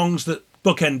the songs that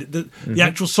bookend the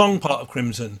actual song part of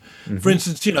Crimson. For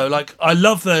instance, like I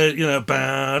love the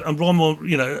bad and one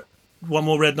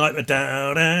more red night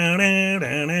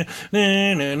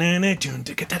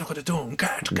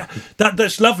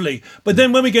that's lovely, but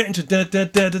then when we get into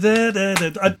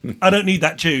I don't need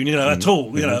that tune at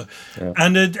all,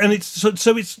 and it's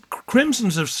so it's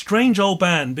Crimson's a strange old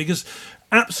band, because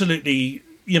absolutely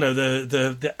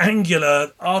the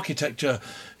angular architecture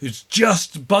who's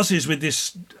just buzzes with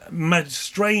this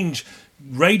strange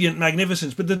radiant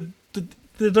magnificence, but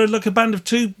they're like a band of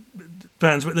two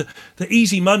bands, but the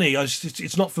easy money,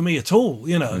 it's not for me at all,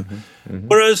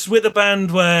 Whereas with a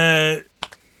band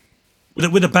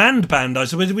with a band, I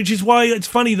suppose, which is why it's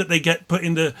funny that they get put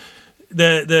in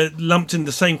they're lumped in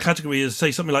the same category as,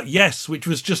 say, something like Yes, which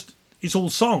was just it's all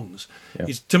songs. Yeah.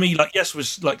 It's, to me, like Yes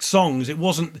was like songs. It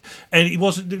wasn't, and it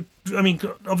wasn't. I mean,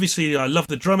 obviously, I love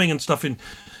the drumming and stuff in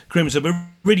Crimson, but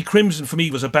really, Crimson for me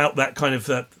was about that kind of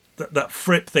that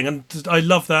Fripp thing, and I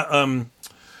love that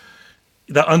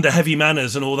that Under Heavy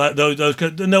Manners and all that. Those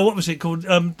no, what was it called?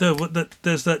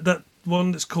 There's that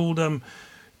one that's called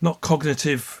not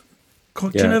Cognitive.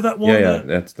 Do you know that one?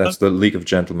 That's the League of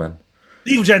Gentlemen.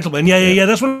 League of Gentlemen, yeah.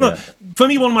 That's one for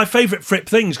me, one of my favourite Fripp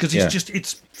things, because it's just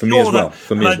it's for me as well.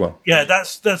 For me as well. Yeah, that's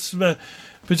so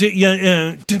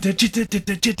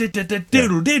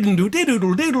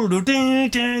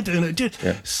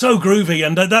groovy,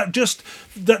 and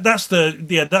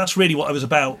that's really what I was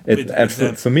about.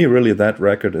 For me, really, that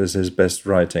record is his best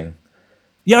writing.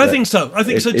 Yeah, I think so. I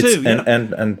think so too.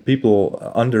 And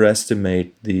people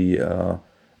underestimate the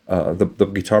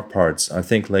guitar parts. I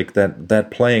think like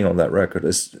that playing on that record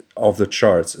is off the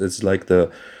charts. It's like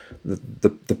the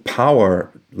power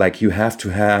like you have to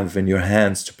have in your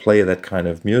hands to play that kind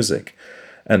of music,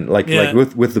 and like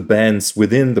with the bands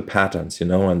within the patterns,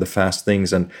 and the fast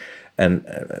things, and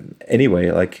anyway,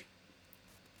 like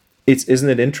isn't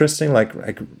it interesting,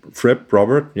 like Fripp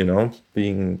Robert,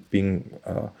 being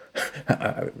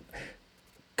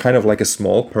kind of like a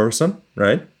small person,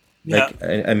 right? Like,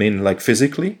 I mean, like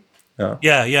physically, and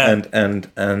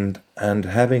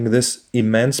having this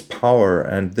immense power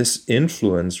and this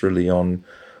influence really on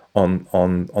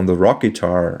the rock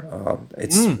guitar.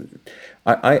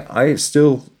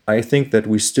 I think that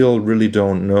we still really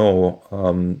don't know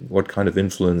what kind of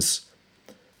influence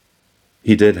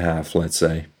he did have. Let's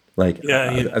say, like,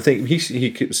 I think he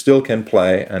still can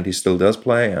play, and he still does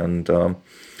play, and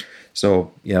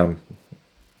so yeah.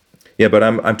 Yeah, but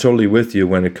I'm totally with you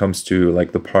when it comes to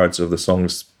like the parts of the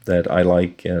songs that I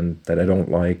like and that I don't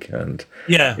like, and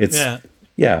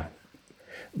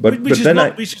But which is then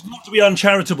not to be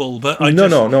uncharitable, but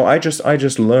no. I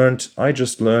just learned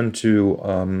to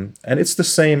and it's the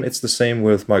same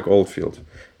with Mike Oldfield,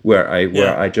 what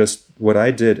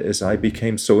I did is I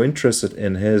became so interested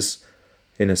in his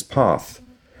path,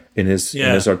 in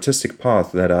his artistic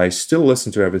path, that I still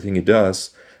listen to everything he does,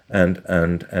 and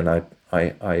I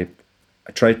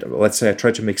tried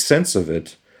to make sense of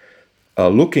it,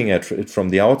 looking at it from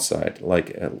the outside,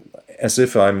 like as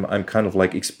if I'm kind of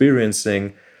like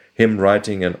experiencing him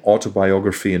writing an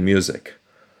autobiography in music.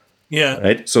 Yeah.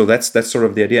 Right. So that's sort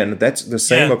of the idea, and that's the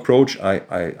same approach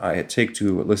I take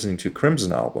to listening to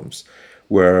Crimson albums,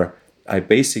 where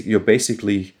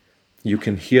you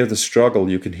can hear the struggle,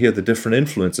 you can hear the different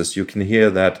influences, you can hear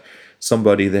that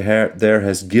somebody there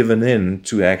has given in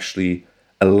to actually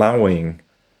allowing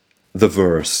the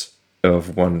verse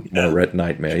of One More Red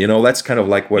Nightmare. That's kind of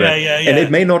like what and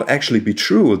it may not actually be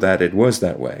true that it was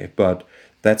that way, but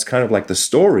that's kind of like the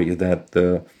story that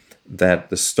the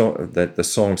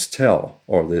songs tell,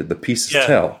 or the pieces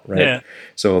tell, right? Yeah.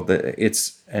 So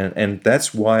and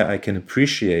that's why I can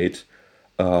appreciate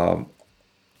all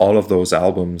of those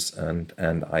albums,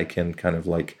 and I can kind of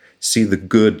like see the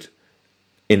good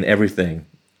in everything,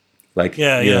 like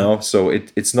so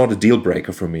it's not a deal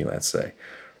breaker for me, let's say.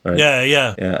 Right?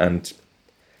 And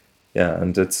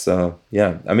it's I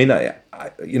mean, I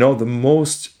the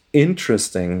most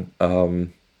interesting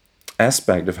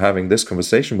aspect of having this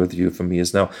conversation with you for me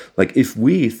is now, like, if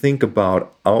we think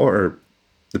about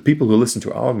the people who listen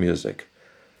to our music,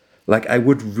 like I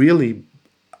would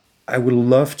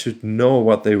love to know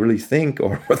what they really think,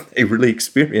 or what they really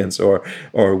experience, or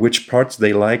which parts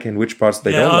they like and which parts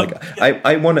they don't like.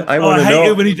 I want to know. I hate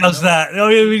it when he does that.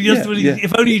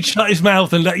 If only he'd shut his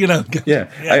mouth and let you know.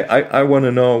 I want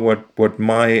to know what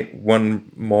my One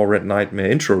More Red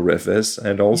Nightmare intro riff is,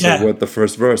 and also what the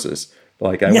first verse is.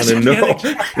 Like, I want to know.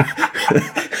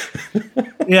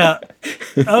 Yeah.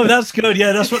 Oh, that's good.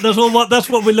 Yeah, that's what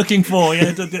we're looking for.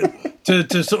 Yeah,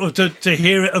 to sort of to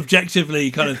hear it objectively,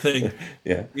 kind of thing.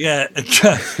 Yeah. I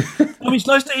mean, it's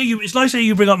nice to hear you. It's nice to hear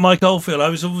you bring up Mike Oldfield. I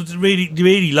was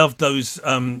really loved those.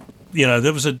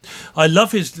 I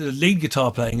love his lead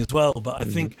guitar playing as well, but I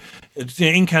think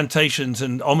Incantations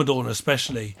and Ommadawn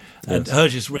especially, and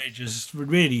Hergest Ridge is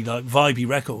really like vibey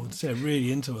records. Yeah,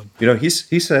 really into them. He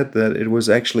said that it was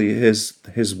actually his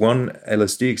one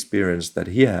LSD experience that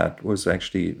he had was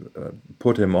actually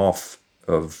put him off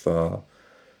of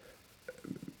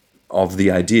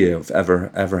the idea of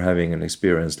ever having an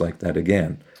experience like that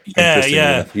again.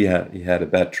 Yeah. He had a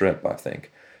bad trip, I think.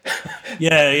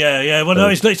 Yeah. Well, no,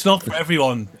 it's not for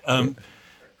everyone.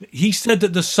 He said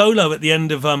that the solo at the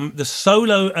end of I've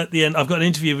got an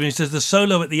interview with him. He says the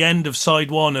solo at the end of side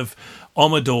one of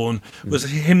Ommadawn was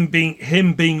him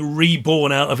being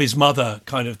reborn out of his mother,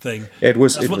 kind of thing. That's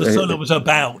what the solo was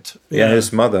about. Yeah,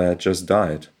 his mother had just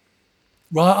died.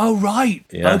 Right. Oh, right.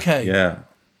 Yeah, Okay. yeah,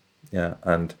 yeah,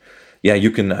 and yeah,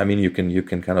 you can. I mean, you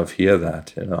can kind of hear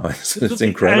that. It's The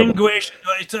incredible. anguish.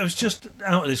 It was just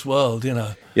out of this world, you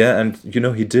know. Yeah, and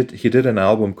he did an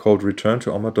album called Return to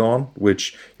Omadon,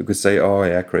 which you could say, oh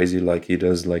yeah, crazy, like he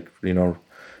does like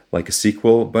like a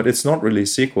sequel, but it's not really a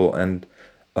sequel. And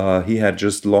he had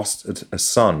just lost a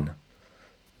son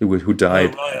who Oh,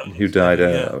 died right. who Okay. died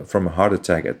Yeah. from a heart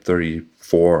attack at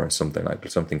 34 or something, like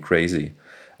something crazy.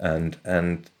 And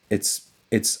it's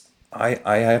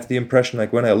I have the impression,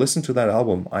 like when I listen to that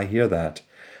album, I hear that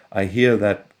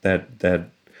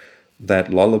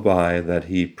lullaby that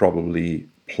he probably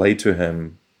played to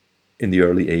him in the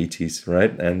early 80s,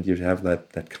 right? And you have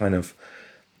that kind of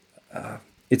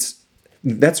it's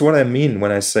that's what I mean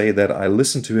when I say that I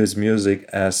listen to his music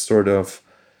as sort of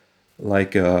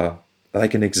like a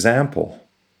like an example.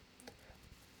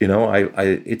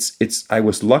 I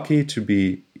was lucky to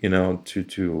be,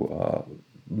 to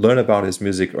learn about his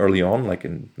music early on, like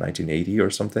in 1980 or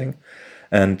something,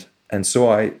 and so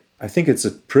I think it's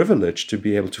a privilege to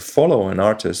be able to follow an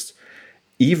artist,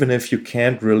 even if you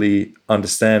can't really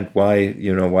understand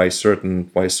why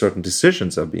certain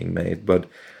decisions are being made. But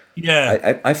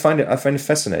Yeah. I find it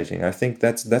fascinating. I think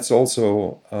that's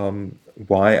also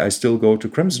why I still go to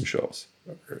Crimson shows.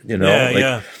 Yeah. Like,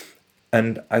 Yeah.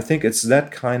 and I think it's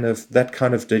that kind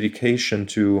of dedication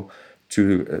to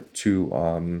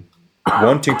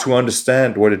wanting to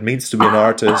understand what it means to be an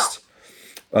artist,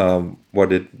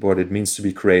 what it means to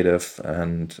be creative,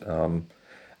 and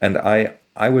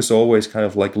I was always kind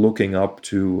of like looking up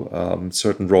to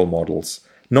certain role models.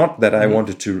 Not that I Mhm.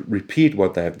 wanted to repeat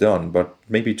what they have done, but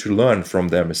maybe to learn from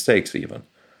their mistakes even.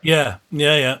 Yeah.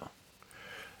 Yeah. Yeah.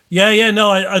 Yeah. Yeah.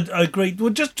 No, I agree. Well,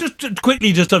 just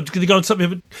quickly, just I'm going to go on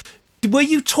something. But were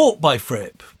you taught by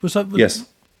Fripp? Was that? Yes,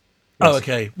 Oh, yes.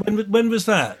 okay. When was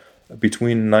that?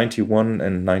 Between 91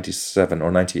 and 97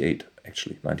 or 98,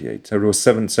 actually 98. So it was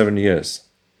seven years.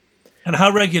 And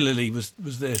how regularly was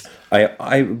this?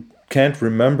 I can't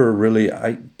remember really.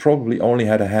 I probably only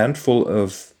had a handful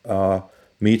of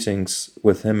meetings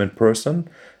with him in person,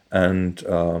 and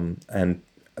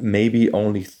maybe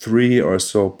only three or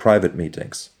so private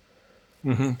meetings.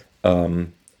 Hmm.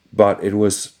 But it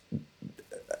was,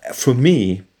 for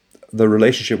me, the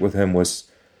relationship with him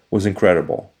was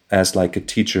incredible as like a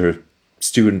teacher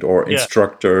student or Yeah.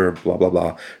 instructor blah blah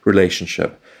blah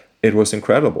relationship. It was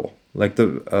incredible. Like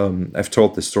I've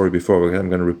told this story before, but I'm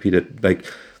going to repeat it. Like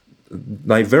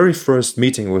my very first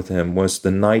meeting with him was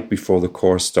the night before the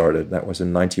course started. That was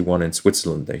in 91 in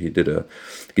Switzerland. That he did a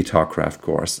guitar craft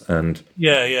course, and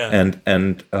Yeah. Yeah.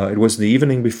 it was the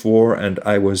evening before, and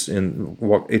I was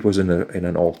it was in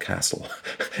an old castle,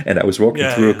 and I was walking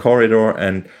Yeah. through a Yeah. corridor,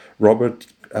 and Robert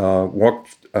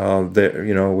walked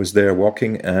there, was there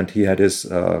walking, and he had his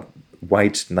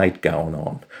white nightgown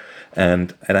on.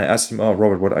 And I asked him, "Oh,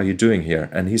 Robert, what are you doing here?"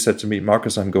 And he said to me,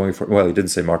 "Marcus, I'm going for." Well, he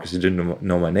didn't say Marcus; he didn't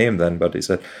know my name then, but he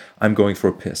said, "I'm going for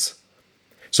a piss."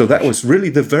 So that was really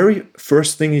the very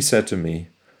first thing he said to me,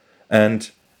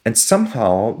 and and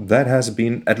somehow that has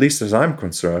been, at least as I'm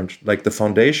concerned, like the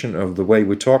foundation of the way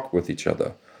we talk with each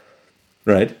other,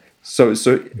 right? So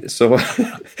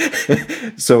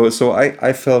so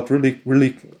I felt really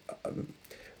really,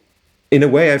 in a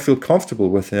way I feel comfortable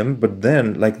with him, but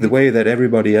then like the way that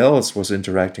everybody else was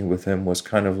interacting with him was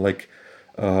kind of like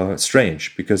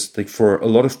strange, because like for a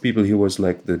lot of people he was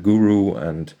like the guru,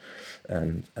 and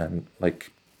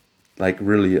like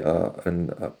really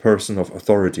a person of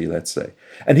authority, let's say.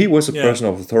 And he was a Yeah. person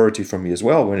of authority for me as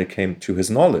well when it came to his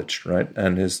knowledge, right?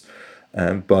 And his,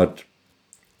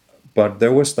 but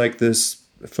there was like this,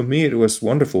 for me it was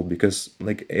wonderful, because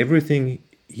like everything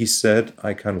he said,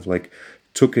 I kind of like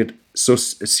took it so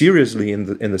seriously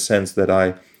in the sense that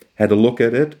I had a look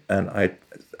at it, and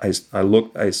I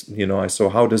looked, I saw,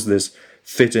 how does this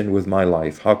fit in with my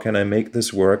life? How can I make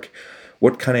this work?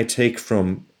 What can I take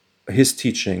from his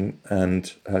teaching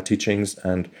and teachings,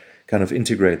 and kind of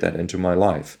integrate that into my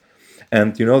life?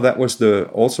 And that was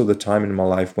also the time in my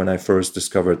life when I first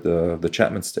discovered the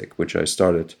Chapman stick, which I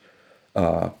started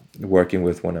working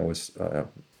with when I was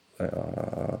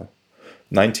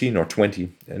 19 or 20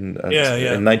 Yeah. in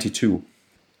Yeah. 92.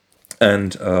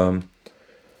 And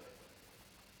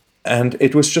and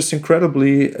it was just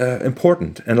incredibly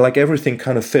important, and like everything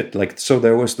kind of fit. Like, so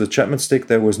there was the Chapman stick.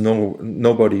 There was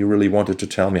nobody really wanted to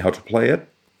tell me how to play it.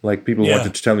 Like, people Yeah.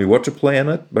 wanted to tell me what to play in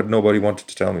it, but nobody wanted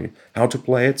to tell me how to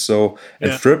play it. So,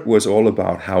 and Yeah. Fripp was all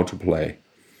about how to play,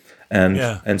 and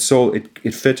Yeah. and so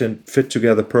it fit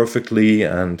together perfectly,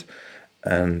 and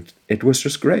it was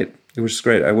just great. It was just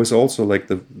great. I was also like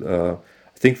I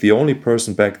think the only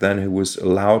person back then who was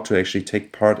allowed to actually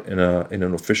take part in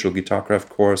an official Guitarcraft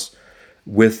course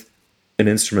with an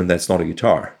instrument that's not a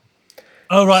guitar.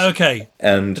 Oh, right, okay.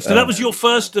 And So that was your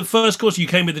the first course you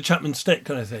came with the Chapman stick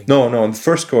kind of thing? No, in the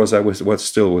first course I was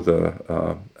still with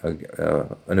an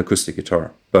acoustic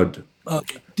guitar, but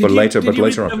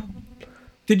later on.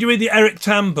 Did you read the Eric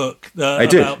Tam book? I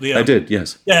did,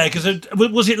 yes. Yeah, because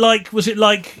was it like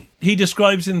he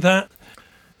describes in that?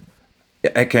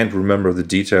 I can't remember the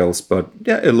details, but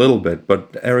yeah, a little bit.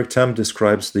 But Eric Tam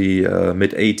describes the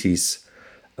mid '80s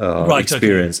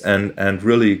experience, okay. and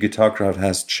really Guitarcraft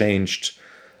has changed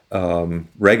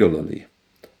regularly.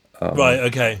 Right.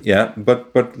 Okay. Yeah,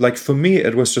 but like for me,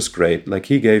 it was just great. Like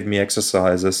he gave me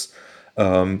exercises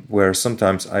where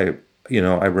sometimes I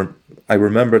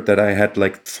remembered that I had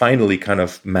like finally kind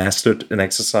of mastered an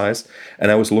exercise,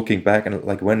 and I was looking back and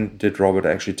like, when did Robert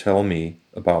actually tell me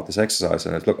about this exercise?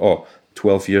 And it's like,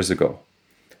 12 years ago.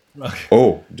 Okay.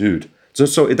 Oh, dude.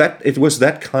 So it was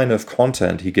that kind of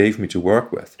content he gave me to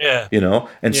work with. Yeah.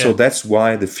 And so that's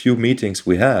why the few meetings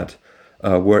we had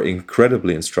were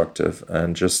incredibly instructive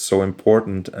and just so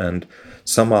important. And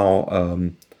somehow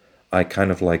I kind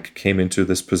of like came into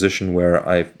this position where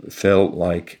I felt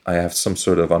like I have some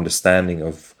sort of understanding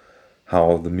of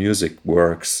how the music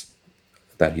works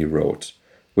that he wrote,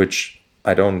 which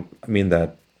I don't mean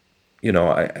that,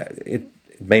 it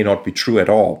may not be true at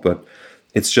all, but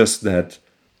it's just that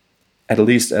at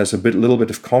least as little bit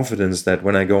of confidence that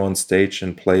when I go on stage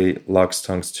and play Lux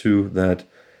Tongues 2, that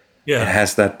it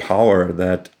has that power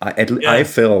that I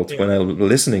felt when I was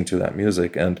listening to that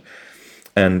music. And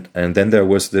then there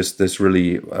was this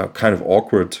really kind of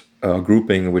awkward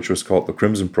grouping, which was called the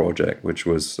Crimson Project, which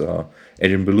was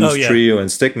Adrian Belews trio and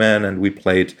Stickman, and we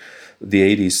played the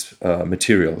 80s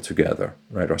material together,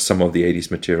 right? Or some of the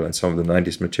 80s material and some of the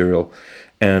 90s material.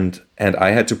 And I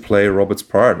had to play Robert's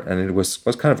part, and it was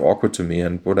kind of awkward to me.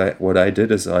 And what I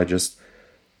did is I just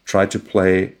tried to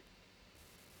play.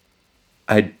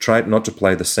 I tried not to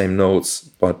play the same notes,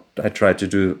 but I tried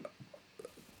to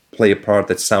play a part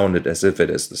that sounded as if it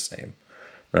is the same,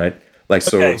 right? Like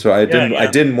so. So I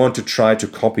didn't want to try to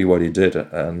copy what he did,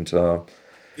 and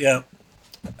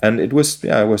and it was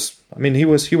I mean, he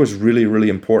was really, really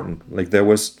important. Like there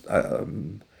was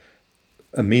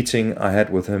a meeting I had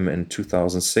with him in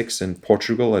 2006 in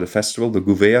Portugal at a festival, the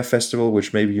Gouveia Festival,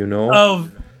 which maybe you know.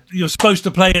 Oh, you're supposed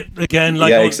to play it again.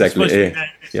 Like exactly.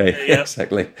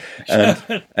 Exactly.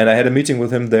 And I had a meeting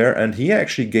with him there, and he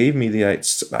actually gave me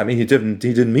I mean, he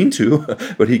didn't mean to,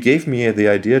 but he gave me the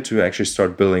idea to actually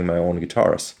start building my own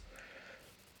guitars.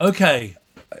 Okay.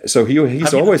 So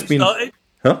he's always been. Started?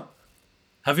 Huh?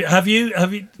 Have you?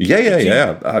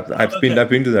 Yeah. I've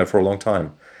been doing that for a long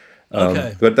time.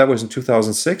 Okay. But that was in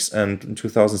 2006, and in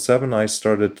 2007 I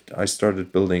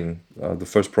started building the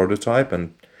first prototype.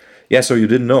 And so you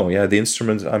didn't know, the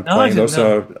instruments I'm playing,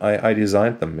 I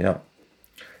designed them. Yeah.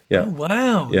 Oh,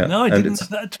 wow. Yeah. No, I didn't know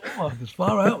that at all. It's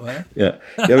far out, man. Yeah.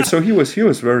 So he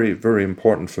was very, very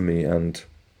important for me, and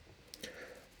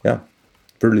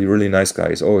really, really nice guy.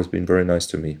 He's always been very nice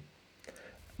to me.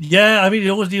 Yeah, I mean,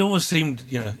 he always seemed,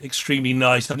 extremely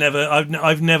nice.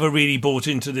 I've never really bought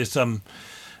into this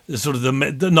the sort of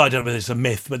I don't know if it's a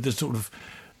myth, but the sort of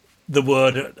the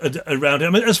word around it. I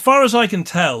mean, as far as I can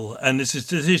tell, and this is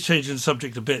changing the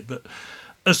subject a bit, but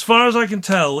as far as I can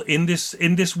tell, in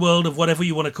this world of whatever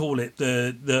you want to call it,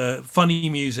 the funny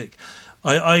music,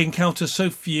 I encounter so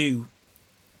few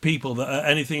people that are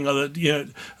anything other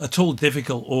at all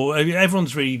difficult, or I mean,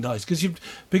 everyone's really nice because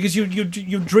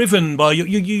you're driven by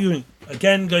you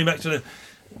again, going back to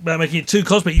making it too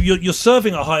cosmic. You're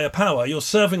serving a higher power, you're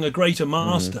serving a greater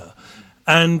master.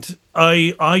 And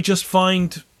I just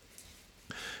find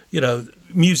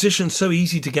musicians so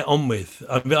easy to get on with.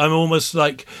 I'm almost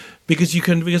like, because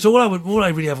all I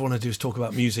really ever want to do is talk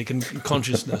about music and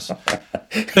consciousness.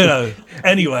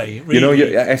 Anyway,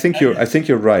 really. I think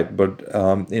you're right, but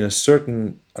in a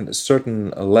certain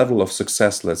level of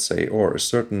success, let's say, or a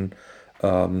certain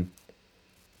moment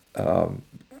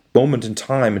in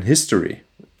time in history,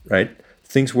 right?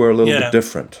 Things were a little bit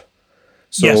different.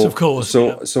 So, yes, of course.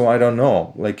 So I don't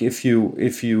know. Like if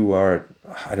you are,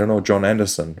 I don't know, John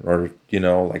Anderson or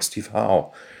like Steve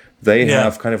Howe, they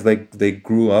have kind of they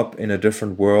grew up in a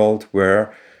different world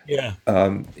where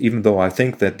even though I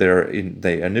think that their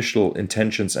initial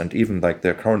intentions and even like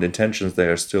their current intentions, they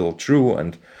are still true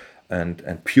and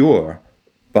pure,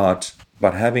 but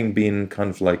having been kind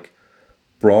of like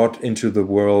brought into the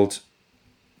world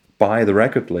by the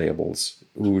record labels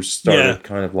who started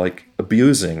kind of like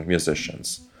abusing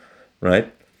musicians,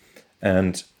 right?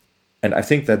 And and I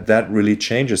think that that really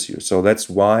changes you. So that's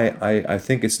why I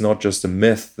think it's not just a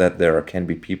myth that there can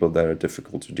be people that are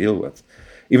difficult to deal with.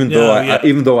 Even though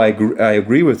even though I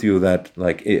agree with you that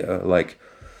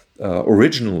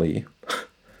originally,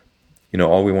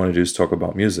 all we want to do is talk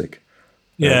about music.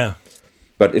 Yeah.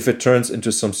 But if it turns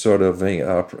into some sort of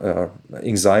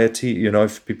anxiety,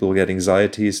 if people get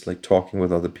anxieties, like talking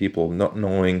with other people, not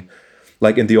knowing,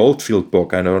 like in the Oldfield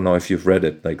book, I don't know if you've read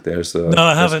it. Like there's no,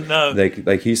 I haven't. No.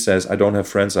 Like he says, I don't have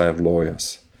friends, I have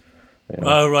lawyers.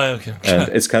 Oh right, okay. And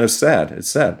it's kind of sad. It's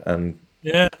sad, and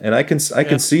and I can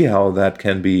see how that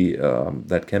can be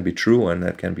true, and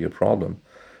that can be a problem.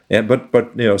 Yeah, but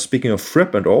speaking of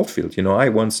Fripp and Oldfield, I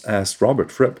once asked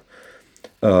Robert Fripp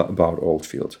about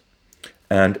Oldfield.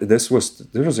 And this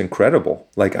was incredible.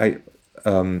 Like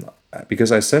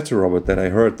because I said to Robert that I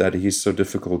heard that he's so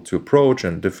difficult to approach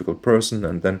and a difficult person,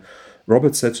 and then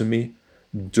Robert said to me,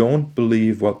 "Don't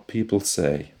believe what people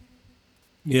say."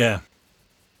 Yeah.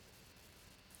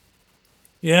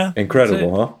 Yeah.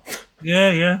 Incredible, huh?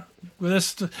 Yeah. Well,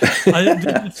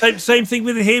 same thing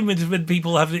with him. When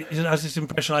people has this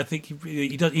impression, I think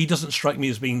he doesn't strike me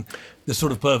as being the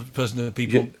sort of person that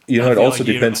people. It also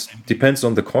depends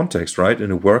on the context, right? In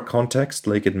a work context,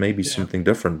 like it may be something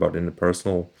different, but in a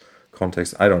personal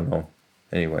context, I don't know.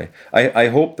 Anyway, I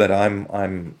hope that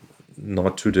I'm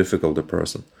not too difficult a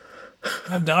person.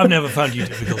 I've never found you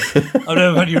difficult. I've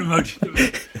never found you remotely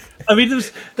difficult. I mean,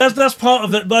 that's part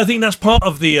of the. But I think that's part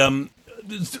of the.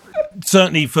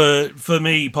 Certainly for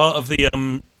me, part of the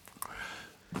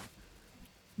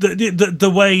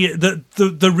way that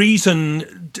the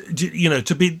reason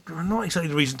to be, not exactly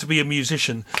the reason to be a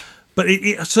musician, but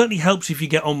it certainly helps if you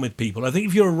get on with people. I think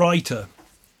if you're a writer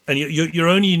and you're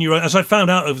only in your own, as I found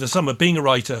out over the summer, being a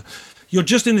writer, you're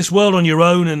just in this world on your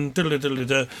own and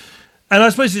and I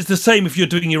suppose it's the same if you're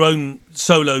doing your own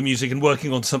solo music and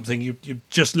working on something. You're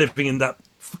just living in that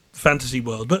fantasy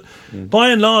world, but by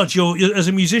and large, you're as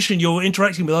a musician, you're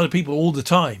interacting with other people all the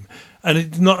time, and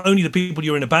it's not only the people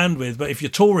you're in a band with, but if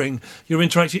you're touring, you're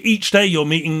interacting each day. You're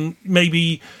meeting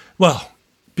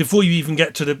before you even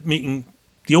get to the meeting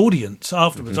the audience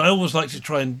afterwards. I always like to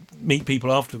try and meet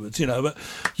people afterwards, but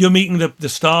you're meeting the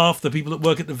staff, the people that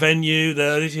work at the venue.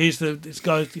 Here's this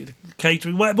guy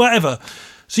catering, whatever.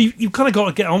 So you've kind of got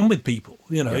to get on with people,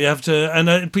 You have to, and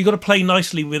you've got to play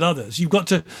nicely with others. You've got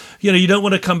to, you don't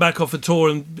want to come back off a tour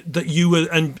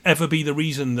and ever be the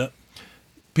reason that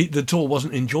the tour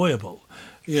wasn't enjoyable,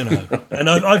 And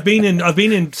I've been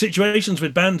in situations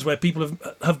with bands where people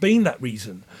have been that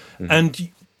reason, and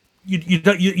you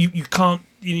can't,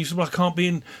 I can't be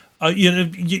in.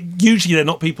 Usually they're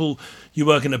not people you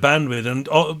work in a band with, and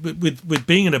with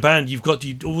being in a band, you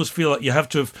always feel like you have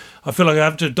to have. I feel like I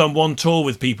have to have done one tour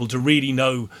with people to really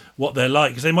know what they're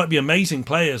like, because they might be amazing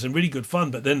players and really good fun,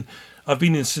 but then I've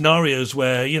been in scenarios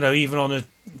where even on a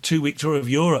 2-week tour of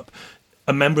Europe,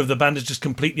 a member of the band is just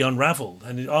completely unraveled,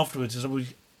 and afterwards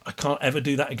I can't ever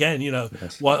do that again.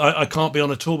 Yes. Why I can't be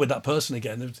on a tour with that person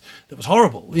again. That was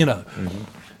horrible.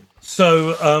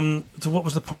 So what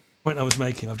was the point I was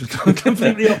making? I've just gone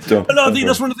completely off. But no, I think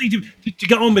that's one of the things to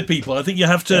get on with people. I think you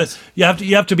have to you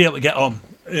have to be able to get on,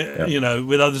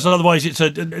 with others. Otherwise, it's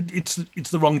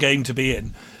the wrong game to be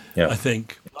in. Yeah. I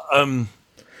think. And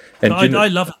I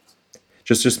love it.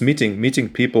 Just meeting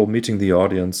people, meeting the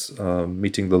audience,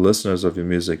 meeting the listeners of your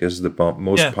music is the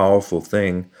most powerful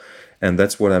thing. And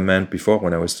that's what I meant before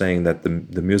when I was saying that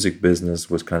the music business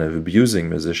was kind of abusing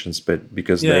musicians, but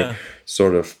because they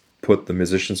sort of put the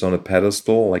musicians on a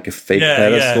pedestal, like a fake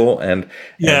pedestal, and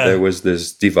there was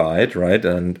this divide, right?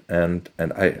 And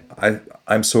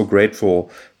I'm so grateful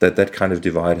that kind of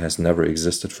divide has never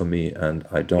existed for me, and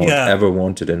I don't ever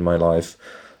want it in my life.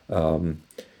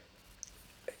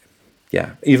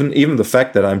 Even the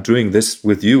fact that I'm doing this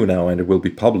with you now and it will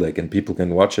be public and people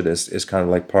can watch it is kind of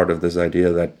like part of this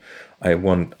idea that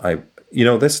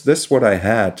this what I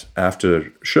had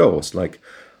after shows. Like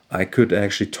I could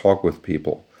actually talk with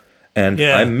people. And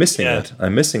I'm missing it.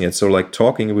 I'm missing it. So like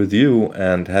talking with you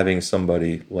and having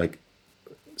somebody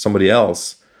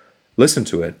else listen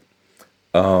to it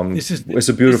is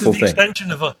a beautiful thing.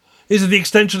 This is the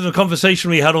extension of the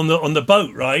conversation we had on the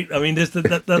boat, right? I mean, that's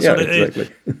exactly.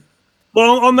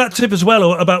 Well, on that tip as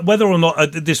well, about whether or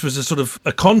not this was a sort of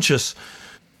a conscious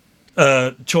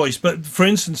choice. But for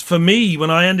instance, for me, when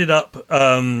I ended up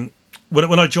when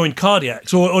I joined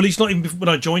Cardiacs, or at least not even when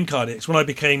I joined Cardiacs, when I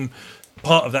became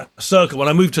part of that circle, when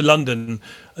I moved to London,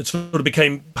 it sort of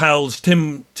became pals.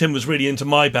 Tim was really into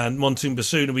my band, Monsoon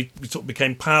Bassoon, and we sort of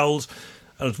became pals.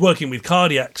 I was working with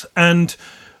Cardiacs, and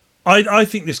I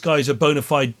think this guy's a bona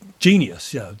fide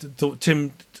genius.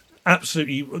 Tim,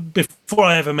 absolutely before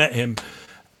I ever met him,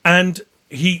 and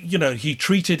he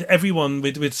treated everyone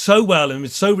with so well and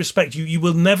with so respect. You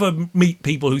will never meet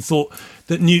people who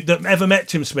that ever met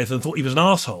Tim Smith and thought he was an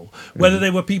arsehole. Whether they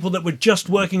were people that were just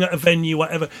working at a venue,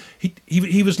 whatever.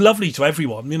 He was lovely to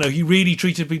everyone. He really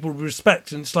treated people with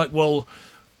respect. And it's like, well,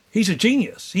 he's a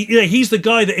genius. He's the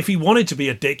guy that if he wanted to be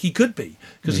a dick, he could be,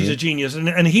 because he's a genius,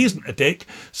 and he isn't a dick.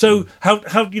 So how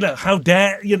dare how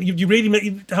dare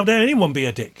anyone be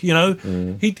a dick?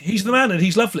 He's the man, and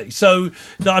he's lovely. So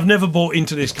I've never bought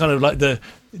into this kind of like the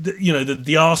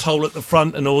arsehole at the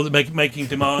front and all that, making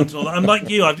demands. And all that. I'm like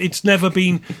you. It's never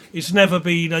been.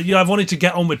 I've wanted to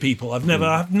get on with people. I've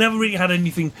never really had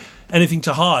anything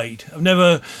to hide. I've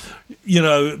never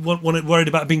worried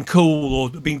about being cool or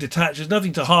being detached. There's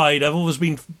nothing to hide. I've always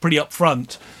been pretty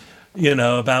upfront,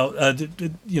 about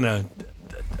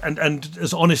and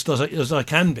as honest as I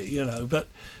can be, But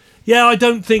yeah, I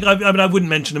don't think. I wouldn't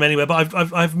mention them anywhere. But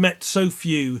I've met so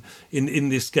few in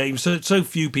this game, so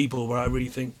few people where I really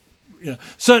think,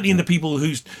 certainly in the people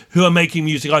who are making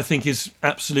music, I think is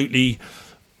absolutely,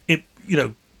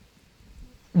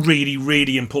 really,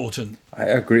 really important. I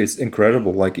agree. It's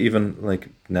incredible. Like even like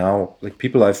now, like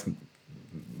people I've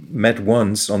met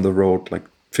once on the road, like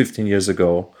 15 years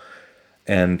ago,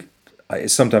 and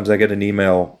sometimes I get an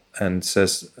email and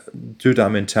says, "Dude,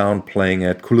 I'm in town playing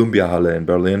at Columbia Halle in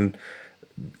Berlin.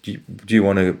 Do you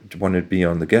want to be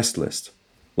on the guest list?"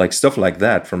 Like stuff like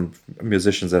that from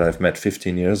musicians that I've met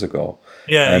 15 years ago.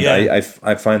 Yeah, and yeah.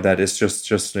 I find that it's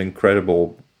just an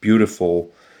incredible, beautiful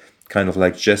kind of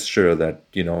like gesture that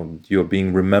you're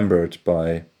being remembered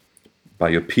by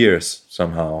your peers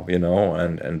somehow,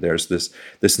 and there's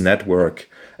this network.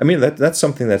 I mean that's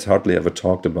something that's hardly ever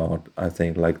talked about. I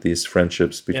think like these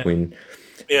friendships between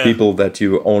people that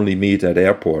you only meet at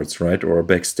airports, right, or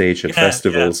backstage at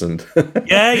festivals, and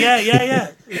yeah.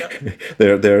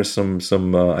 There are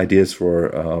some ideas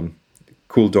for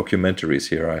cool documentaries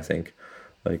here. I think,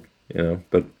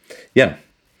 but yeah.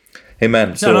 Hey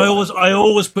man, so I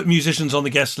always put musicians on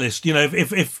the guest list.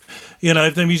 If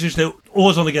they're musicians, they're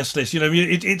always on the guest list.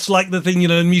 It's like the thing.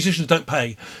 Musicians don't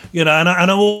pay. And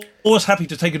I'm always happy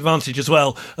to take advantage as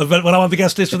well of when I'm on the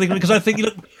guest list, because I think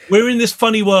we're in this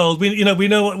funny world. We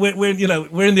know what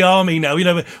we're in the army now.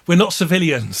 We're not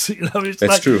civilians.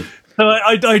 That's true. So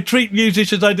I treat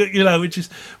musicians, which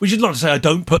is not to say I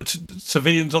don't put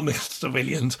civilians on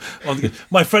the.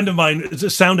 My friend of mine is a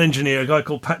sound engineer, a guy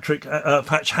called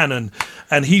Patch Hannon,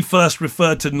 and he first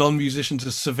referred to non-musicians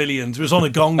as civilians. It was on a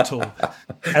Gong tour,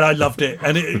 and I loved it.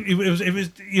 And it was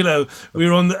we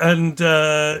were on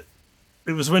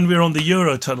it was when we were on the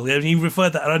Eurotunnel, and he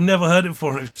referred that, and I'd never heard it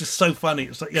before. It was just so funny. It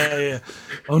was like, yeah.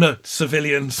 Oh no,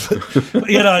 civilians.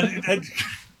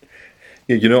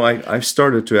 I've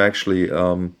started to actually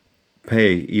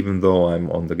pay even though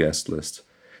I'm on the guest list,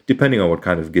 depending on what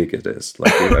kind of gig it is.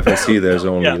 Like if I see there's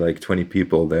only like 20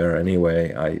 people there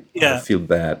anyway, I feel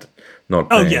bad not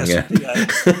paying. Oh yes,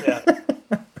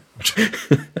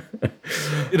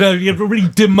 yeah. You're really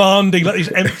demanding like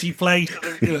this empty place.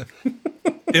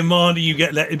 Demanding you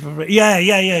get let in for free. Yeah.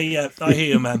 I hear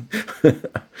you, man.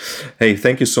 Hey,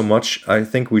 thank you so much. I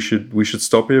think we should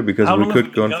stop here because we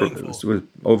could go on for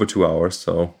over 2 hours.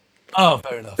 So. Oh,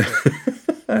 fair enough.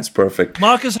 That's perfect.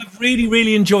 Marcus, I've really,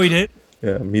 really enjoyed it.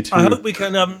 Yeah, me too. I hope we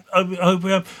can. I hope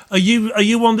we have. Are you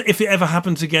on? If it ever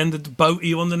happens again, the boat. Are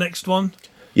you on the next one?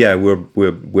 Yeah, we're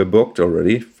booked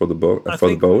already for the boat.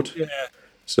 The boat. Yeah.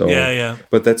 So yeah.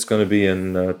 But that's going to be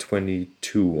in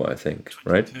 22, I think, 22.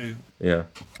 Right? Yeah.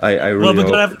 I really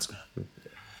hope.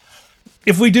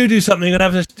 If we do something, I'm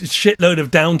gonna have a shitload of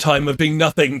downtime of doing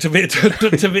nothing to be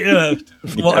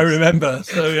what I remember.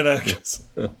 So Yes.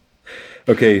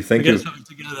 Okay, thank you. Get something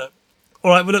together. All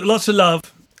right. Well, look, lots of love.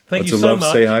 Thank you so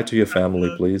much. Say hi to your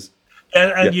family, please.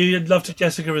 And you'd love to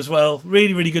Jessica as well.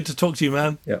 Really, really good to talk to you,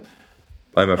 man. Yeah.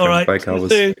 Bye, my friend. All right. Bye,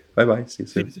 Calvis. Bye. See you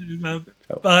soon. See you soon, man.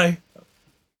 Bye.